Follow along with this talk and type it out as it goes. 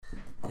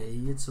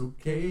It's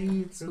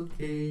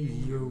okay,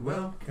 you're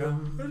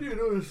welcome. How do you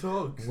know the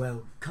songs?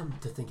 Well, come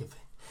to think of it,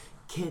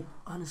 kid,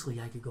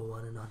 honestly, I could go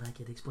on and on. I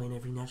could explain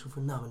every natural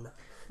phenomenon.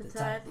 The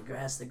tide, the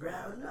grass, the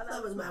ground. Oh,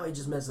 that was Maui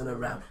just messing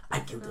around. I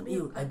killed a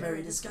mute, I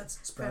buried his guts.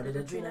 Sprouted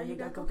a tree, now you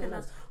got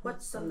coconuts.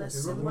 What's the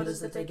lesson? What is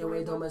the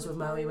takeaway? Don't mess with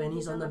Maui when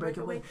he's on the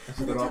breakaway.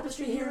 And the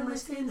tapestry here in my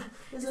skin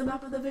is a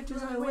map of the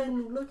victories I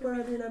win. Look where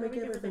I've been, I make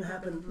everything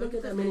happen. Look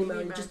at that mini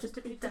Maui, just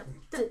tippy tap,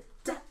 tap,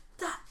 tap,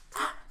 tap.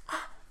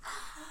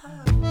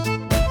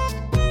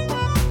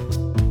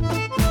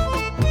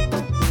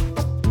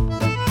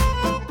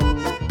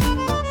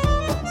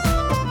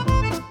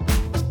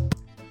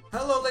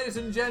 Hello ladies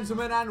and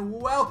gentlemen,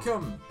 and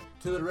welcome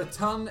to the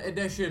return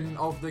edition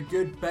of the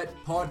Good Bit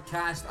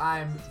podcast.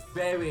 I'm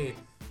very,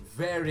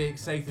 very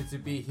excited to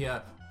be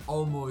here,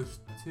 almost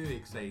too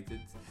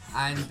excited.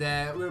 And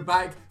we're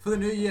back for the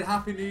new year.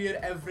 Happy New Year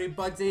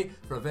everybody,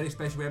 for a very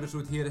special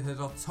episode here. It is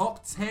our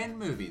top 10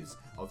 movies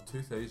of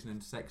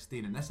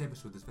 2016, and this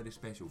episode is very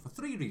special for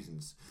three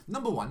reasons.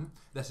 Number one,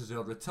 this is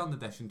our return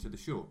edition to the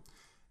show.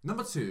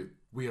 Number two,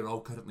 we are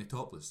all currently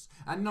topless.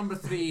 And number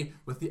three,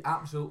 with the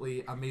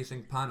absolutely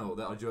amazing panel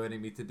that are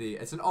joining me today.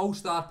 It's an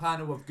all-star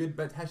panel of Good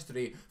Bit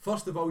history.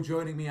 First of all,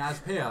 joining me as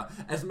pair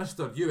is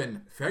Mr.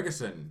 Ewan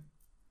Ferguson.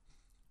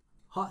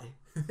 Hi.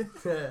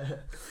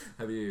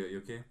 How are you? Are you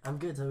okay? I'm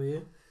good, how are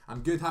you?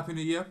 I'm good. Happy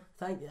New Year.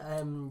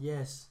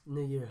 Yes,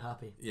 New Year,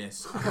 happy.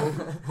 Yes. I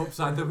hope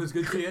Santa was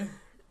good to you.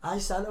 Aye,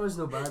 Santa was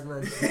no bad,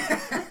 man.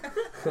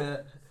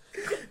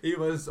 He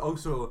was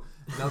also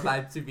not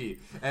bad to me.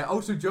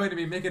 Also joining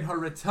me, making her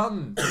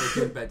return to the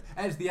Good Bit,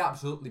 is the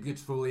absolutely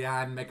beautiful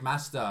Leanne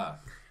McMaster.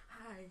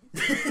 Hi.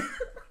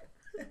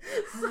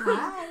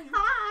 Hi.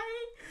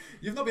 Hi.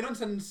 You've not been on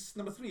since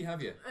number 3,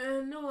 have you?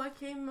 No, I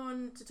came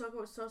on to talk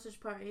about Sausage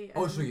Party.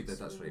 Oh, so you did,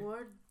 that's right.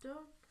 War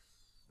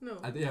Dogs?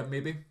 No. Yeah,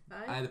 maybe.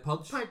 Aye. The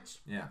Purge. Purge.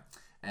 Yeah.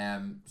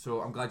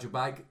 So I'm glad you're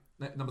back.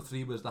 Number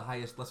 3 was the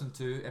highest listened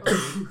to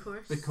episode. Of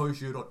course.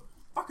 Because you're on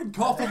fucking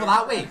cough over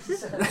that way.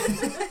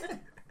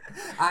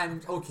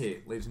 And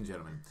okay, ladies and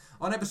gentlemen,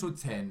 on episode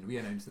 10 we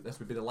announced that this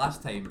would be the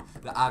last time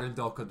that Aaron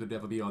Dockard would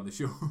ever be on the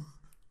show.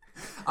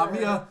 A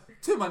mere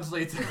 2 months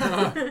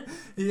later,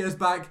 he is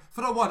back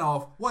for a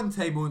one-off, one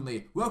time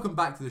only. Welcome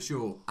back to the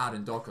show,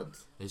 Aaron Dockard.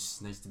 It's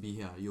nice to be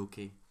here. Are you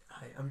okay?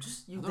 Hi, I'm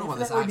just, I you'll don't know what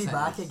this definitely be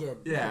accent back is. again.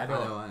 Yeah, I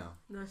know. I know.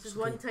 No, it's just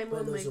Okay, one time but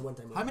only. those are one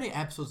time How only. many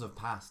episodes have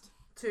passed?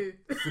 2.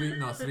 3.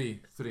 No, 3.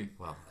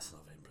 Well, That's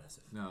not very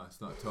impressive. No,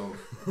 it's not at all.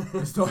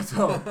 It's not at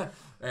all.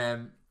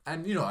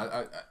 And you know,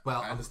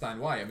 I understand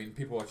why. I mean,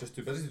 people are just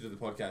too busy to do the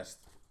podcast.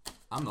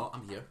 I'm not.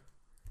 I'm here.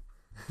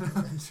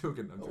 I'm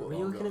joking. Were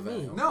you looking at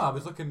me? No, I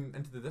was looking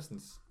into the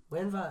distance.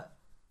 When that?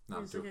 No,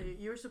 I'm joking.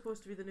 You were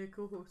supposed to be the new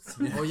co-host.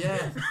 Oh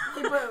yeah.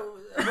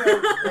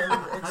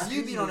 Have Have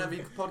you been on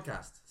every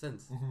podcast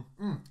since?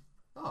 Mm-hmm.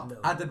 Oh. No,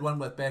 I did one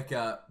with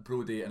Becca,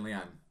 Brody, and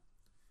Leanne.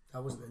 I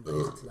wasn't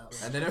invited to that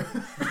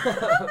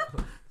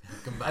one.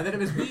 And then it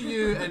was me,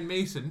 you, and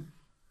Mason.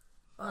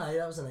 Aye,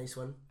 that was a nice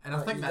one. And I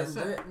think you that's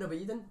didn't do it. No, but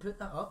you didn't put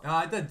that up. No,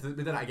 I did.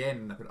 We did it again,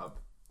 and I put it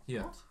up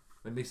here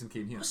when Mason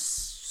came here.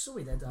 So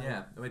we did. Aye.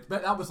 Yeah,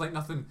 but that was like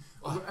nothing.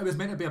 It was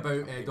meant to be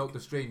about Doctor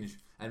Strange,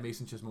 and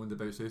Mason just moaned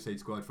about Suicide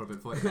Squad for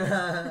about 40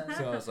 minutes.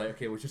 So I was like,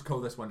 okay, we'll just call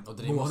this one Oh,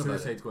 did he more moan about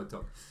Suicide it? Squad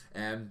talk.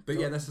 But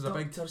yeah, this is a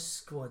big Doctor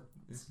Squad.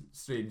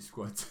 Strange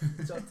Squad.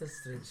 Doctor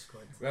Strange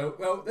Squad.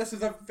 Well, this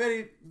is a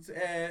very,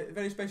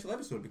 very special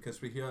episode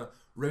because we're here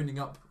rounding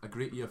up a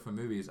great year for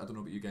movies. I don't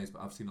know about you guys,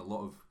 but I've seen a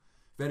lot of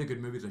very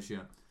good movies this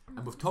year,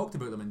 and we've talked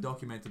about them and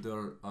documented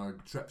our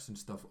trips and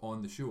stuff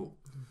on the show.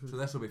 So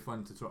this will be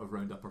fun to sort of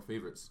round up our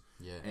favourites.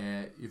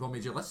 Yeah. You've all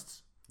made your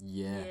lists.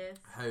 Yeah. Yes.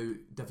 How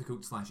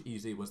difficult /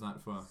 easy was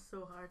that for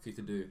So hard. you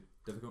to do?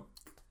 Difficult.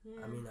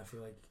 Yeah. I mean, I feel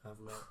like I've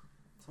not.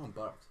 Someone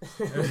burped.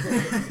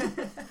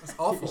 That's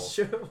awful.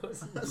 Sure it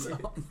was. It was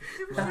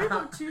here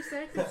about 2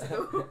 seconds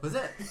ago. Was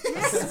it?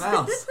 Yes. It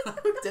smells.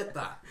 Who did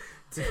that?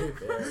 To be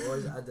fair, it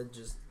was. I did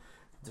just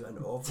do an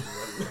awful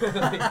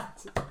one.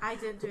 I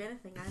didn't do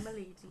anything. I'm a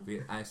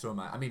lady. I saw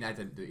my. I mean, I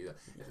didn't do it either.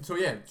 So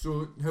yeah.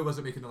 So how was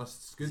it making the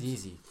lists? Good. It's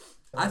easy.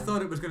 I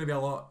thought it was going to be a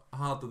lot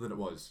harder than it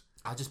was.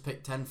 I just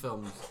picked 10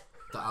 films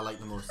that I like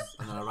the most,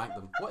 and then I ranked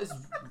them. What is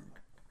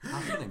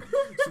happening?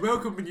 So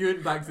welcome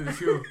Ewan back to the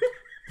show.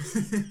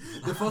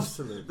 the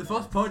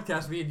first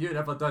podcast me and Ewan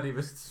ever done, he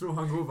was so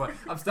hungover.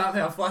 I'm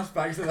starting to have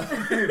flashbacks of that.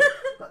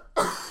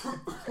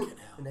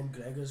 And then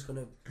Gregor's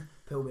gonna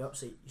pull me up,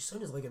 say, "You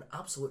sounded like an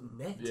absolute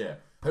net." Yeah.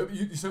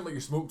 You sound like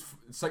you smoked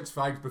 6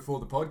 fags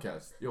before the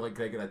podcast. You're like,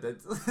 Gregor, I did.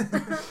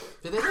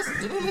 Did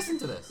they listen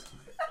to this?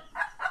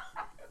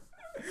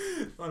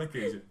 On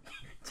occasion.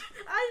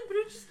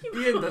 Bruce just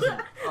came Ian out.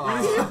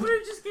 doesn't.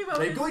 Bruce just came out.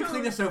 Right, go and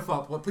clean yourself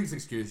up. Well, please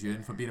excuse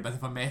Ewan for being a bit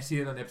of a mess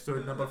here on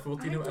episode number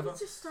 14 or whatever. I need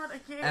to start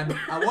again.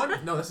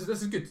 This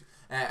is good.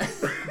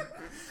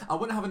 I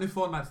want to have a new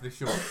format to the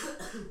show.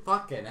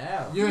 Fucking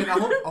hell. Ewan, I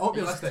hope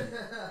you're listening.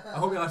 I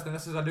hope you're listening.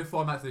 This is a new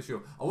format to the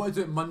show. I want to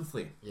do it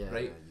monthly, Yeah,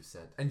 right? yeah, you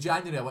said. In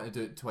January, I want to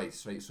do it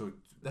twice, right? So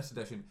this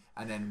edition,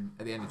 and then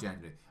at the end of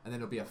January, and then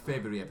it'll be a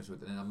February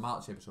episode, and then a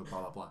March episode,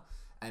 blah blah blah.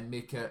 and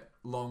make it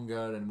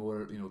longer and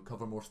more,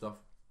 cover more stuff.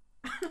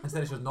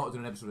 Instead of just not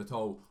doing an episode at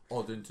all,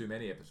 or doing too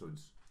many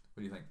episodes.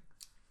 What do you think?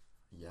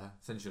 Yeah.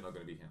 Since you're not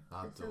going to be here. That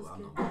I'm sounds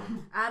not. good.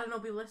 Aaron will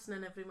be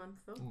listening every month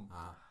though.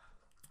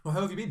 Well,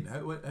 how have you been?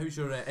 How's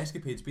your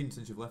escapades been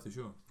since you've left the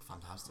show?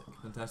 Fantastic.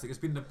 Fantastic. It's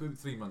been about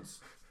 3 months.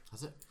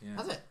 Has it? Yeah.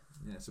 Has it?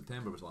 Yeah,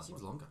 September was last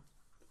Seems one. longer.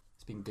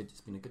 It's been good.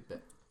 It's been a good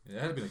bit. Yeah,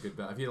 it has been a good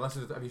bit. Have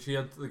you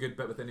shared the good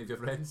bit with any of your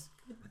friends?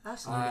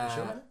 Absolutely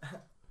sure.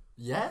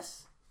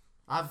 Yes.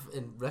 I've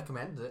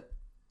recommended it.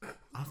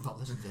 I've not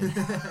listened to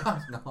it.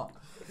 I've not.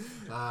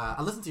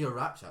 I listened to your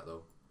rap chat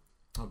though.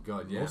 Oh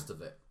god, yeah. Most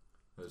of it.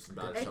 There's some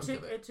bad It stuff.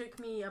 took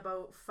me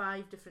about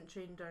 5 different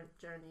train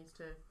journeys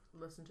to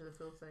listen to the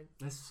full thing.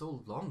 It's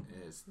so long.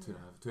 Yeah, it's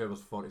 2 hours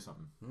 40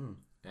 something. Mm.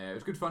 It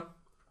was good fun.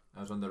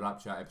 I was on the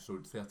rap chat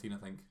episode 13, I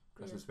think.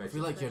 Christmas Yeah. I special.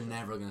 feel like you're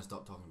never gonna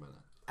stop talking about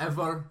that.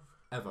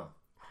 Ever.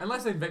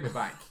 Unless they invite me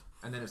back,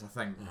 and then it's a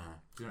thing. Yeah.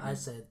 Do you know what I I mean?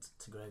 said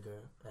to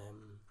Gregor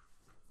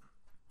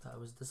that I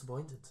was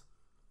disappointed.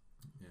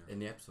 Yeah. In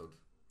the episode.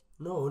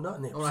 No, not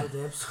in the episode. Alright.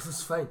 The episode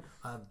was fine.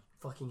 I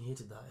fucking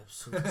hated that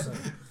episode.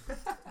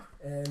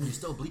 Sorry. You're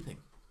still bleeping.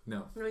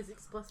 No. No, he's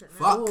explicit now.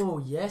 Fuck. Oh,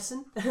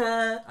 yes'n.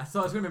 I thought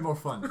it was going to be more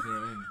fun. You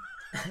know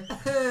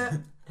what I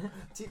mean?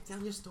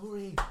 Tell your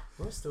story.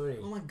 What story?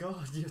 Oh my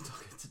god, you're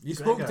talking to You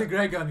spoke to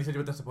Gregor and you said you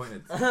were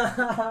disappointed.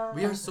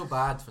 We are so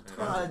bad for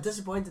Oh, I'm tangents.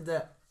 disappointed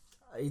that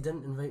he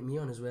didn't invite me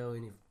on as well,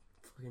 and he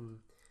fucking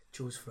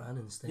chose Fran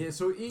instead. Yeah,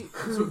 so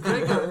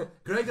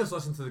Gregor's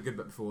listened to the good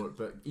bit before,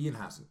 but Ian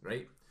hasn't,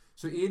 right?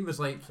 So Ian was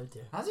like, How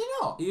dare. Has he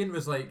not? Ian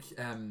was like,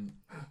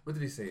 what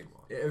did he say?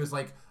 It was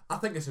like, I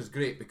think this is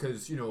great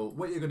because,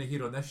 what you're going to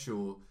hear on this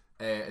show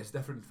is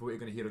different from what you're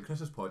going to hear on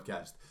Chris's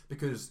podcast,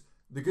 because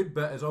the good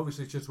bit is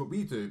obviously just what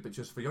we do, but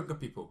just for younger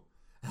people.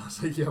 And I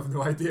was like, you have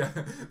no idea.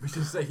 We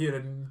just sit here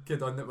and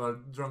kid on that we're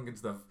drunk and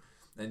stuff.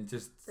 And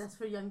just... That's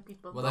for young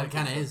people. Well, that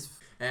kind of is.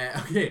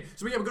 Okay,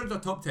 so yeah, we're going to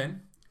our top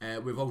 10.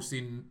 We've all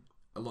seen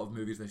a lot of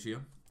movies this year,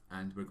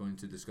 and we're going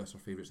to discuss our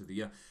favourites of the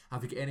year.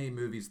 Have you got any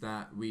movies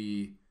that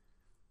we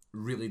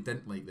really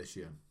didn't like this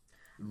year?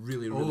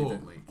 Really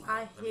didn't like.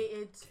 I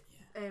hated.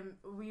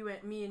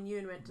 Me and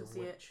Ewan went to The see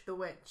it. Witch. The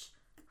Witch.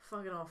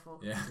 Fucking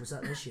awful. Yeah. Was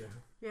that this year?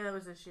 Yeah, that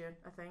was this year,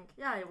 I think.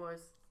 Yeah, it was.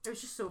 It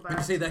was just so bad. When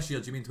you say this year,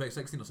 do you mean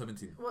 2016 or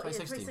 17? Well,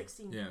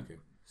 2016. Yeah, 2016. Yeah, okay.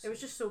 It was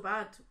just so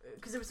bad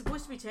because it was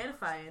supposed to be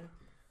terrifying,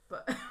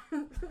 but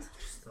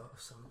Just thought of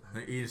something. I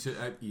think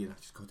Ian, I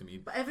just called him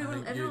Ian. but I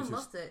everyone think Ian just-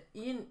 loved it.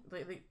 Ian,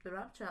 like the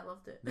rap chat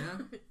loved it. Yeah?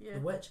 Yeah. The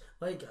Witch,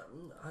 like,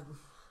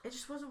 It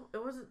just wasn't.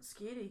 It wasn't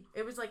scary.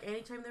 It was like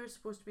anytime there was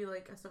supposed to be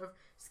like a sort of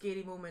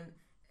scary moment,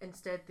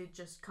 instead they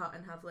just cut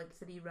and have like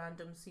 3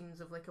 random scenes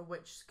of like a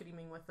witch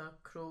screaming with a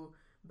crow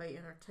biting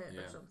her tit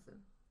Yeah. or something.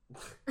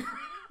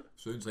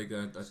 Sounds like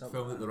a Something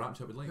film that like the that. Rap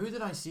Chat would like. Who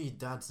did I see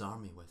Dad's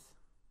Army with?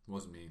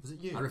 Wasn't me. Was it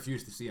you? I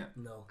refused to see it.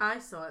 no. I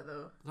saw it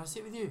though. Did I see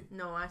it with you?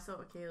 No, I saw it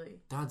with Kaylee.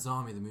 Dad's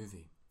Army, the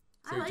movie.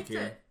 Shout I out to liked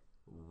Kaylee. it.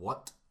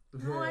 What?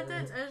 No, I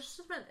did. It was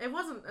just meant. It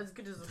wasn't as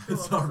good as the show.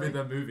 Sorry, obviously.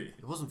 the movie.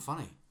 It wasn't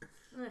funny.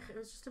 Ugh, it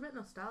was just a bit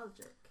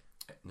nostalgic.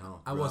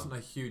 No. I wrong. wasn't a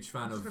huge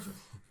fan of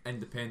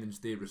Independence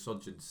Day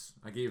Resurgence.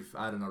 I gave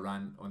Aaron a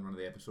rant on one of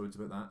the episodes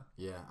about that.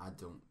 Yeah, I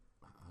didn't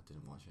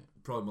watch it.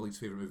 Probably my least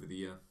favourite movie of the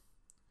year.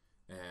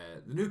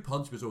 The new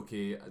Purge was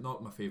okay,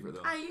 not my favourite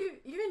though.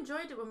 You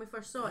enjoyed it when we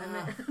first saw it, and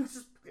then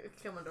just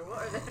come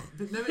underwater. Then.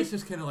 But now it's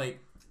just kind of like,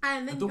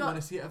 And I then don't you want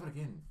got. to see it ever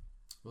again.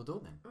 Well,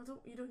 don't then.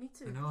 You don't need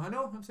to. I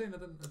know, I'm saying I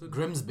don't.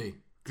 Grimsby.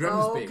 Grimsby.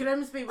 Oh,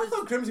 Grimsby I was.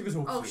 thought Grimsby was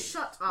okay. Oh,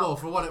 shut up. Well,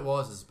 for what it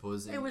was, I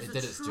suppose it, It was it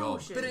did its job.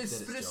 atrocious. But It it's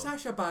did but it's job.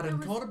 Sacha Baron It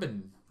was-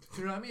 Corbin.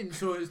 Do you know what I mean?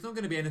 So it's not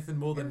going to be anything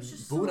more It than was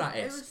just so. Borat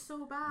It was esque.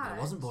 so bad.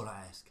 It wasn't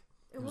Borat-esque.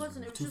 It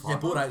wasn't. It was too just. far. Yeah,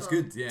 Borat's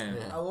awful. good. Yeah,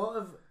 Yeah. A lot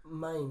of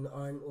mine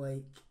aren't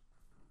like.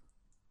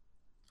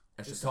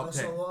 it's the top It's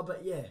a 10. lot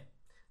about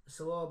It's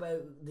a lot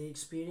about the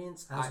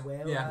experience as I-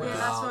 well. yeah. as- Yeah,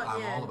 that's what-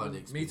 I'm yeah. all about the Me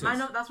experience. too. I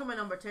know that's what my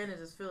number 10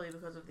 is fully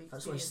because of the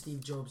That's why experience.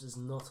 Steve Jobs is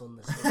not on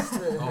this list.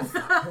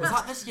 Oh, was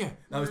that this year?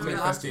 That was No,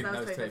 2015. that That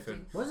was was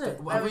 2015. Was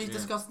it? Well, we Yeah.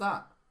 discussed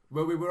that.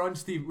 Well, we went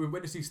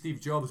to see Steve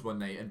Jobs one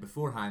night, and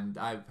beforehand,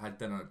 I had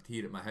dinner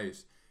here at my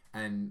house,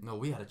 and No,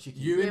 we had a cheeky.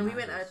 You Yeah, and we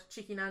went to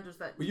Cheeky Nando's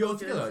that. were you all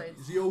did together?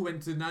 inside. So you all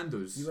went to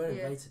Nando's. You were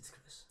Yeah. invited,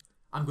 Chris.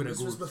 I'm going to This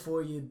go. was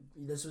before you.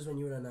 This was when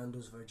you were a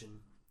Nando's virgin.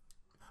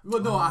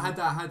 Well, no, I had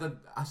a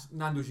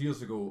Nando's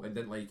years ago and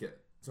didn't like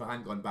it, so I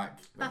hadn't gone back.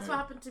 but That's now- what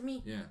happened to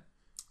me. Yeah.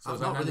 So I I've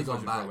was at not really Nando's gone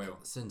virgin back for a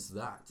while. since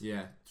that.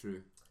 Yeah,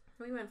 true.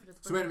 We went for this.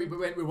 So when we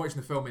were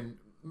watching the film, and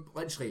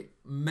literally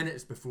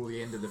minutes before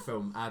the end of the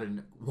film,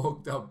 Aaron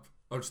walked up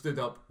or stood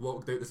up,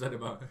 walked out the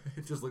cinema.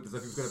 It just looked as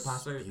if he was going to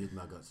pass out. Spewed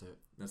my guts out.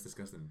 That's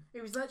disgusting.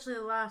 It was literally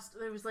the last.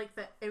 It was like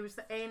it was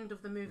the end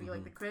of the movie.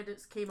 Like the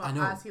credits came I up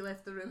know. as he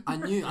left the room. I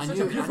knew, I Such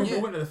knew, a I beautiful knew.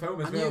 moment of the film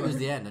as I knew well. it was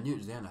the end. I knew it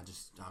was the end. I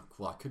just,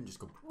 I couldn't just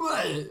go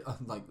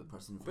like the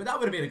person. But that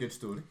would have made a good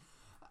story.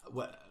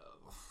 Well,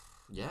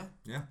 yeah,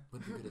 Yeah.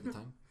 would be good at the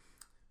time.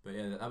 But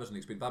yeah, that was an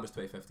experience. That was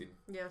 2015.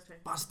 Yeah, that's right.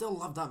 But I still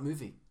loved that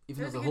movie,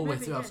 even It was though a the whole good way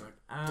movie, through I was yeah. like,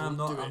 I'm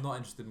Don't do not it.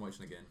 interested in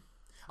watching again.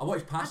 I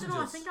watched I don't Passengers.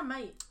 know. I think I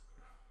might.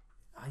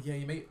 Yeah,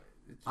 you might.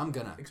 I'm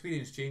gonna.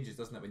 Experience changes,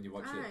 doesn't it, when you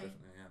watch it Aye. differently?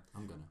 Yeah.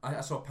 I'm gonna.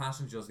 I saw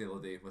Passengers the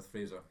other day with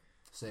Fraser,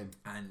 Same.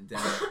 and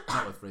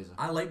Not with Fraser.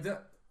 I liked it.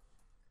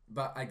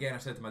 But again, I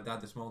said to my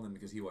dad this morning,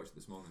 because he watched it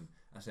this morning,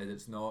 I said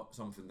it's not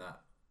something that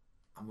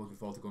I'm looking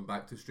forward to going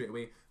back to straight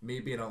away.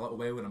 Maybe in a little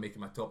while when I'm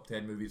making my top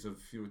 10 movies of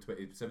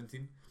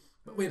 2017.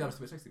 But wait, that was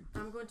 2016.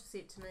 I'm going to see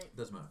it tonight.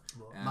 Doesn't matter.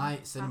 My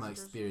cinema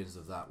Passengers. experience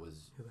of that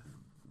was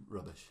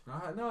rubbish.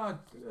 No,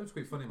 it was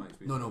quite funny, my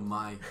experience. No,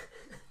 my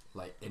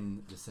like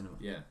in the cinema.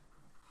 Yeah.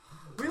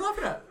 What are you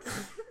laughing at?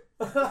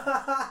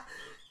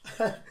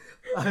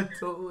 I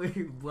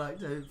totally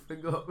blacked out,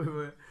 forgot we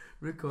were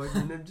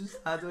recording, and just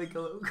had like a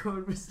little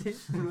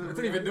conversation with I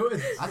didn't even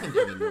notice. I didn't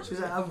even know. She was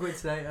like, I'm going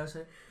tonight. I was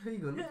like, how are you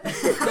going?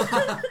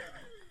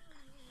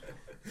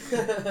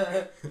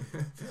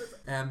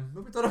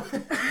 What we done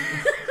about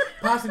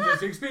Passengers,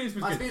 the experience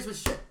was My good. experience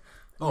was shit.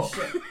 Oh.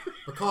 Shit.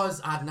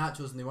 Because I had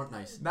nachos and they weren't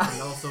nice. And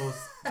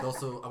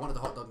also I wanted the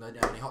hot dog and I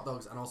didn't have any hot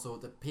dogs, and also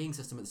the paying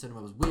system at the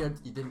cinema was weird.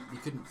 You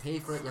couldn't pay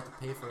for it, you had to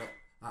pay for it.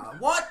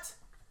 What?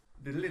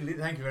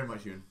 Thank you very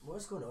much, Ewan.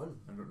 What's going on?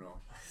 I don't know.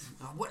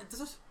 What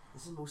does it?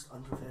 This is the most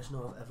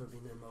unprofessional I've ever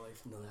been in my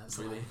life. No, that's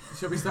Really?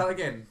 Shall we start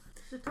again?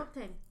 The top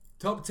 10.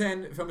 Top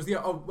 10 films.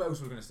 Yeah. Oh, what else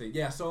was I going to say?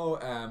 Yeah, I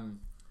saw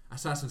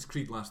Assassin's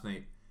Creed last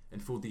night in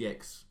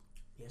 4DX.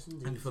 Yes,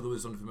 indeed. And for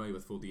those unfamiliar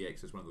with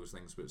 4DX, it's one of those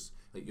things where it's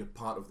like you're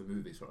part of the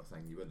movie sort of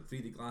thing. You wear the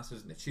 3D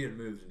glasses and the chair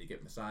moves and you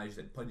get massaged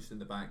and punched in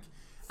the back.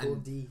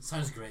 4D.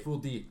 Sounds great.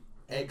 4D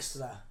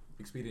Extra.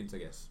 experience, I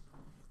guess.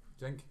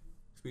 Do you think?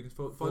 Experience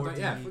 4D.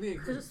 Yeah, 4D.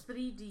 Because it's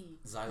 3D.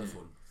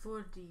 Xylophone.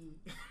 4D.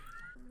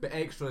 But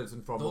extra is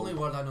in from The only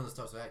word I know that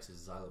starts with X is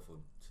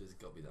xylophone, so it's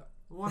got to be that.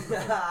 Wonderful.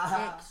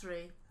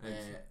 X-ray.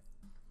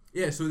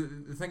 Yeah, so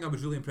the thing I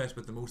was really impressed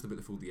with the most about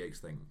the 4DX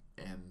thing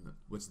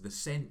was the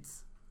scent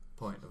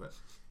point of it.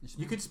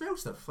 You could smell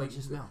stuff. Like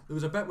you smell? There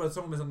was a bit where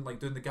someone was in, like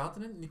doing the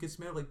gardening and you could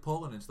smell like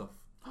pollen and stuff.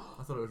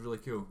 I thought it was really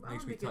cool. That Nice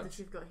would be wee good touch. if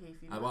you've got hay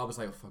fever. Well, I was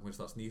like, oh, fuck, I'm going to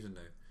start sneezing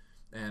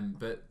now.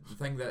 But the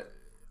thing that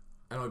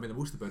annoyed me the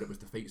most about it was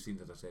the fight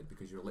scenes, as I said,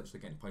 because you're literally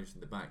getting punched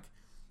in the back.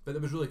 But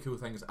there was really cool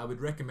things. I would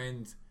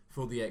recommend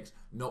 4DX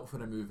not for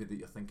a movie that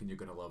you're thinking you're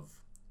going to love.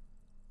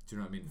 Do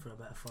you know what I mean? For a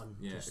bit of fun.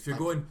 Yeah, Just if you're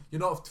like- going, you're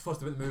not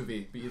fussed about the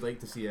movie, but you'd like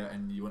to see it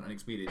and you want an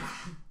experience,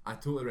 I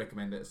totally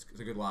recommend it. It's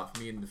a good laugh.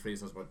 Me and the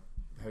Frasers were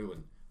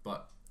howling,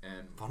 but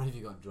Funny if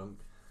you got drunk.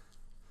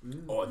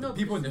 oh, the No,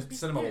 people in the because you'd be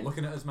cinema were scared.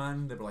 looking at us,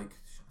 man. They were like,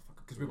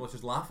 because we were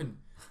just laughing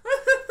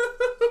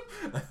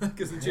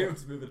because the chair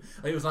was moving.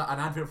 Like, it was like an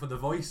advert for The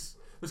Voice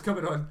was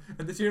coming on,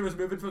 and the chair was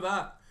moving for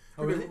that.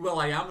 Oh, really? Well,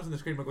 I am was on the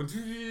screen. We're going.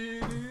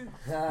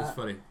 It's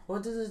funny.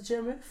 What does the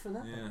chair move for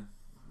that? Yeah.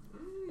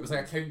 It was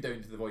like a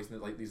countdown to The Voice,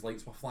 and like these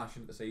lights were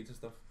flashing at the sides and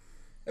stuff.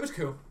 It was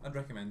cool. I'd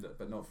recommend it,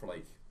 but not for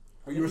like.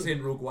 But you were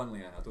saying Rogue One,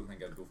 Leanne. I don't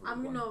think I'd go for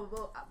Rogue One. No,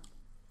 well,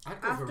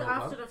 I'd go for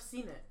after I've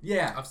seen it.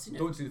 Yeah, I've seen it.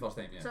 Don't see the first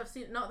time. Yeah. So I've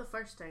seen it, not the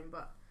first time,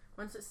 but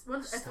once if Still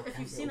you've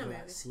can't seen get a over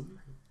movie. that scene.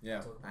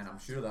 Yeah, and I'm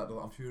sure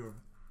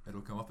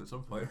it'll come up at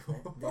some point.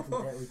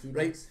 Definitely.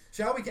 Right,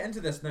 shall we get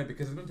into this now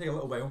because it's going to take a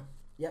little while.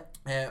 Yep.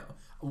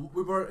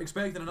 We were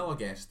expecting another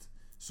guest,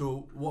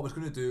 so what I was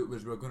going to do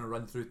was we were going to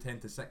run through 10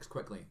 to 6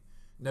 quickly.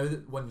 Now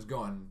that one's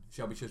gone,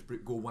 shall we just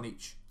go one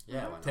each?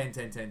 Yeah, why not? 10,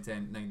 10, 10,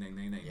 10, 9, 9,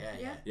 9, 9.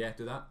 Yeah. Yeah,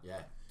 do that?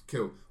 Yeah.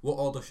 Cool. What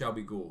order shall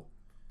we go?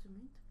 To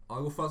me?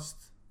 I'll go first.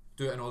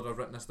 Do it in order I've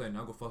written this down.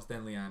 I'll go first,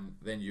 then Leanne,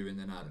 then you, and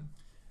then Aaron.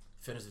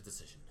 Definitive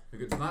decision. We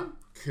good for that?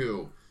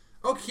 Cool.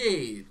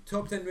 Okay,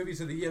 top 10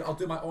 movies of the year. I'll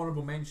do my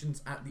honourable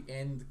mentions at the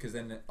end because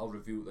then I'll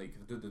review, like,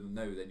 if I do them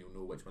now, then you'll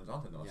know which ones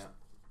aren't in the list.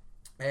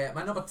 Yeah.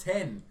 My number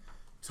 10,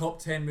 top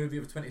 10 movie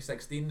of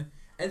 2016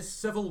 is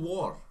Civil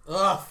War.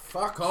 Ugh,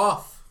 fuck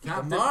off.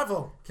 Captain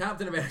Marvel.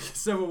 Captain America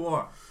Civil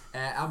War.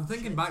 I'm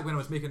thinking back when I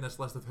was making this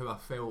list of how I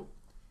felt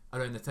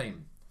around the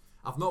time.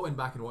 I've not went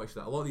back and watched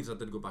it. A lot of these I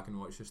did go back and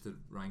watch just to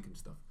rank and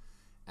stuff.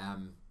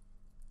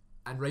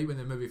 And right when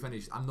the movie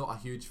finished, I'm not a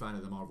huge fan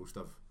of the Marvel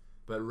stuff,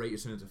 but right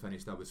as soon as I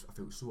finished, I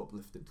felt so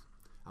uplifted.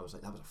 I was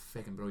like, that was a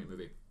fucking brilliant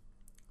movie.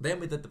 Then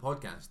we did the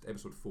podcast,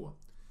 episode 4,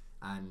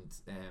 and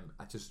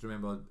I just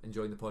remember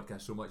enjoying the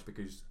podcast so much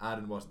because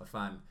Aaron wasn't a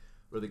fan,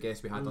 where the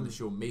guest we had on the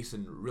show,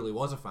 Mason, really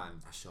was a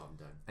fan. I shot him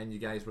down. And you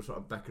guys were sort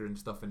of bickering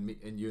stuff, and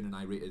you and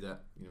I rated it,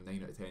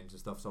 9 out of 10 and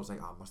stuff. So I was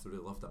like, I must have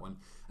really loved that one.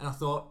 And I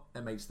thought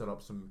it might stir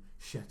up some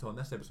shit on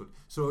this episode.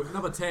 So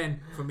number 10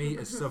 for me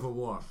is Civil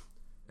War,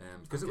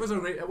 because it was a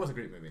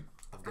great movie.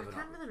 I've I given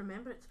can't up. really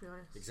remember it, to be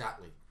honest.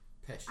 Exactly.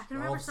 Pish. I can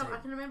We're all remember the some. same. I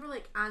can remember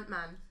like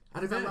Ant-Man. I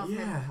 'cause remember, love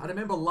him. I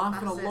remember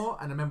laughing That's a it. lot,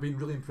 and I remember being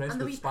really impressed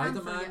And the with wee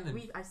Panther, Spider-Man.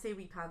 yeah, I say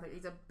wee Panther.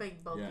 He's a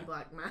big bulky Yeah.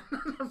 black man.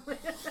 I'm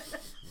like,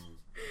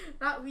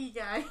 that wee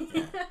guy.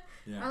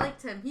 Yeah. I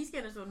liked him. He's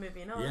getting his own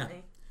movie now, Yeah. isn't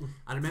he?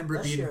 I remember it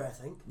This being year, I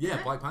think.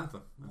 yeah, Black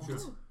Panther. I'm sure.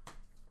 Oh.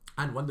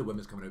 And Wonder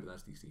Woman's coming out with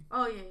SDC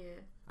Oh yeah.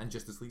 and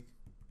Justice League. Is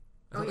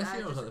Oh that yeah. this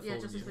year or is that the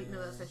following Justice year? League.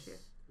 No, that's this year.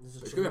 There's a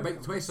It's going to be a trailer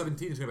big. coming.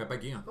 2017 is going to be a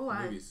big year Oh, for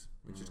aye. movies,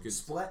 which is good.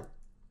 Split.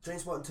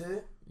 Trainspotting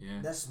 2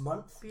 Yeah. this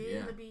month. Beauty Yeah.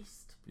 and the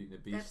Beast. Beauty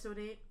and the Beast. Episode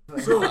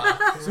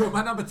 8. So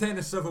my number 10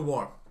 is Civil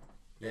War.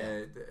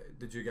 Yeah.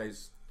 Did you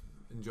guys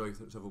enjoy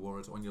Civil War?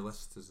 Is it on your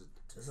list? Is it?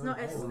 It's No, on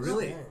it's my list,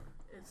 Really?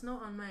 yeah. It's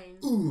not on mine.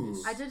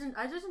 Ooh. I did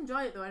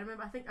enjoy it though. I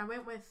remember. I think I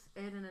went with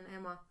Erin and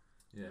Emma,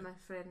 Yeah. my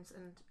friends,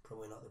 and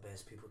Probably not the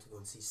best people to go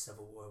and see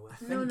Civil War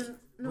with. no, think-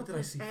 no. what did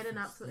I see Erin first?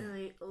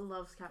 absolutely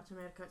loves Captain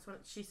America. It's one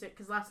she said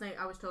because last night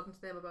I was talking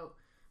to them about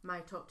my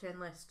top 10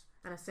 list,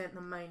 and I sent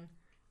them mine,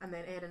 and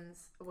then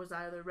Erin's was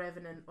either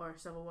Revenant or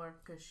Civil War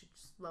because she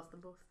just loved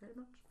them both very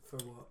much. For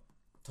what?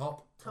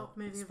 Top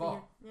movie spot.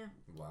 of the year.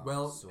 Wow.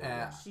 Well, so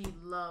She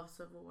loves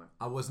Civil War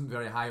I wasn't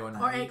very high on.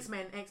 or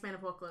X-Men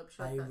Apocalypse.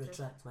 I Like that too.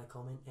 retract my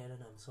comment, Erin.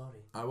 I'm sorry.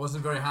 I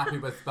wasn't very happy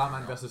with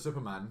Batman vs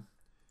Superman,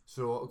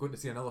 so going to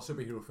see another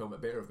superhero film,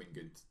 it better have been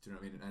good. Do you know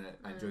what I mean? And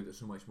I enjoyed it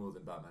so much more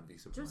than Batman v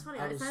Which Superman. was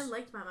funny. I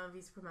liked Batman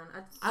v Superman.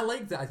 I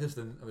liked it. I just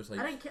didn't. I was like,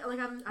 I didn't care. Like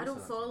I don't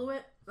that follow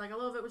it. Like a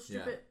lot of it was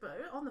Yeah. stupid,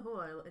 but on the whole,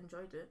 I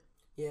enjoyed it.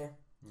 Yeah,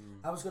 Mm.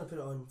 I was gonna put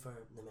it on for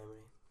the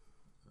memory.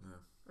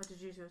 Or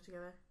did you two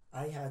together?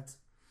 I had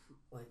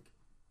like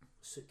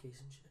suitcase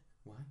and shit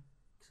Why?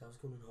 because I was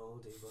going on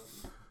holiday,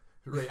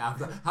 but right,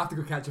 have to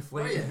go catch a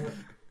flight.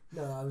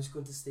 no, I was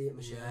going to stay at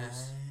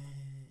Michelle's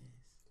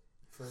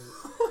for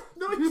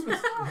No,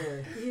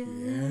 yeah.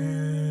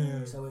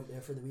 yeah. So I went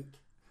there for the week.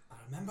 I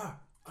remember.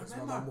 Because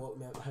my mum walked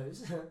me out the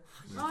house. Oh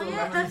Still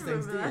yeah, remember I these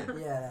things, remember do that.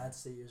 you? Yeah, I had to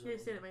stay years Yeah, you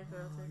old. stayed at my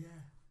house. Oh, yeah.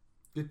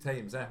 Good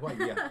times, eh? What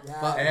a year.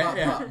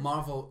 Yeah. But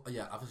Marvel,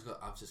 yeah,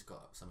 I've just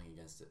got something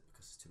against it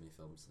because it's too many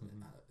films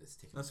and it's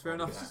taking. That's fair all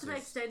the enough. It's just a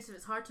actors. bit extensive.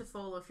 It's hard to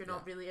follow if you're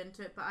not Yeah. really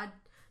into it. But I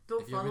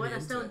don't If you're follow really it. I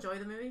still into it.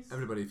 enjoy the movies.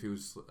 Everybody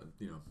feels,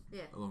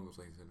 Yeah. along those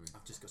lines anyway.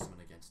 I've just got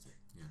something against it.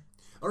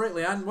 All right,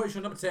 Leanne, what's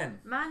your number 10?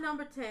 My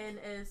number 10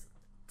 is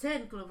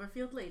 10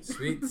 Cloverfield Lane.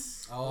 Sweet.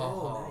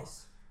 Oh,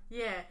 nice.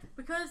 Yeah,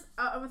 because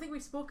I think we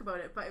spoke about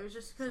it, but it was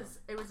just because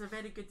it was a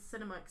very good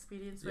cinema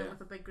experience. Went Yeah.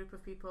 with a big group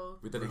of people.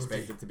 We didn't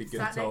expect it to be good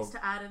Sat at all. next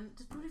to Aaron.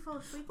 Did Brody fall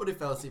asleep? But he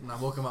fell asleep and I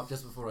woke him up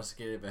just before a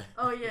scary bit.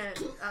 Oh yeah,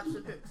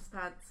 absolutely pooped his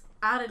pants.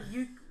 Aaron,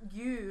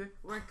 you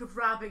were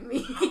grabbing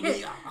me. I'm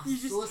You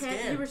just so kept.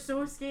 scared. You were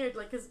so scared,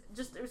 like, cause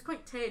just it was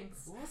quite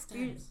tense.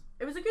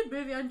 It was a good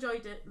movie. I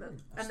enjoyed it, and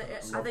I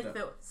loved think it.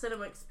 the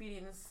cinema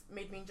experience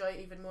made me enjoy it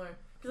even more.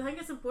 Because I think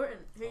it's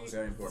important who you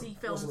Very important. see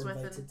films Wasn't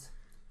with. invited. And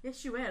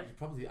yes, you were. You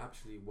probably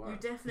actually were. You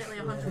definitely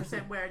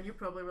 100% were, and you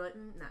probably were like,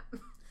 nah.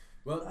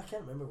 Well, I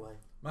can't remember why.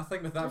 my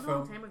thing with It that was a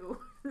long film, time ago.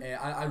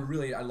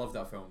 I loved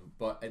that film,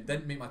 but it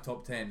didn't make my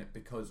top 10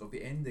 because of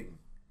the ending.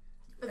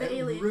 The it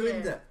alien,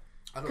 ruined yeah. it.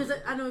 Because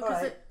I know, because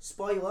Alright,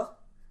 spoiler.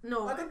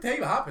 no, I didn't tell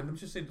you what happened. I'm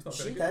just saying it's not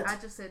She very did. good. I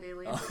just said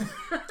alien.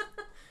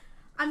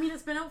 I mean,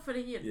 it's been out for a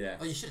year. Yeah.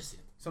 Oh, you should have seen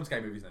it. Some Sky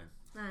movies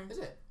now. Nice. Is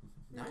it?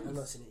 Nice. I've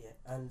not seen it yet,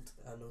 and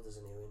I know there's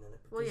an alien in it.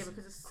 Well, yeah,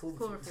 because it's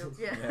Cloverfield.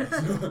 Yeah.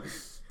 Yeah.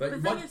 But The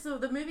one- thing is, though,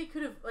 the movie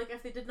could have, like,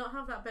 if they did not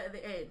have that bit at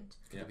the end,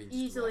 Could have been just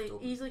easily left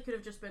open. could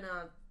have just been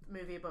a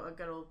movie about a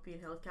girl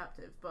being held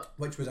captive. But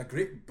which was a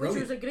great, which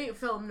brilliant. was a great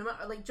film. No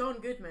matter, like John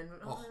Goodman.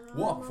 Oh, I what a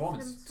love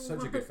performance! him so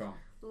Such a good much. film.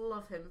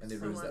 Love him And they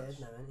so ruined much. it. Dead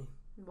now, isn't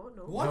he? What?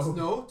 No. What? No.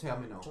 No. Tell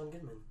me no. John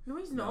Goodman. No,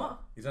 he's No.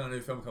 not. He's in a new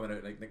film coming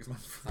out like next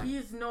month. He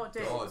is not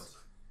dead. God.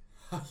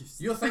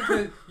 You're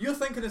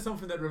thinking of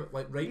something that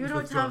like You rhymes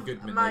don't with John have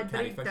Goodman, my like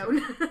Carrie Fisher.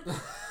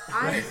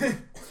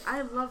 breakdown.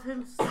 I love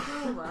him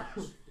so much.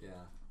 Yeah.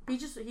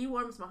 He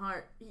warms my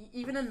heart.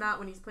 Even in that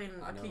when he's playing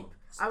I a know. creep,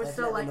 I was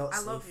still Definitely like, not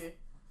I love safe. you.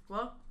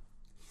 What?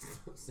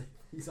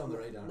 He's on the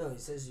radar. No, he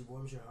says he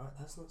warms your heart.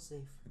 That's not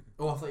safe.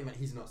 Oh, I thought you meant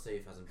he's not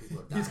safe, as in people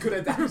are dying. He's good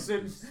at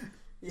dancing.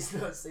 He's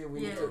not safe.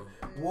 We Yeah. need to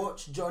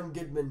watch John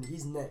Goodman.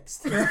 He's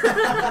next.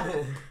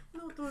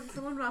 No, don't.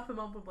 Someone wrap him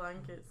up with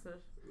blankets. Or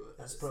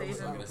That's probably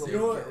Save not him. gonna You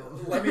know,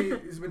 probably what, Lemmy,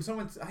 is when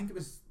someone, I think it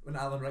was when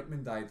Alan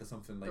Rickman died or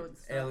something, like Don't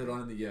stop. earlier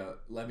on in the year,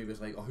 Lemmy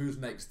was like, oh, who's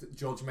next?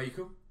 George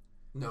Michael?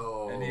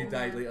 No. And he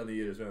died later in the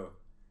year as well.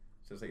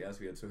 So it's like, that's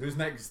weird. So who's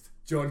next?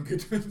 John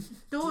Goodman. Did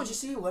don't. you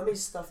see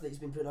Lemmy's stuff that he's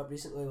been putting up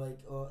recently? Like,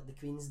 oh, the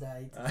Queen's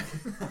died.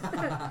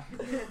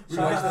 We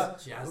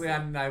watched She has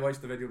Leanne and I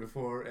watched the video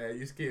before.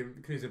 You came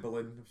Crazy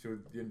Balloon. I've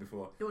showed you in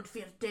before. Don't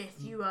fear death.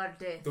 You are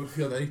death. Don't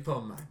fear the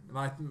Reaper, man.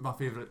 My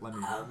favourite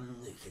Lemmy. I'm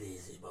the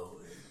crazy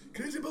boy.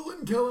 Crazy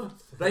Balloon Killer.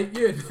 Right,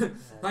 Ewan.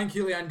 Thank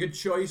you, Leanne. Good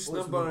choice.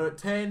 Always Number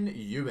 10,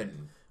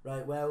 Ewan.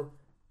 Right, well,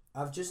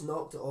 I've just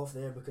knocked it off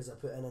there because I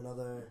put in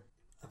another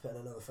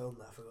film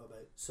that I forgot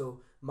about.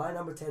 So my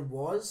number 10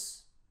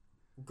 was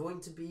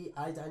going to be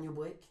I, Daniel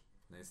Blake,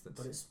 Nice.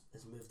 but it's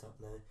moved up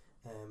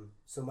now.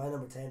 So my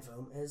number 10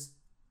 film is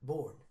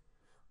Bourne.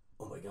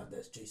 Oh my god,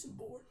 that's Jason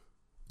Bourne.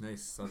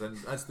 Nice. So then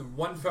that's the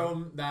one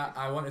film that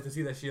I wanted to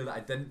see this year that I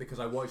didn't because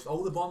I watched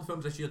all the Bond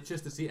films this year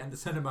just to see it in the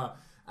cinema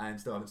and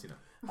still haven't seen it.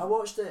 I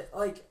watched it,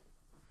 like,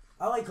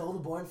 I like all the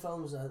Bourne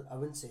films. I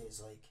wouldn't say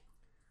it's like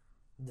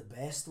the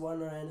best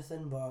one or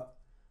anything, but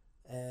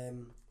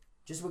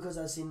just because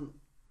I've seen,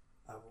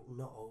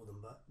 not all of them,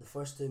 but the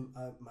first two,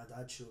 my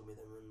dad showed me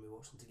them when we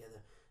watched them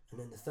together, and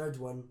then the third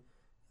one,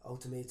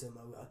 Ultimatum,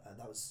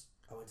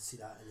 I went to see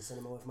that in the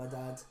cinema with my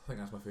dad, I think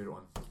that's my favourite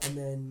one. and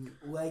then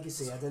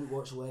Legacy, I didn't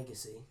watch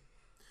Legacy,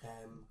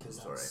 because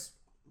It's that's,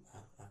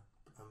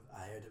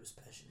 I heard it was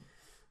pish,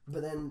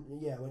 but then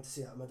yeah, I went to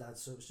see that with my dad,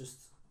 so it was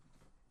just,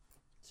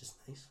 It's just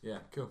nice. Yeah,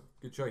 cool.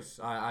 Good choice.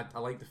 I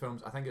like the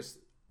films.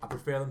 I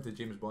prefer them to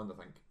James Bond,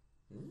 I think,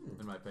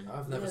 in my opinion.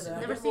 I've never seen.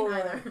 Never seen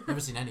either. Never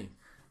seen any.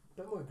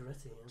 A bit more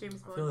gritty. Yeah.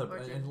 James I Bond feel or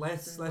that, James and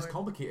less Bond.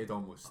 complicated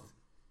almost.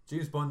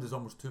 James Bond is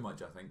almost too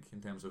much, I think,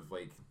 in terms of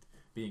like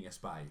being a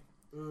spy,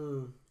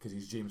 because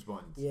he's James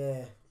Bond.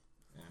 Yeah.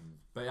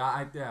 But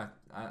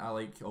I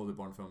like all the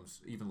Bond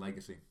films, even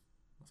Legacy.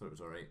 I thought it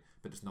was alright,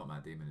 but it's not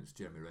Matt Damon, it's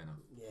Jeremy Renner.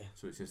 Yeah.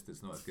 So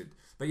it's not as good.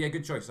 But yeah,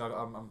 good choice.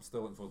 I'm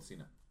still looking forward to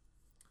seeing it.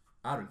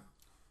 Aaron,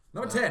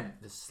 number 10.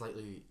 This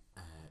slightly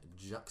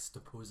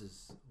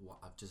juxtaposes what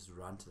I've just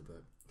ranted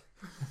about.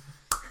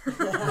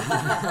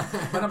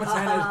 My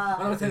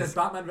number 10 is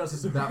Batman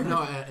versus Superman.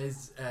 No, it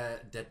is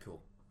Deadpool.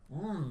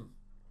 Because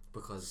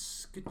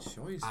Because good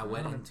choice. I man.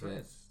 went I'm into it.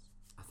 impressed.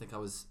 I think I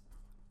was.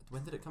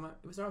 When did it come out?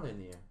 It was early in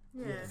the year.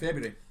 Yeah.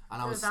 February.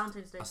 And I was.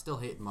 Valentine's Day. I still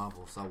hated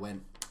Marvel, so I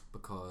went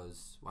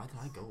because. Why did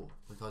I go?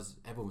 Because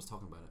everyone was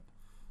talking about it.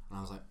 And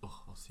I was like,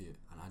 oh, I'll see it.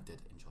 And I did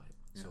enjoy it.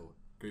 Yeah. So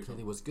Great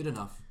clearly film. was good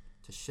enough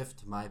to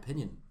shift my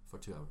opinion for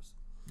 2 hours.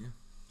 Yeah.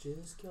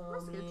 Just call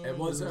That's me. good. It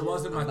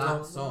wasn't my And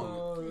top that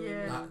song.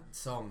 Yeah. That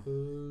song.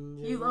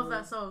 You love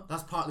that song.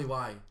 That's partly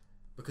why.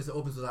 Because it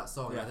opens with that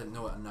song Yeah. and I didn't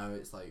know it, and now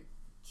it's like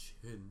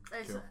tune.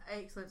 It's Cool. an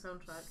excellent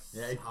soundtrack.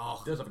 Yeah, it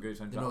Oh. does have a good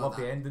soundtrack. You know I love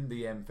that- the ending,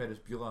 the Ferris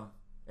Bueller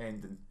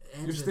ending. It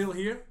You're ends still with,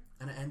 here?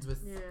 and it ends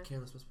with Yeah.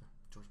 Careless Whisper.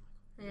 George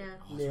Michael. Yeah.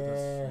 Oh, so it does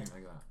Yeah.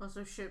 something like that.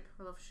 Also, Shoop.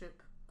 I love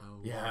Shoop. Oh,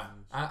 Yeah,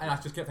 and I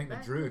just kept thinking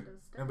of Drew,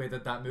 and we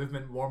did that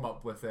movement warm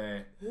up with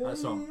that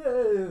song.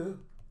 Did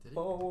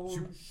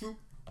it? Shoop.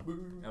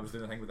 I was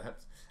doing a thing with the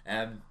hips.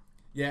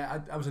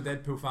 Yeah, I was a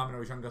Deadpool fan when I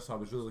was younger, so I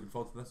was really looking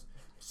forward to this.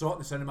 Saw it in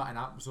the cinema and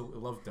absolutely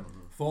loved him.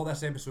 For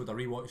this episode, I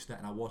rewatched it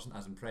and I wasn't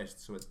as impressed,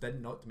 so it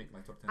did not make my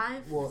top 10.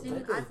 I've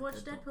Deadpool?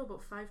 watched Deadpool. Deadpool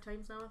about 5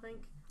 times now, I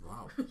think.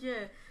 Wow.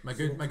 Yeah. My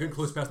good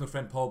close personal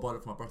friend Paul bought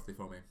it for my birthday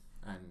for me,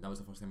 and that was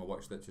the first time I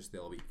watched it just the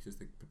other week, just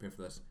to prepare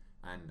for this,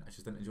 and I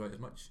just didn't enjoy it as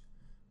much.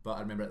 But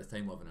I remember at the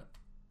time loving it,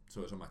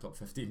 so it's on my top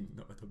 15,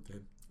 not my top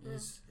 10.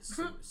 It's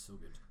so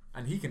good.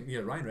 And he can,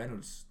 Ryan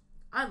Reynolds.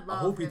 I love I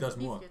hope he him. does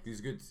He's more. good.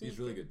 He's good. He's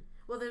really good.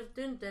 Well, they're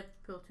doing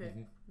Deadpool 2.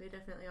 Mhm. They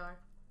definitely are.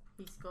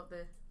 He's got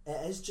the...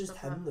 It is just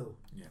Stuff him though.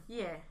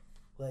 Yeah.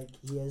 Like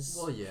he is.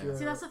 Well, yeah. pure,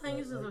 See, that's the thing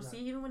is, like though, that. see,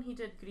 even when he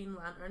did Green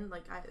Lantern,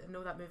 like, I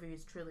know that movie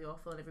is truly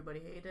awful and everybody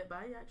hated it, but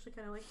I actually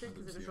kind of liked it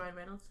because it was Ryan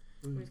Reynolds.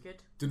 It was good.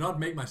 Do not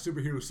make my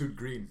superhero suit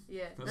green.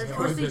 Yeah. That's Or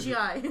how I did it.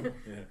 CGI.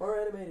 Yeah, Or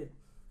animated.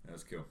 that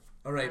was cool.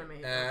 All right.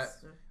 Animated,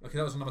 Okay,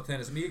 that was number 10.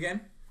 Is it me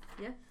again?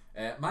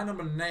 Yeah. My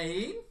number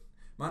 9.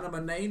 My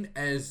number 9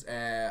 is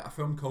a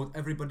film called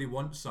Everybody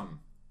Wants Some.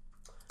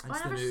 Oh,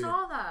 It's I never the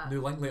saw that.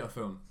 new Linklater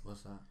film.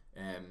 What's that?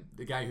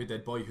 The guy who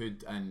did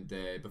Boyhood and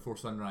Before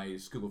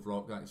Sunrise, School of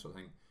Rock, that sort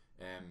of thing.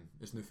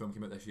 This new film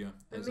came out this year.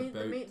 It's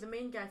about. The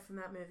main guy from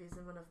that movie is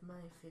in one of my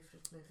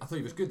favourite movies. I thought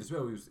he was good as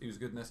well. He was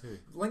good in this.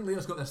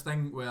 Linklater's got this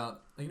thing where,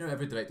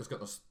 every director's got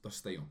their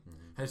style.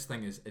 His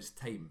thing is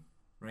time,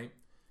 right?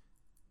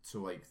 So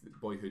like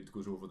Boyhood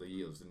goes over the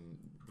years, and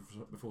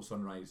Before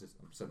Sunrise,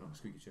 I'm sitting on a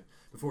squeaky chair.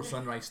 Before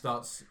Sunrise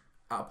starts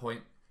at a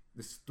point,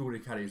 the story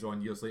carries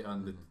on years later,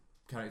 and the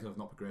characters have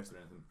not progressed or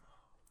anything.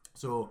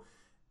 So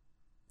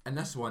in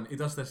this one, he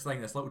does this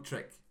thing, this little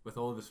trick with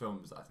all of his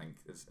films that I think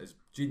is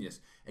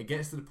genius. It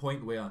gets to the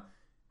point where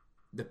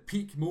the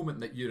peak moment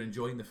that you're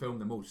enjoying the film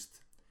the most,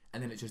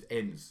 and then it just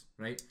ends,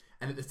 right?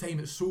 And at the time,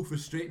 it's so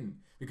frustrating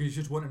because you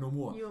just want to know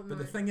more. You want But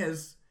the more. thing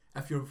is,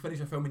 if you're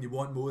finishing a film and you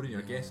want more and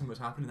you're guessing what's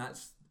happening,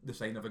 that's the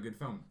sign of a good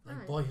film. Like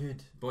Right.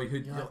 Boyhood.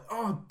 Boyhood, Yeah. you're like,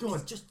 oh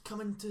god, It's just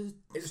coming to.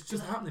 it's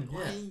just happening.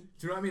 Why? Yeah. Do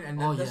you know what I mean?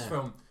 And Oh, in this yeah.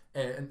 film,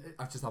 and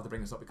I just have to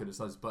bring this up because it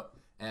says, but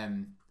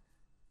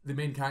the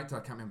main character, I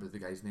can't remember the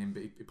guy's name,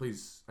 but he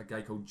plays a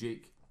guy called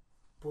Jake.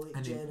 Blake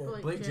And he-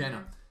 Jenner. Blake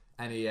Jenner.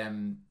 And he,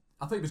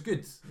 I thought he was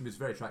good. He was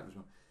very attractive as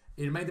well.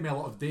 He reminded me a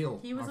lot of Dale.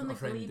 He was our, on the our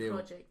friend Glee Dale.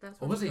 project. That's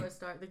Oh, when was he he? got to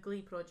start. The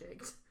Glee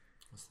project.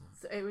 What's that?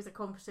 So it was a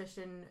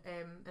competition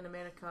in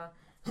America.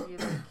 To do,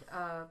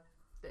 like,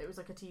 it was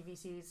like a TV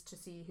series to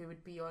see who would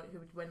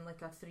win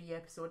like a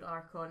 3-episode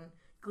arc on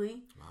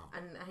Glee. Wow.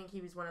 And I think he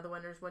was one of the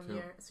winners one Cool.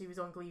 year. So he was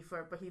on Glee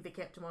they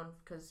kept him on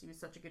because he was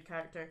such a good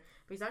character.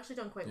 But he's actually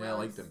done quite Yeah, well. I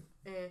liked him.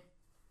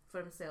 For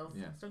himself.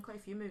 Yeah. He's done quite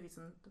a few movies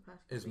in the past.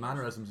 His couple of years.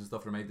 mannerisms and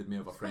stuff reminded me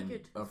of It's quite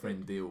good. our It's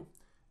friend Dale.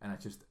 And I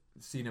just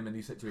seen him in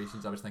these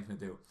situations. I was thinking of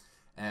Dale.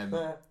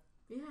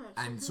 Yeah.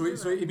 And actually,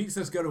 so he meets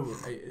this girl.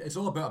 It's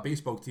all about a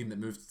baseball team that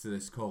moved to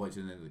this college,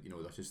 and then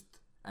they're just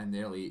in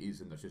the early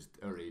 80s, and they're just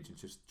our age and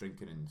just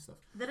drinking and stuff.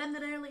 They're in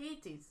their early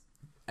 80s.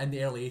 In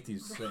the early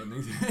 80s,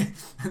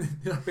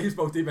 they're a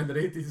baseball team in their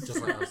 80s,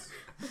 Just like us.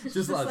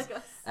 just like us. like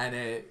us.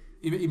 And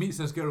he meets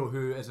this girl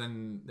who is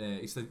in.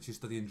 She's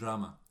studying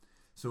drama,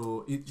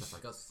 so Just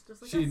like us.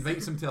 Just like she us.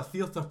 invites him to a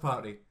theatre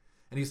party.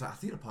 And he's like, a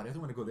theatre party? I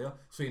don't want to go there.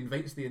 So he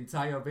invites the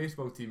entire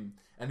baseball team,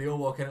 and they all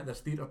walk in at this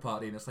theatre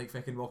party, and it's like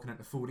fucking walking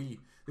into 4E.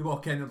 They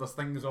walk in, and there's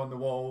things on the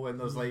wall, and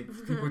there's like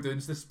people doing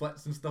the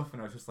splits and stuff,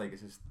 and I was just like,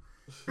 it's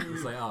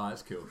like, oh,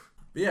 that's cool.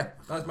 But yeah,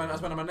 that's my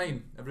number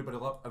 9.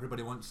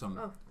 Everybody wants some.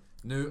 Oh.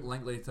 New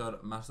Linklater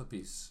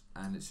masterpiece,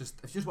 and it's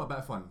just what a bit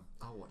of fun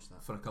I'll watch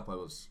that. for a couple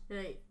hours.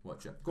 Right.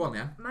 Watch it. Go on,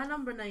 Leanne. My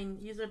number 9,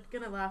 you are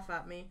gonna laugh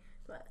at me,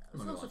 but it's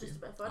I'm not also gonna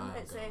just a laugh bit of fun.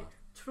 I'm It's gonna laugh.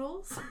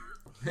 Trolls.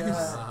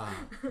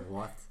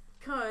 What?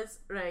 Cause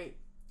right,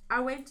 I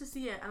went to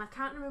see it and I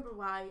can't remember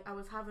why. I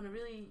was having a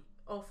really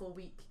awful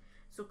week,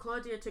 so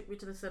Claudia took me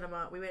to the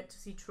cinema. We went to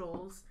see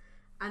Trolls,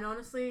 and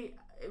honestly,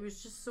 it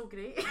was just so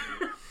great.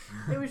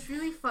 It was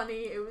really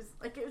funny. It was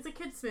a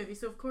kids movie,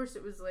 so of course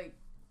it was like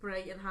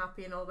bright and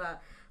happy and all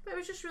that. But it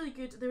was just really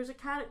good. There was a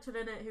character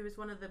in it who was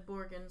one of the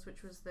Borgans,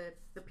 which was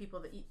the people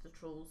that eat the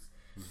trolls.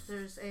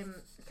 There's a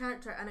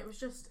character, and it was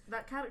just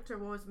that character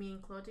was me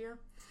and Claudia.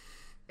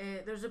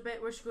 There's a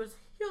bit where she goes,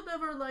 "You'll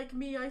never like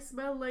me. I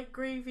smell like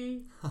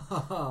gravy."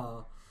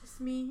 It's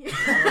me.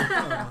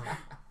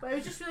 But it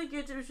was just really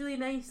good. It was really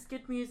nice,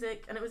 good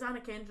music, and it was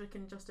Anna Kendrick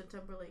and Justin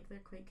Timberlake. They're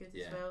quite good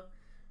Yeah. as well.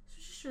 So it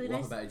was just really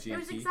Love nice. a bit of It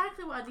was GT.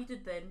 exactly what I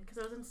needed then, because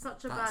I was in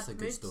such a That's bad a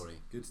good mood. story.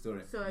 Good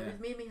story. So yeah.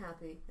 it made me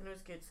happy, and it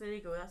was good. So there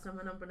you go. That's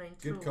number 9.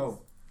 Good Trolls.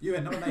 call. You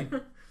in number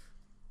 9.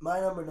 My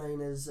number 9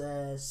 is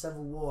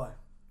Civil War.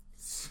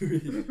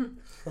 Sweet. You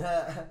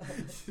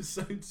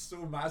sound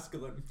so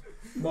masculine.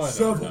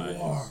 Civil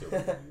War.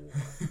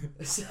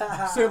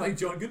 Sound like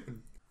John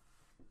Goodman.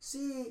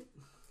 See,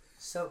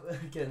 so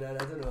okay, no, I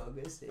don't know what I'm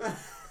gonna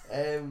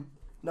say.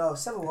 No,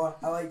 Civil War.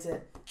 I liked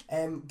it.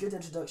 Good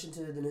introduction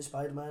to the new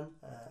Spider-Man.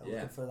 Yeah.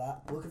 Looking for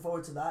that. Looking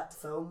forward to that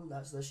film.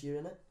 That's this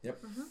year, innit?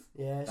 Yep.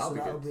 Yeah, That'll so be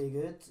that'll good. be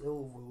good.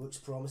 Oh, it looks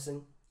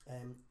promising.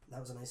 That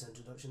was a nice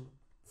introduction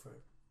for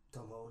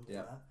Tom Holland.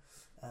 Yeah.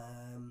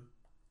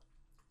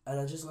 And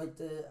I just liked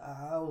it.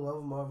 I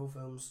love Marvel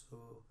films, so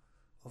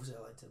obviously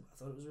I liked it. I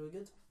thought it was really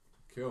good.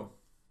 Cool.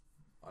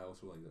 I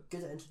also liked it.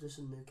 Good at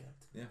introducing new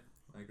characters.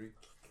 I agree.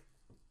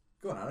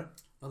 Go on, Aaron.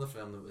 Another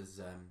film that was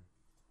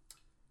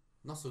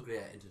not so great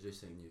at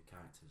introducing new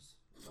characters,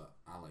 but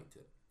I liked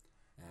it,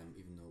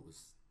 even though it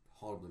was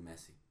horribly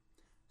messy.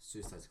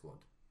 Suicide Squad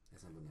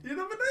is number 9. You're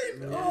number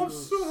 9. Yeah. Oh, I'm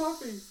so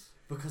happy.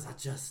 Because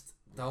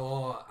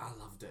I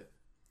loved it.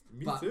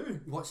 Me But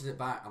too. watching it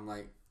back, I'm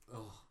like,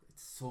 oh,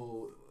 it's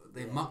so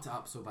they Yeah. mucked it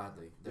up so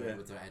badly Yeah.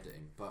 with their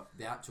editing. But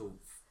the actual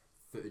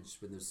footage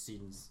when there's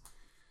scenes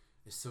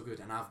is so good.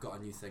 And I've got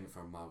a new thing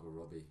for Margot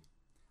Robbie.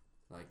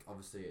 Like,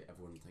 obviously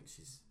everyone thinks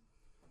she's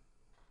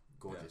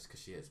gorgeous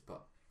because she is,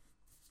 but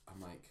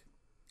I'm like,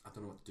 I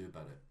don't know what to do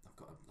about it. I've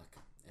got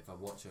if I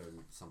watch her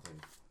in something,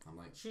 I'm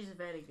like, She's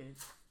very good.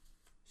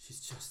 she's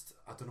just,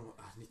 I don't know what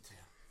I need to.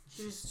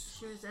 She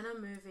was in a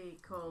movie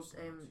called Z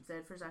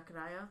for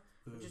Zachariah,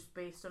 which is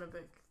based on a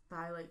book that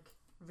I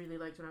really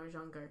liked when I was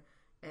younger.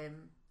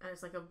 And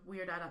it's like a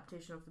weird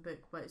adaptation of the book,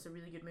 but it's a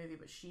really good movie.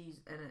 But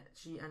she's in it.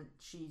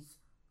 She's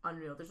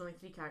unreal. There's only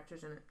 3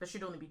 characters in it. There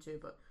should only be 2,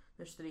 but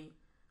there's 3.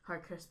 Her,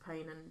 Chris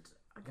Pine, and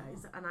a guy,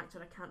 an actor.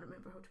 I can't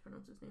remember how to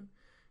pronounce his name.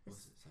 What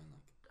does it sound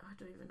like? I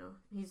don't even know.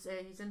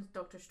 He's in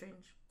Doctor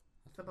Strange.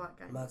 The black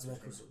guy. Mads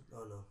Mikkelsen.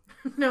 Oh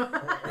no. No.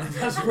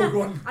 That's Rogue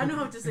One. I know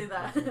how to say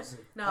that.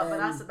 No,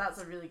 but that's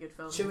a really good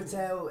film.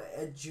 Chiwetel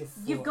Ejiofor.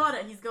 You've got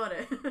it. He's got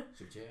it.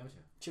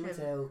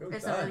 Chiwetel.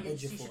 It's a really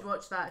good. You should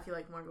watch that if you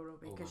like Margot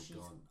Robbie, Oh my because she's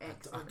god,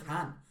 excellent. I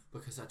can't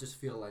because I just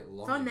feel like It's on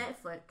longing.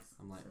 Netflix.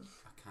 I'm like, so.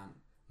 I can't.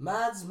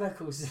 Mads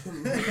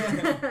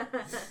Mikkelsen.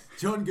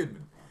 John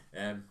Goodman.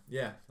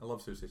 Yeah, I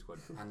love Suicide Squad.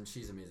 And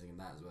she's amazing in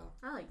that as well.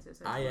 I like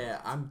Suicide Squad.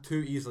 I'm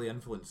too easily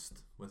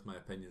influenced with my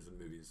opinions on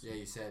movies. Yeah,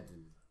 you said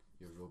in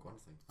your Rogue One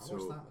thing. I So,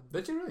 watched that one.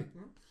 did you really?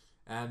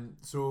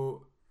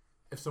 So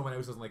if someone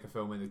else doesn't like a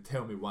film and they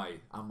tell me why,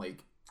 I'm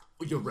like,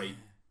 oh, you're right.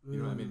 You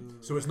know what I mean?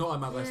 So it's not on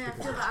my list Yeah, I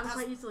because feel that I'm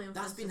quite easily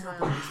That's influenced been as well.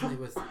 happening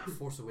recently with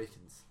Force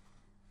Awakens.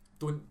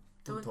 don't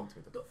Don't- talk to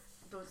me about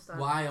Don't start.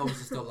 Well, I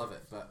obviously still love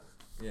it, but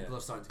it. Yeah. people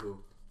are starting to go,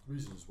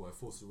 reasons why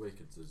Force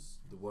Awakens is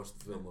the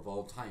worst film of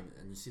all time.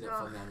 And you see that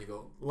film there and you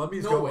go, Let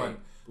me's no got way. one.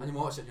 And you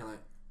watch it and you're like,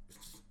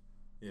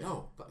 Yeah.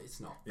 no, but it's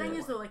not. Thing Yeah.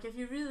 is though, like if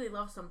you really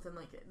love something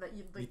like it, that you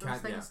You like those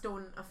can't- things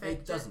don't affect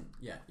It doesn't.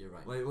 Yeah, you're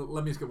right. Like,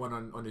 let me's got one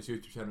on his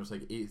YouTube channel. It's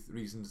like 8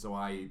 reasons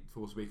why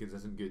Force Awakens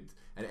isn't good,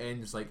 and it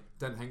ends like,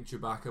 didn't think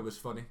Chewbacca was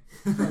funny.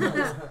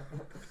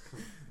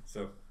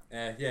 So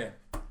yeah,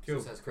 cool.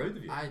 So that's Proud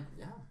of you.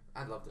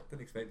 I loved it.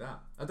 Didn't expect that.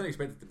 I didn't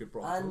expect it to be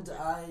brought And up.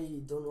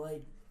 I don't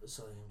like.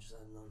 Sorry, I'm just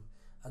adding on.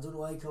 I don't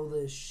like all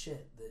the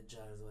shit that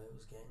Jared Leto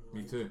was getting.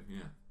 Me Like, too.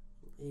 Yeah.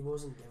 He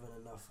wasn't given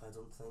enough, I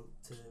don't think,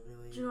 to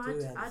really Do you know,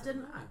 anything. I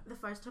didn't. The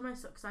first time I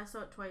saw, because I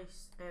saw it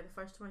twice. The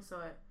first time I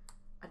saw it,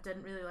 I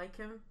didn't really like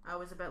him. I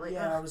was a bit like,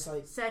 yeah, I ugh. was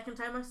like, Second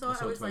time I saw I it,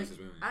 saw I it was twice like,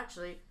 as well.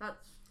 actually,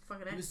 that's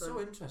fucking It was excellent.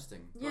 so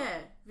interesting. but Yeah,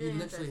 He very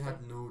literally interesting.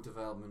 had no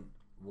development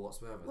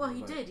whatsoever. Well, he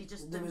About- did. He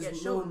just there didn't was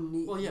get no shown.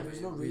 need. Well, yeah, there was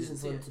but no we reason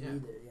didn't for see him it,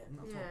 to be there. Yeah,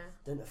 Not at all. Yeah.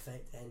 didn't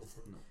affect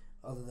anything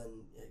No. other than.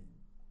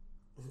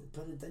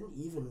 But it didn't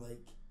even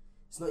like.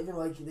 It's not even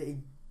like that he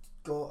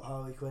got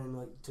Harley Quinn and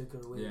like took her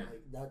away. Yeah.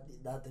 Like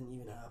that didn't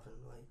even happen.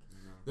 Like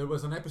No. There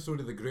was an episode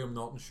of the Graham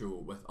Norton Show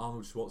with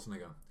Arnold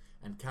Schwarzenegger,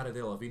 and Cara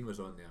Delevingne was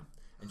on there,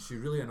 and she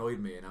really annoyed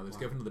me, and I was Wow.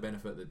 giving her the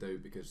benefit of the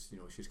doubt because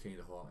she's kind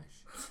of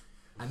hottish.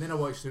 And then I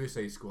watched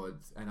Suicide Squad,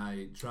 and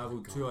I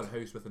travelled to her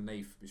house with a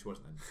knife, but she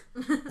wasn't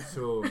in.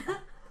 So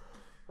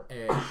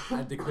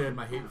I declared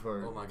my hate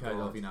for Oh my Cara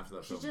God. Delevingne after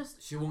that She film.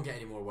 just. She won't get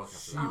any more work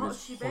after She that.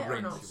 was She better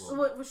horrendous. not. She So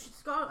won't. what?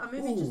 She's got a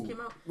movie just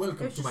came out.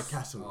 Welcome It's to my just-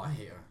 castle. Oh, I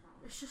hate her.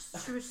 It's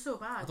just she was so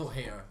I bad. don't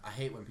hate her. I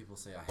hate when people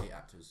say I hate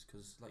actors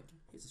because like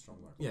hate's a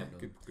strong word. Yeah, No.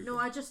 good. No,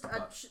 I just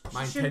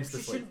My she intense shouldn't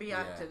dislike. be Yeah.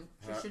 acting.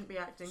 She Her- shouldn't be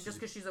acting just she's-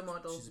 because she's a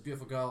model. She's a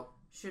beautiful girl.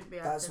 Shouldn't be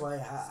acting. That's why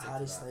Stick to Harry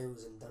that.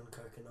 Styles in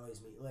Dunkirk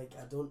annoys me. Like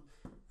I've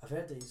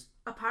heard that he's,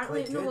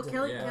 Apparently, quite no. Well,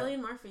 good, yeah. Cillian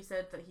Murphy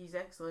said that he's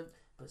excellent.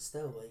 but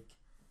still like,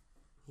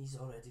 he's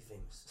already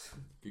famous.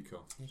 Good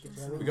call. Do you know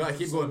what I We mean? gotta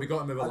keep So- going. We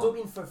gotta move I don't along.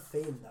 mean for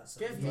fame. That's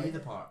Give like, me the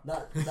part.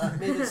 that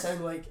made it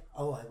sound like,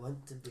 oh, I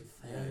want to be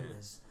Yeah, yeah.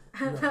 famous.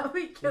 And No. that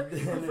we kill.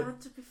 I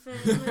want to be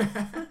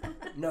famous.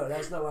 No,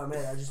 that's not what I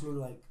meant. I just mean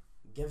like,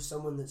 give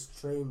someone that's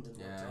trained and worked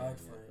Yeah, hard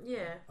yeah. for it,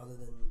 Yeah. other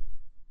than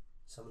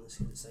someone that's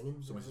good at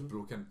singing. So much is you know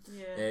broken.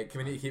 Yeah. Can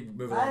we need to keep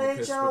moving what I on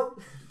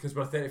mean? because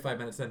we're 35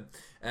 minutes in.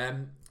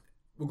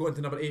 We'll go into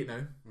number 8 now.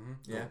 Mm-hmm.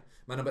 Yeah.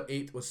 My number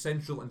 8 was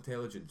Central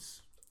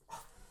Intelligence.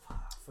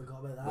 Forgot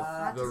about With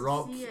that. The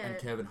Rock see and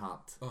it. Kevin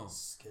Hart. Oh.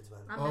 It's good, man.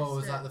 I Oh, missed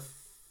was that it. the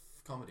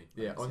comedy? I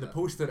Yeah, didn't on see the that.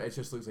 poster it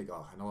just looks like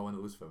another one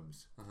of those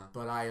films. Uh-huh.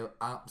 But I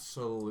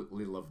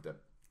absolutely loved it.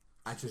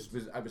 I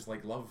was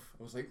like love.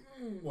 I was like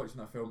watching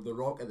that film. The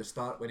Rock at the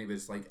start when he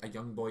was like a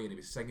young boy and he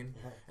was singing,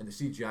 and the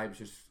CGI was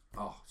just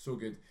so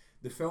good.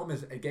 The film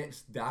it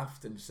gets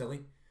daft and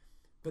silly,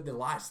 but the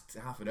last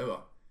half an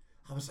hour,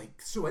 I was like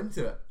so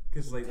into it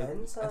because like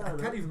Intense, I huh?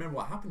 can't even remember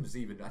what happens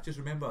even. I just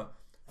remember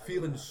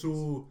feeling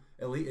so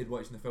elated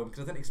watching the film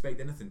because I didn't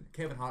expect anything.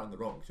 Kevin Hart and The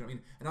Rock, do you know what I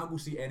mean? And I'll go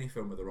see any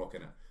film with The Rock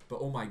in it. But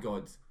oh my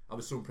god, I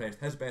was so impressed.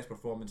 His best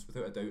performance,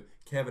 without a doubt.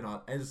 Kevin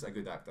Hart is a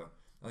good actor.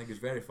 I think he's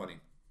very funny.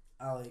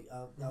 I'll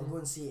go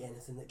and see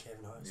anything that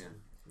Kevin Hart's in.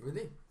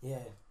 Really? Yeah,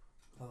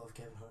 I love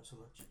Kevin Hart so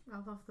much. I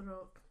love The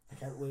Rock. I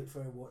can't wait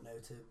for What Now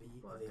to be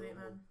What a great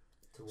available man.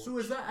 to watch. So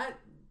is that it?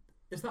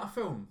 Is that a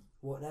film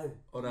What Now?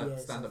 or Yeah, a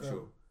it's a stand-up film.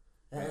 show?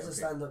 It Right, is a okay.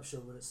 stand-up show,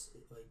 but it's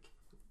like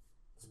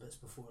it's bits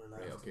before and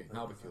after. Right, okay, like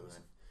that'll be the cool films.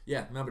 then.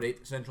 Yeah, number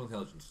 8, Central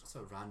Intelligence. That's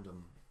a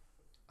random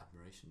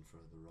admiration for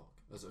The Rock.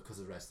 Is it because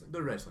of wrestling?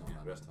 The wrestling, Oh,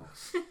 yeah, random.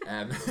 wrestling.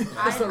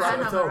 I That's not right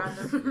have at a all.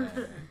 random.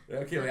 Yeah, yeah.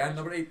 Okay, Leanne,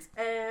 number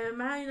 8.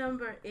 My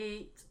number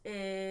 8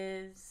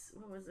 is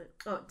what was it?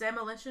 Oh,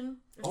 Demolition.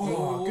 With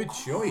Oh, good With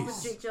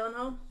choice. Jake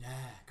Gyllenhaal. Yeah,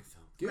 good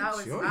film. Good that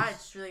was choice. I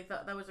just really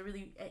thought that was a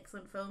really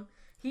excellent film.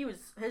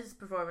 His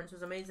performance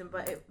was amazing,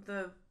 but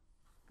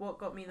what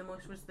got me the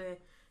most was the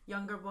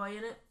younger boy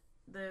in it,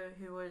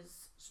 who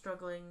was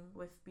struggling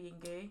with being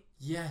gay.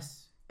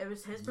 Yes. It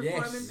was his Yes.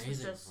 performance was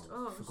Amazing just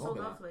performance. it was Forgot so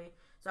about that. lovely.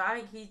 So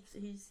I think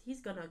he's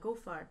gonna go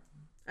far.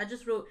 I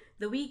just wrote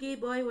the wee gay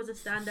boy was a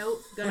standout,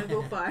 gonna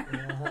go far.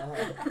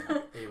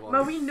 He was.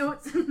 My wee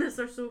notes in this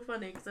are so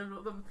funny because I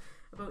wrote them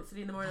about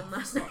 3 a.m.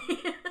 last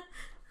night.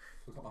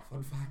 Forgot my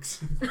fun facts.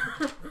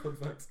 Fun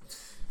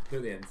facts. Do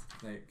at the end.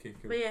 Right, okay,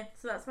 cool. But yeah,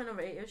 so that's my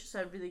number 8. It was just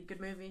a really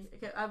good movie.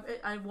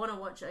 I want to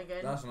watch it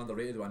again. That's an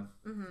underrated one.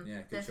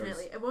 Yeah, good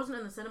Definitely. choice. It wasn't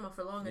in the cinema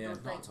for long. I Yeah,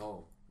 don't Not think. at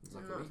all. It's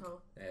like a Not week. at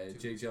all.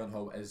 Jake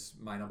Gyllenhaal is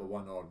my number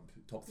 1 or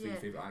top 3 Yeah.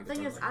 favourite actor.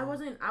 Thing is, I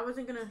wasn't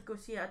gonna go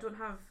see it. I don't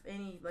have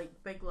any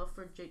like big love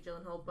for Jake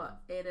Gyllenhaal,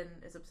 but Erin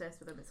is obsessed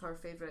with him. It's her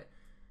favourite,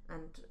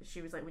 and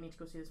she was like, "We need to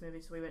go see this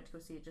movie," so we went to go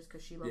see it just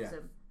because she loves Yeah.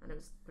 him, and it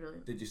was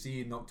brilliant. Did you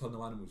see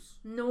Nocturnal Animals?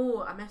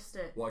 No, I missed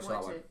it. Watch Wanted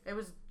that one. to. It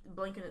was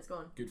blinking. It's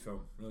gone. Good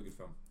film. Really good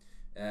film.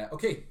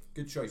 Okay,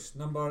 good choice.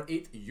 Number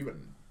 8,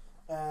 Ewan.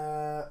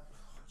 I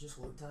just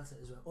looked at it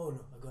as well. Oh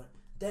no, I got it.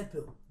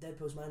 Deadpool.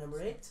 Deadpool's my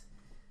number 8.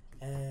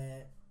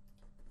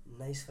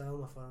 Nice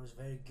film. I thought it was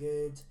very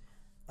good,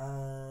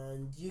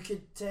 and you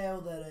could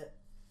tell that it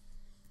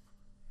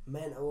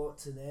meant a lot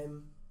to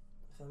them.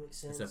 If that makes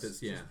sense. Except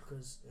it's, yeah. Just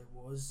because it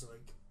was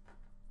like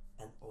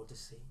an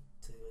odyssey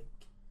to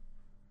like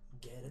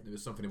get it. It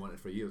was something he wanted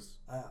for years.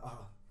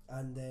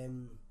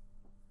 And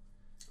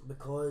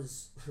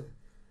because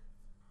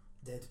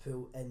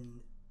Deadpool in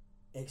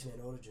X-Men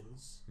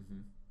Origins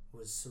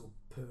was so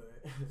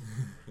poor,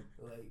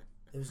 like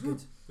it was good.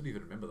 I don't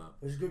even remember that.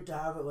 It was good to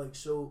have it like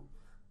so,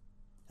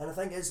 and I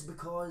think it's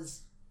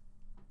because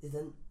they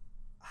didn't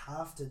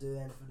have to do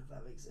anything, if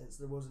that makes sense.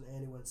 There wasn't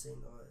anyone saying,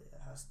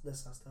 "Oh,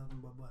 this has to happen,"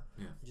 blah blah.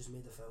 Yeah. They just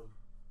made the film.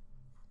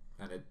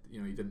 And it,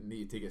 you didn't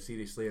need to take it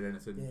seriously or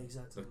anything. Yeah,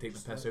 exactly. Like take the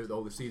Just piss like- out of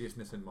all the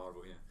seriousness in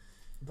Marvel. Yeah.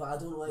 But I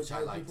don't like Which I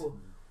how liked. people.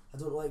 I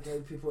don't like how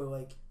people are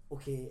like,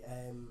 okay,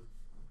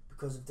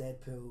 because of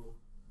Deadpool,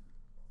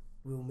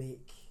 we'll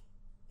make,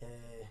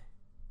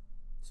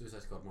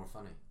 Suicide Squad more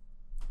funny.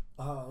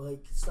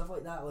 like stuff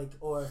like that, like,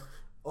 or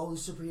all the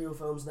superhero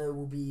films now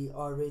will be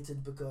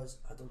R-rated because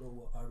I don't know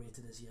what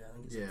R-rated is here. I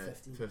think it's like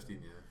 15. 15,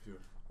 yeah, sure.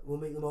 We'll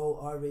make them all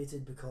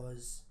R-rated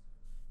because,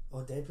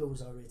 Deadpool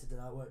was R-rated and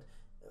that worked.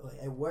 Like,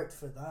 it worked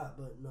for that,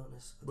 but not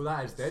necessarily. Well,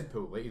 that is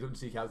Deadpool. Like you don't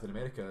see Captain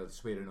America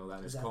swearing all that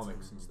in his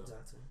comics and stuff.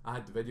 Exactly. I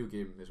had the video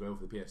game as well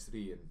for the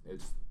PS3, and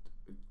it's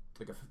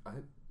like I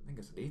think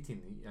it's an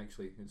 18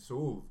 actually. It's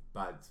so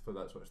bad for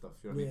that sort of stuff.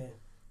 You know what I mean? Yeah.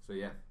 So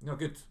yeah, no,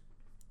 good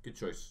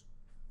choice,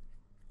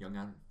 young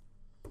Aaron.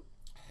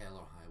 Hell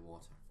or High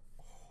Water.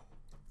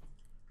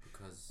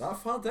 Because That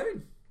far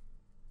down.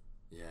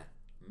 yeah,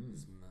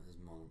 There's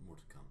more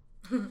to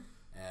come.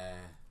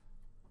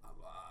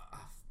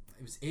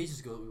 It was ages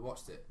ago that we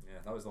watched it. Yeah,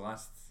 that was the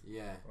last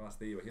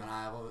day you were here. And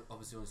I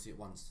obviously only seen it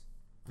once.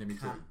 Yeah, me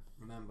I can't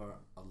remember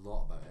a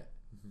lot about it,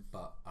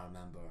 but I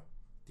remember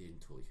being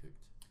totally hooked.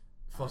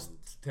 First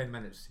 10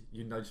 minutes,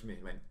 you nudged me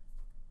and went,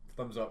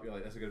 thumbs up, you're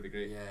like, this is going to be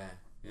great.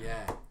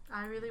 Yeah.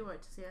 I really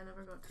wanted to see it, I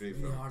never got to Great see It's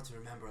really it. hard to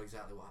remember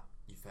exactly what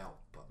you felt,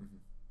 but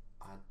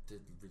I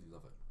did really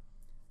love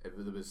it.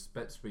 There was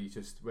bits where you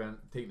just weren't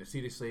taking it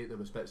seriously, there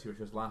was bits you were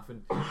just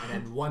laughing, and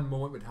then one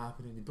moment would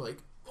happen and you'd be like,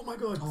 oh my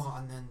god. Oh,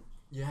 and then,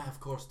 of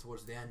course,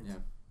 towards the end. Yeah.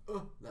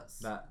 Oh,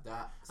 that's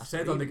I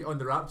said on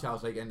the rap chat, I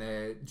was like,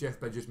 and Jeff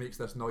Bridges makes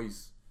this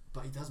noise.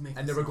 But he does make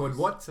And this they were going, noise.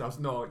 what? I was,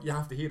 no, you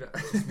have to hear it.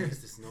 He just makes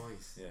this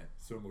noise. Yeah,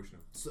 so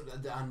emotional. So,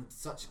 and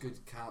such good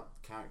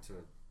character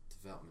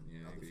development. Yeah,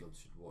 I Other agree. films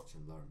should watch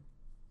and learn.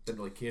 Didn't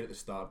really care at the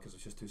start because it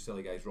was just two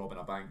silly guys robbing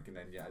a bank, and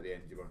then at the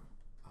end you were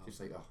just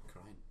like, oh,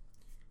 crying.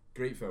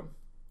 great film.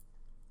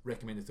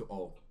 Recommended to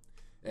all.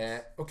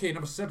 Okay,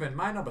 number 7.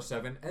 My number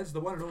 7 is the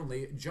one and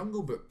only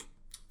Jungle Book.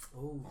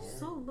 Oh,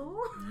 So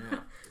low. Yeah.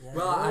 yeah.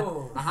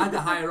 Well, I had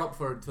to higher up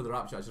for the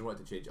rap chat. I just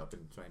wanted to change it up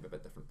and try and be a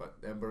bit different.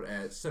 But number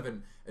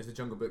 7 is the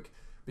Jungle Book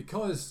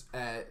because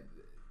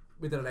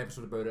we did an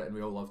episode about it and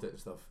we all loved it and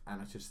stuff. And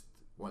I just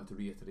want to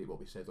reiterate what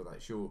we said on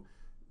that show: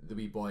 the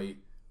wee boy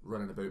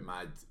running about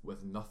mad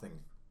with nothing,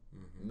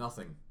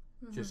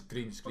 just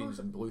green screens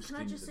and blue Can I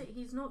screens. just say,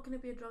 he's not going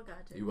to be a drug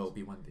addict. He will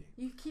be one day.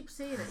 You keep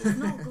saying it. He's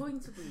not going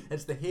to be.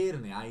 It's the hair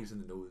and the eyes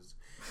and the nose.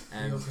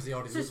 Because he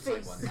already It's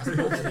looks his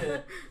like one.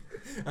 face.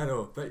 I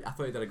know, but I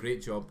thought he did a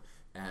great job.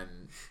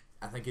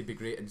 I think he'd be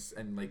great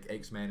in like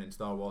X-Men and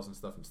Star Wars and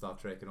stuff and Star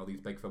Trek and all these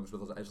big films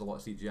where there's a lot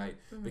of CGI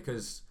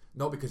because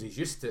not because he's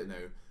used to it now,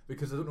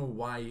 because I don't know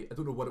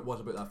what it was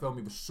about that film.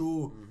 He was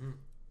so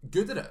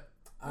good at it.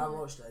 I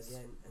watched it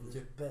again, and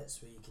there's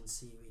bits where you can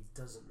see he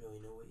doesn't really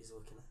know what he's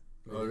looking at.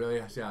 Oh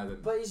really? I see. I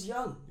didn't. But he's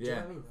young. Do you know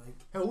Yeah. what I mean? Like,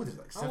 How old is he?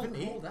 Like 7,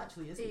 8? How old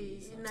actually is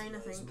he? 9, I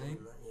think. he's more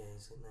than that. Yeah,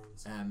 he's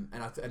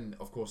like 9. And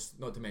of course,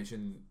 not to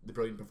mention the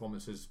brilliant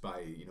performances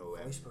by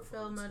Voice Bill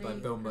performance. Murray, by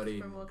Bill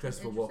Murray,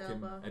 Christopher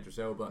Walken, Idris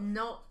Elba.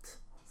 Not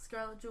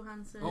Scarlett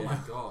Johansson. Oh my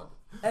god.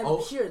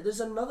 Here,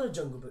 there's another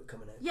Jungle Book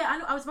coming out. Yeah, I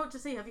know. I was about to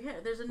say, have you heard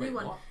it? There's a new Wait,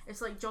 one. what?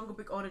 It's like Jungle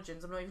Book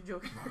Origins. I'm not even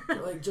joking.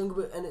 Like Jungle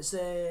Book, and it's who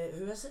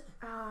is it?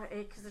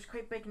 Because there's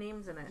quite big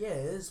names in it. Yeah,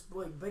 it's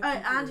like big.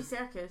 Andy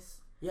Serkis.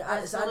 Yeah,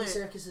 as it's Andy Baloo.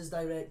 Serkis is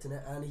directing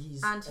it, and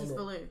he's in it.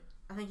 Baloo.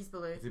 I think he's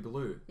Baloo. Is he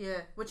Baloo?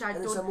 Yeah, which I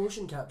And it's a don't.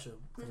 motion capture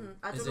thing.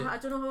 I Is don't know. it I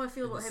don't know how I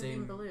feel in about the him being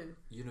same Baloo.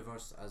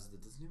 Universe as the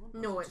Disney one? Or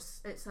No,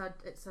 is it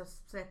it's a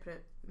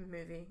separate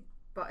movie,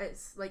 but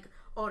it's like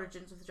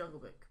Origins of the Jungle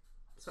Book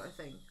sort of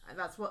thing. And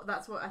that's what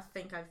I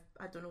think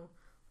I don't know.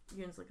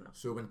 Ewan's looking up.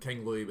 So when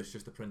King Louis was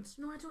just a prince.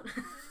 No, I don't.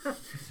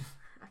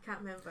 I can't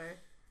remember.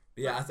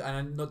 Yeah,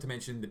 and not to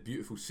mention the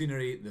beautiful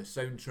scenery, the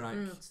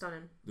soundtrack,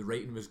 Stunning. the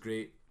writing was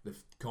great, the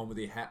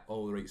comedy hit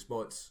all the right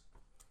spots.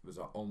 It was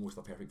almost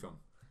a perfect film.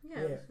 Yeah,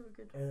 it was really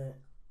good.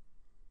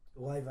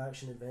 Live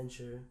action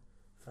adventure,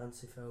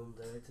 fancy film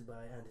directed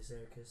by Andy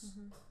Serkis.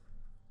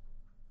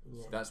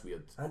 Yeah. So that's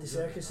weird. Andy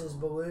Serkis is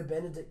Baloo,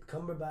 Benedict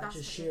Cumberbatch That's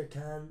is the- Shere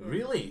Khan, Yeah.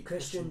 Really?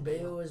 Christian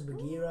Bale is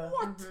Bagheera,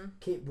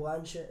 Kate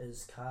Blanchett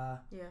is Kaa,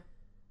 Yeah,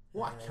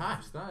 What a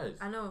cast that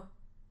is. I know.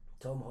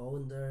 Tom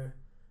Hollander,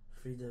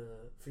 Frida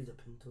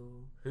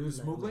Pinto, Who's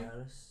Naomi Mowgli?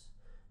 Harris,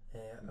 a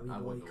I wee boy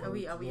wouldn't know. called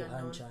A wee Johan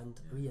unknown. Chand,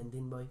 a wee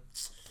Indian boy,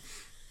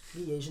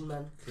 wee Asian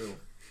man. Cool.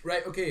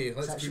 Right, okay, It's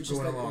let's actually keep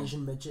just going an along.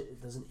 Asian midget,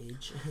 it doesn't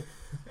age.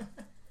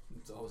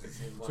 It's always the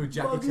same So one.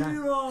 Jackie Chan.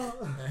 Bagheera!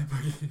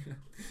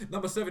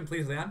 Number 7,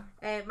 please, Leanne.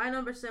 My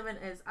number 7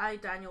 is I,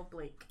 Daniel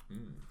Blake. I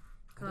didn't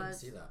 'Cause-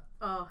 see that.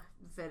 Oh,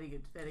 very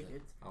good, very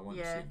good. I want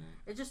Yeah. to see now.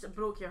 It just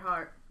broke your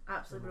heart.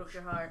 Absolutely broke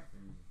your heart.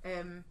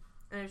 And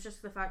it was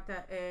just the fact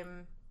that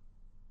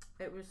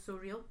it was so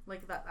real.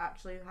 Like that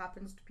actually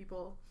happens to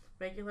people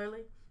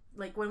regularly.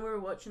 Like when we were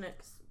watching it,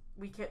 'cause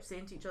we kept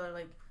saying to each other,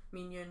 like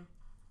me and you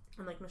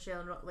and like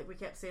Michelle and like we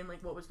kept saying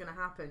like what was going to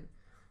happen.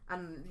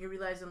 And you're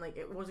realising like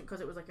it wasn't because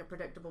it was like a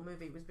predictable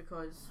movie. It was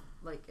because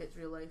like it's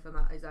real life and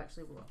that is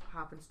actually what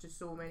happens to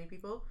so many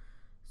people.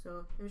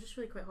 So it was just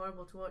really quite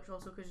horrible to watch.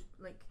 Also because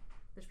like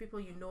there's people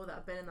you know that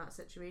have been in that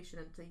situation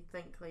and to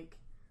think like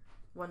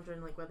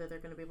wondering like whether they're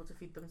going to be able to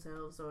feed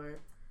themselves or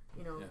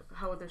you know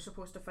how they're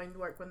supposed to find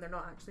work when they're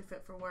not actually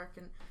fit for work.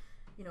 And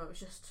you know it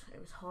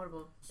was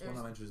horrible. It's It one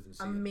was I'm interested in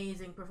seeing.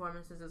 amazing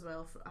performances as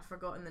well. I've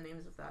forgotten the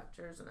names of the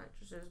actors and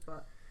actresses,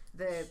 but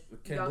the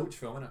Ken young, Loach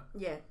film, innit?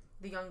 yeah,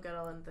 the young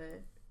girl and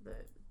the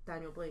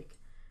Daniel Blake,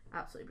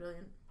 absolutely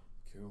brilliant.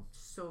 Cool.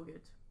 So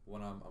good.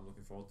 One I'm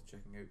looking forward to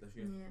checking out this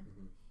year. Yeah.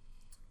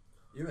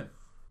 Ewan.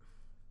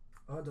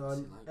 Hold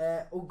on.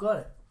 Like- Got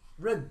it.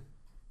 Room.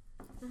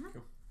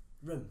 Cool.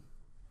 Room.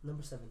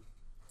 Number 7.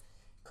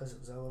 Because it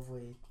was a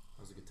lovely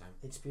That was a good time.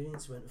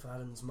 experience. Went with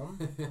Aaron's mum.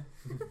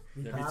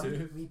 Yeah, me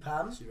too. Wee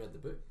Pam. She read the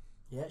book.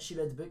 Yeah, she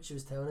read the book. She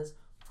was telling us.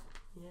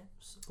 Yeah.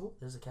 Oh,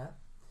 there's a cat.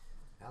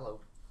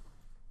 Hello.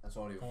 That's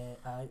audio.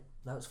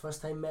 That was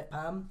first time met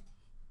Pam.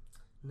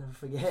 Never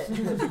forget.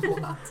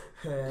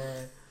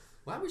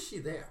 Why was she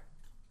there?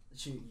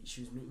 she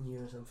was meeting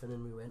you or something,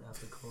 and we went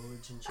after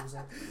college, and she was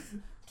like,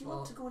 "Do you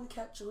want to go and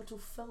catch a little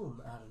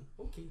film, Aaron?"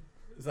 Okay.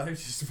 Is that how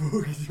she spoke? Do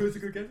you want to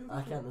go get it?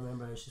 I can't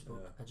remember how she spoke.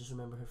 Yeah. I just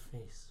remember her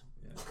face.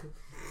 Yeah.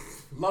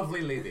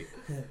 Lovely lady.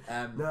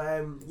 Yeah,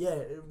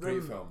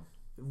 Great film.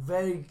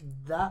 Very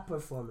that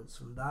performance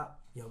from that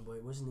young boy.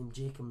 What's his name?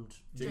 Jacob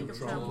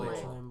Tremblay. or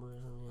something.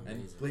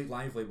 And Blake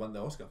Lively won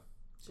the Oscar.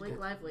 Blake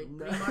Lively.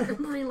 No.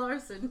 Brie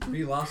Larson.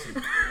 Brie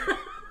Larson.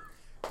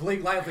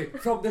 Blake Lively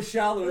from The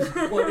Shallows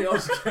won the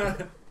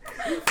Oscar.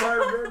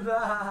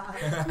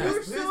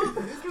 You're so Who's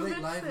Blake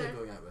convinced Lively there.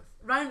 going out with?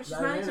 She's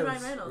Ryan married to Ryan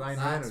Reynolds. Reynolds. Ryan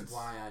That's Reynolds.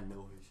 why I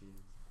know who she is.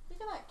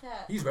 Look at that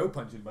cat. He's well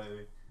punching, by the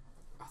way.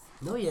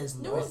 No, he is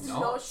No, not. he's not.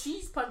 not.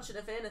 She's punching,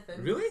 if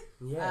anything. Really?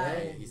 Yeah.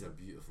 Yeah, he's a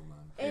beautiful man.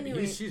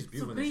 Anyway, she's so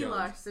beautiful in The Brie Shallows.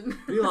 Larson.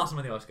 Brie Larson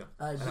won the Oscar.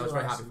 And I Brie was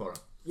very happy Larson. for her.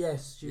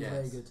 Yes, she's Yes.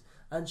 very good.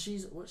 And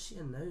what's she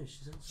in now?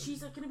 She's in She's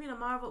something. going to be in a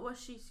Marvel. What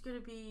she's going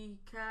to be?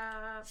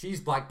 She's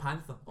Black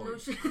Panther. No,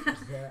 she.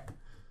 Yeah.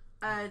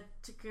 I'll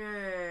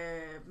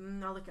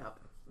look it up.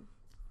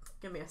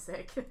 Give me a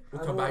sec.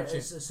 We'll I come know back it to you.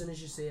 As soon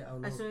as you say it, I'll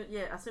know. As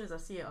soon as I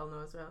see it, I'll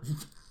know as well.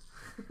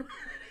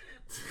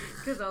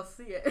 Because I'll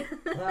see it.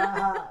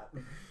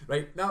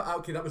 Right, now,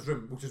 okay, that was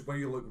Room, which is where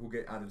you look, we'll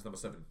get Aaron's number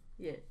 7.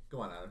 Yeah.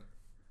 Go on, Aaron.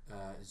 Oh,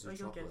 you're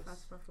getting Zootropolis.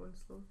 fast. My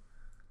phone's slow.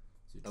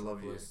 I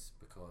love you. Zootropolis,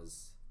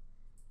 because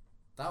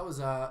that was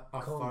our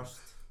Kong.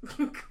 first.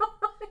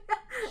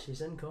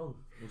 She's in Kong.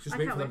 We'll just I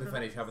wait can't for them wait to for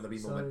finish having a wee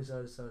moment. Sorry.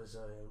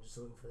 I'm just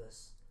looking for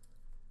this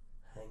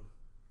thing.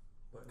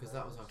 Because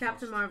that was our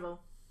Captain first.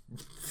 Marvel.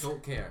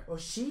 Don't care. Oh,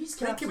 she's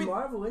Think Captain of it-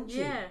 Marvel, isn't she?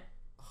 Yeah.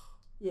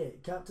 Yeah,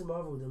 Captain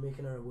Marvel. They're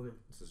making her a woman.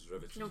 This is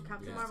riveting. No,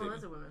 Captain Yeah. Marvel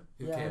is a woman.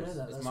 Who Yeah, I cares? know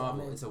that, It's that's what I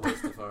Marvel. meant. It's a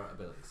waste of our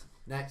abilities.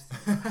 Next,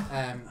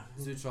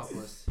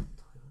 Zootropolis,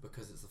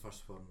 because it's the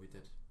first one we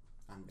did,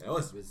 and Yeah, it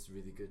was. it was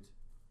really good.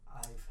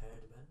 I've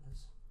heard about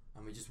this.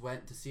 And we just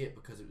went to see it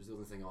because it was the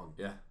only thing on,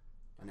 Yeah,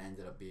 and it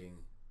ended up being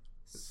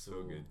It's so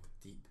so good.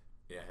 deep.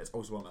 yeah, it's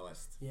also on my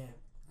list. Yeah.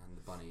 And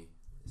the bunny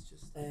is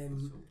just so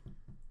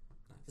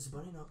Is the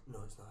bunny not? No,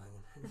 it's not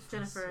hanging. It's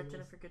Jennifer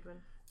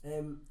Goodwin.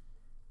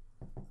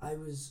 I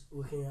was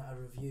looking at a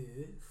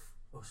review.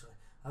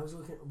 I was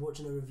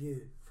watching a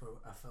review for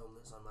a film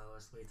that's on my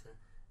list later,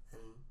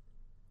 and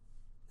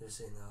they're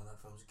saying, "Oh, that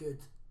film's good,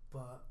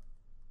 but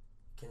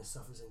kind of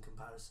suffers in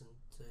comparison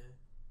to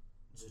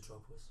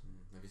Zootropolis."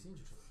 Have you seen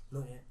Zootropolis?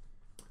 Not yet.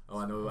 Oh,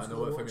 I know I was what gonna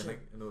film watch you're it.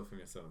 thinking. I know what film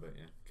you're talking about.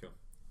 Yeah, cool.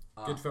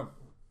 Ah, Good film.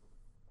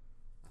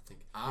 I think.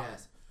 Ah.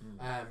 Yes.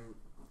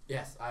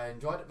 Yes, I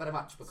enjoyed it very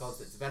much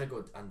because it's very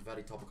good and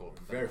very topical. And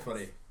Very nice.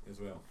 funny as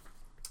well.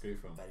 Great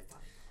film. Very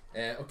funny.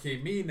 Okay,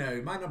 me now.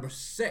 My number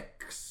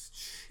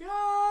 6.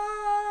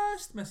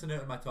 Just missing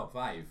out on my top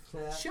 5.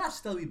 Yeah.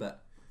 Just a wee bit.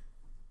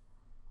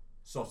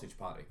 Sausage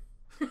Party.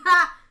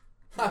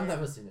 I've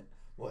never seen it.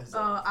 What is it?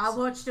 Oh, I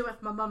watched it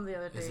with my mum the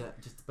other Is day. it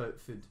just about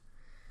food?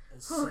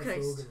 It's Oh, Seth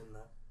Christ. Rogen in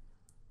that.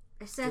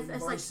 It's like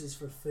Voices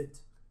for food.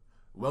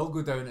 Will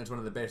go down as one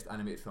of the best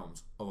animated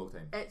films of all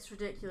time. it's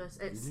ridiculous.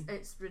 Really?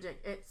 It's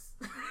ridiculous.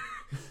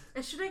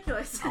 It's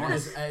ridiculous.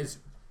 It is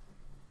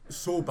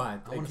so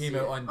bad. I It wanna came see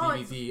out it. on Oh,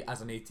 DVD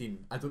as an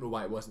 18. I don't know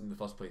why it wasn't in the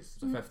first place.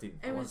 It was a 15.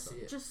 I It want was to see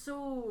it. just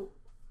so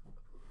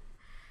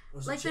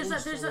Was it like changed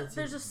there's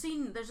from a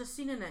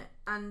scene in it,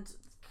 and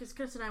because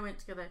Chris and I went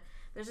together,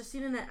 there's a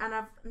scene in it, and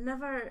I've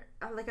never,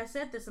 like I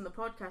said this in the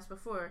podcast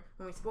before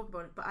when we spoke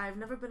about it, but I've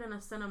never been in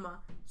a cinema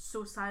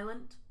so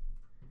silent.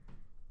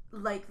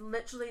 Like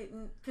literally,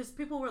 because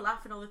people were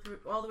laughing all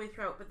the way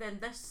throughout, but then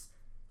this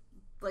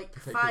like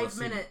Particular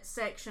 5-minute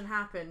section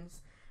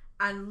happens,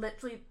 and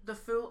literally the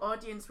full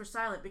audience were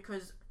silent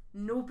because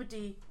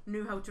nobody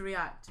knew how to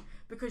react,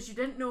 because you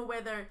didn't know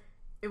whether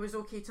it was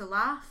okay to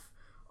laugh,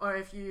 or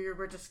if you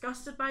were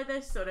disgusted by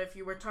this, or if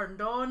you were turned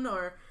on,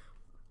 or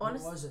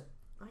honestly, What was it?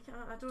 I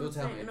don't Don't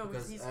tell say, me, no,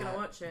 because because, he's gonna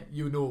watch it.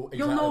 You know exactly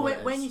You'll know what it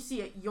it when is. you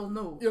see it. You'll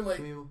know. You're like,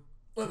 Can we, look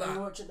Can at we that.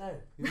 watch it now?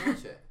 can we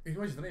watch it? You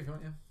can watch it tonight if you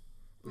want, yeah.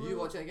 Will you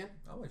watch it again?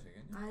 I'll watch it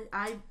again. Yeah.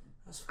 I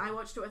That's I fine.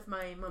 watched it with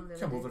my mum the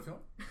Come other over day,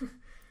 if you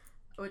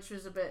want. which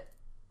was a bit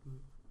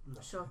No.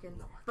 shocking.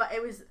 No. But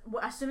it was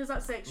as soon as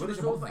that section What was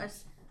did your mum over, think?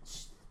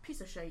 piece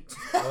of shite.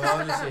 Oh,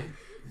 honestly.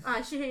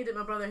 She hated it.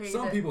 My brother hated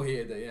Some it. people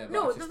hated it, yeah. But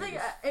No, I the just thing,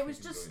 think it was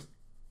freaking just, brilliant.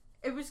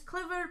 it was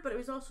clever, but it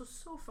was also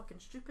so fucking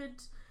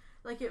stupid.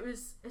 Like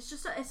it's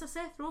a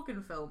Seth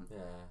Rogen film, Yeah.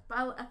 but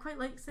I quite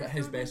like Seth But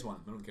his Rogen. best one.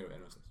 I don't care what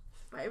anyone says.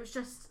 But it was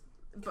just,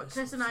 but Chris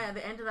Chris and I was- at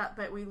the end of that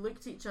bit, we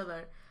looked at each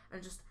other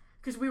and just,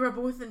 because we were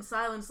both in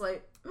silence,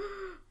 like,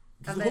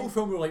 Because and the then, whole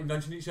film we were like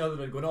nudging each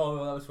other and going, oh,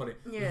 well, that was funny.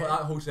 Yeah.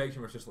 That whole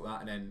section was just like that,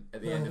 and then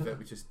at the end of it,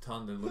 we just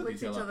turned and looked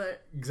looked at each other.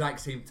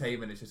 Exact same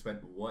time, and it just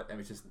went, what? And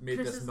we just made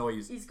Chris this is-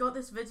 noise. He's got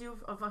this video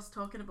of us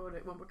talking about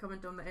it when we're coming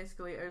down the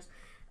escalators,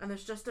 and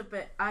there's just a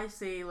bit I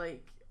say,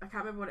 like, I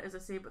can't remember what it is I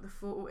say, but the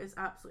photo is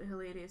absolutely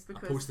hilarious I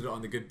because posted it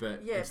on the Good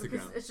Bit yeah, Instagram.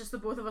 because it's just the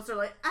both of us are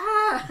like,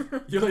 ah.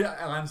 You're like,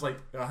 Alan's like,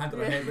 her hand on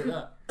her Yeah. head like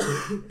that.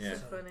 Yeah.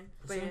 It's funny, Is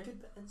but there yeah. a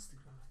good bit Instagram?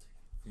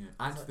 I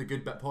Yeah. At the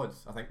Good Bit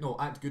Pods, I think. No,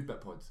 at Good Bit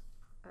Pods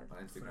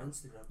on think, for Instagram.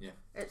 Instagram.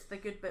 It's the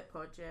Good Bit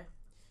Pod, yeah.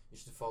 You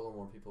should follow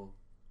more people.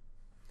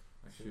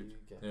 I So should. you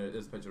get-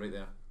 There's a picture right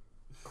there.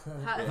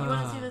 If you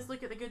want to see this,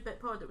 look at the Good Bit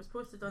Pod. It was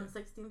posted on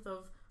 16th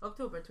of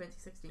October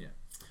 2016. Yeah.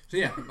 So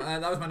yeah,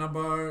 that was my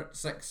number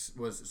 6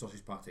 was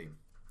Sausage Party.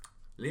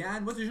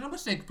 Leanne, what is your number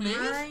 6, please?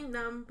 My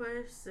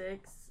number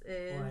 6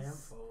 is Oh, I am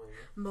following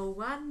it.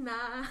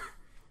 Moana.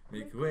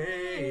 Make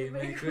way,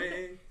 make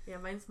way. Yeah,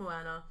 mine's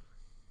Moana.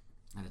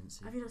 I didn't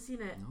see Have it. you not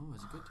seen it? No,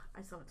 is it good?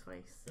 I saw it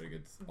twice. Very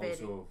good. Very.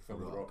 Also from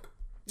The Rock.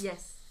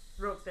 Yes,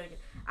 Rock's very good.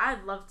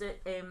 I loved it.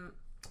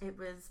 It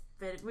was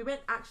very. We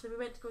went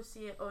to go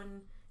see it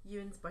on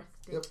Ewan's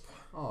birthday. Yep.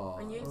 Oh,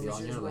 And you Oh, see this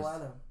on is your list.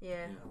 Moana.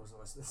 Yeah. I wasn't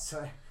listening.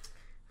 Sorry.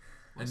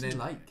 What's And he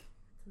then- like?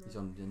 He's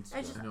on the Instagram.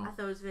 I just I know. I thought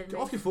it was very Get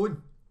off nice. your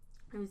phone.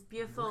 It was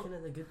beautiful. Looking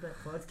at the Good Bit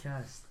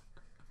podcast.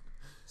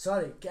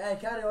 Sorry,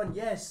 carry on.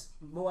 Yes,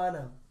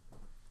 Moana.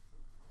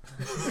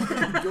 Go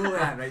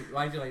Leanne, right?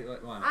 Why do you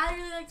like Moana? I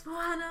really liked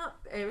Moana.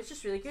 It was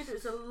just really good. It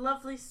was a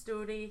lovely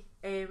story,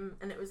 and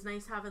it was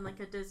nice having like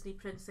a Disney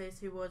princess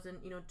who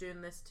wasn't,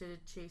 doing this to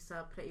chase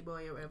a pretty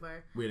boy or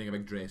whatever. Wearing a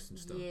big dress and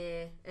stuff.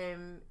 Yeah.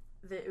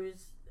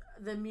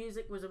 The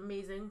music was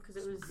amazing because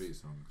it Some was great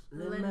songs.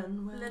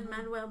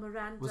 Lin-Manuel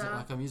Miranda. Was it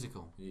like a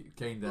musical?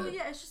 Kind Well, of.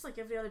 yeah, it's just like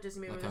every other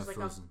Disney movie. Like There's a like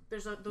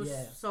Frozen. those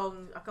Yeah.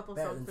 songs, a couple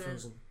Better songs than in it.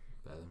 Frozen.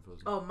 Better than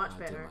Frozen. Oh, much I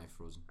better. didn't like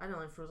Frozen. I don't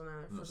like Frozen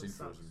either. I've not Frozen seen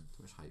sucks. Frozen.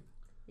 Too much hype.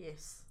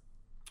 Yes,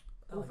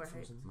 I like Overhyped.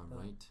 Frozen, Am I but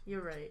right?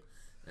 you're right.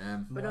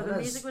 But But no, the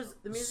Moana's music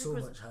was so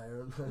was much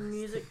higher.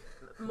 music.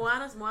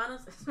 Moana's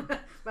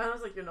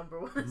Moana's like your number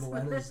one.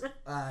 Moana's.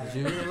 Did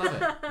you really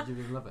love it? Did you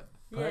really love it?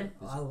 Yeah.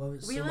 I love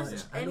it We so listened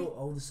much. to I know any-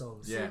 all the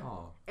songs. Yeah.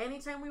 Oh.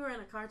 Anytime we were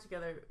in a car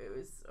together, it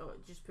was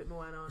just put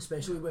Moana on.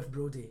 Especially with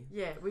Brody.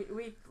 Yeah, we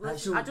listened,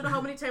 Actually- I don't know how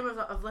many times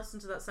I've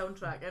listened to that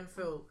soundtrack in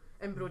full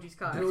in Brody's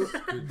car.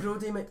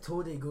 Brody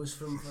McToady goes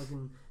from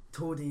fucking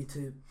Toady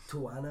to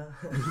Toana.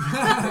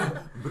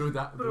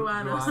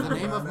 Broana. It's the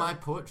name of my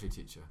poetry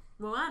teacher.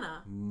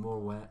 Moana.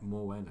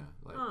 Moana.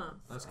 Like, Oh.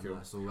 That's and, cool.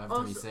 So every time you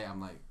Also- say it,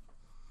 I'm like,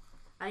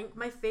 I think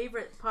my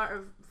favourite part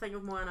of thing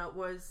of Moana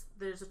was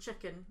there's a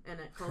chicken in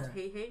it called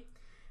Hey Hey.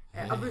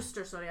 A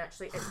rooster, sorry,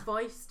 actually. It's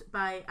voiced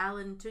by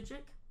Alan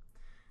Tudyk.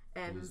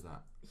 who's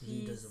that?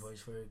 He does the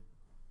voice for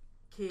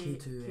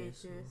K2,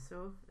 K2,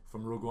 so.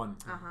 From Rogue One.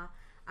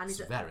 And It's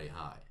he's very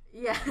high.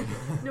 yeah.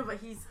 No, but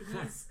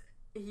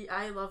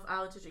I love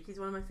Alan Tudyk. He's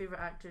one of my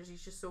favourite actors.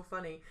 He's just so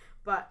funny.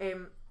 But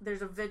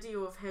there's a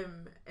video of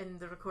him in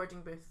the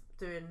recording booth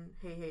doing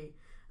Hey Hey,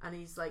 and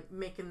he's like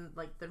making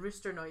like the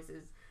rooster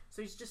noises.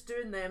 So he's just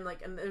doing them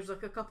like, and there's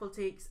like a couple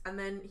takes, and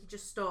then he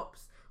just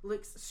stops,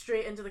 looks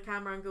straight into the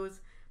camera, and goes,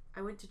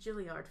 "I went to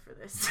Juilliard for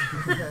this."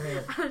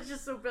 And it's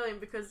just so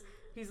brilliant because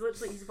he's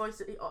literally he's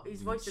voiced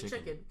a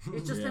chicken.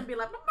 It's just Yeah. him being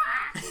like,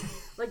 "Mama!"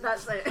 Like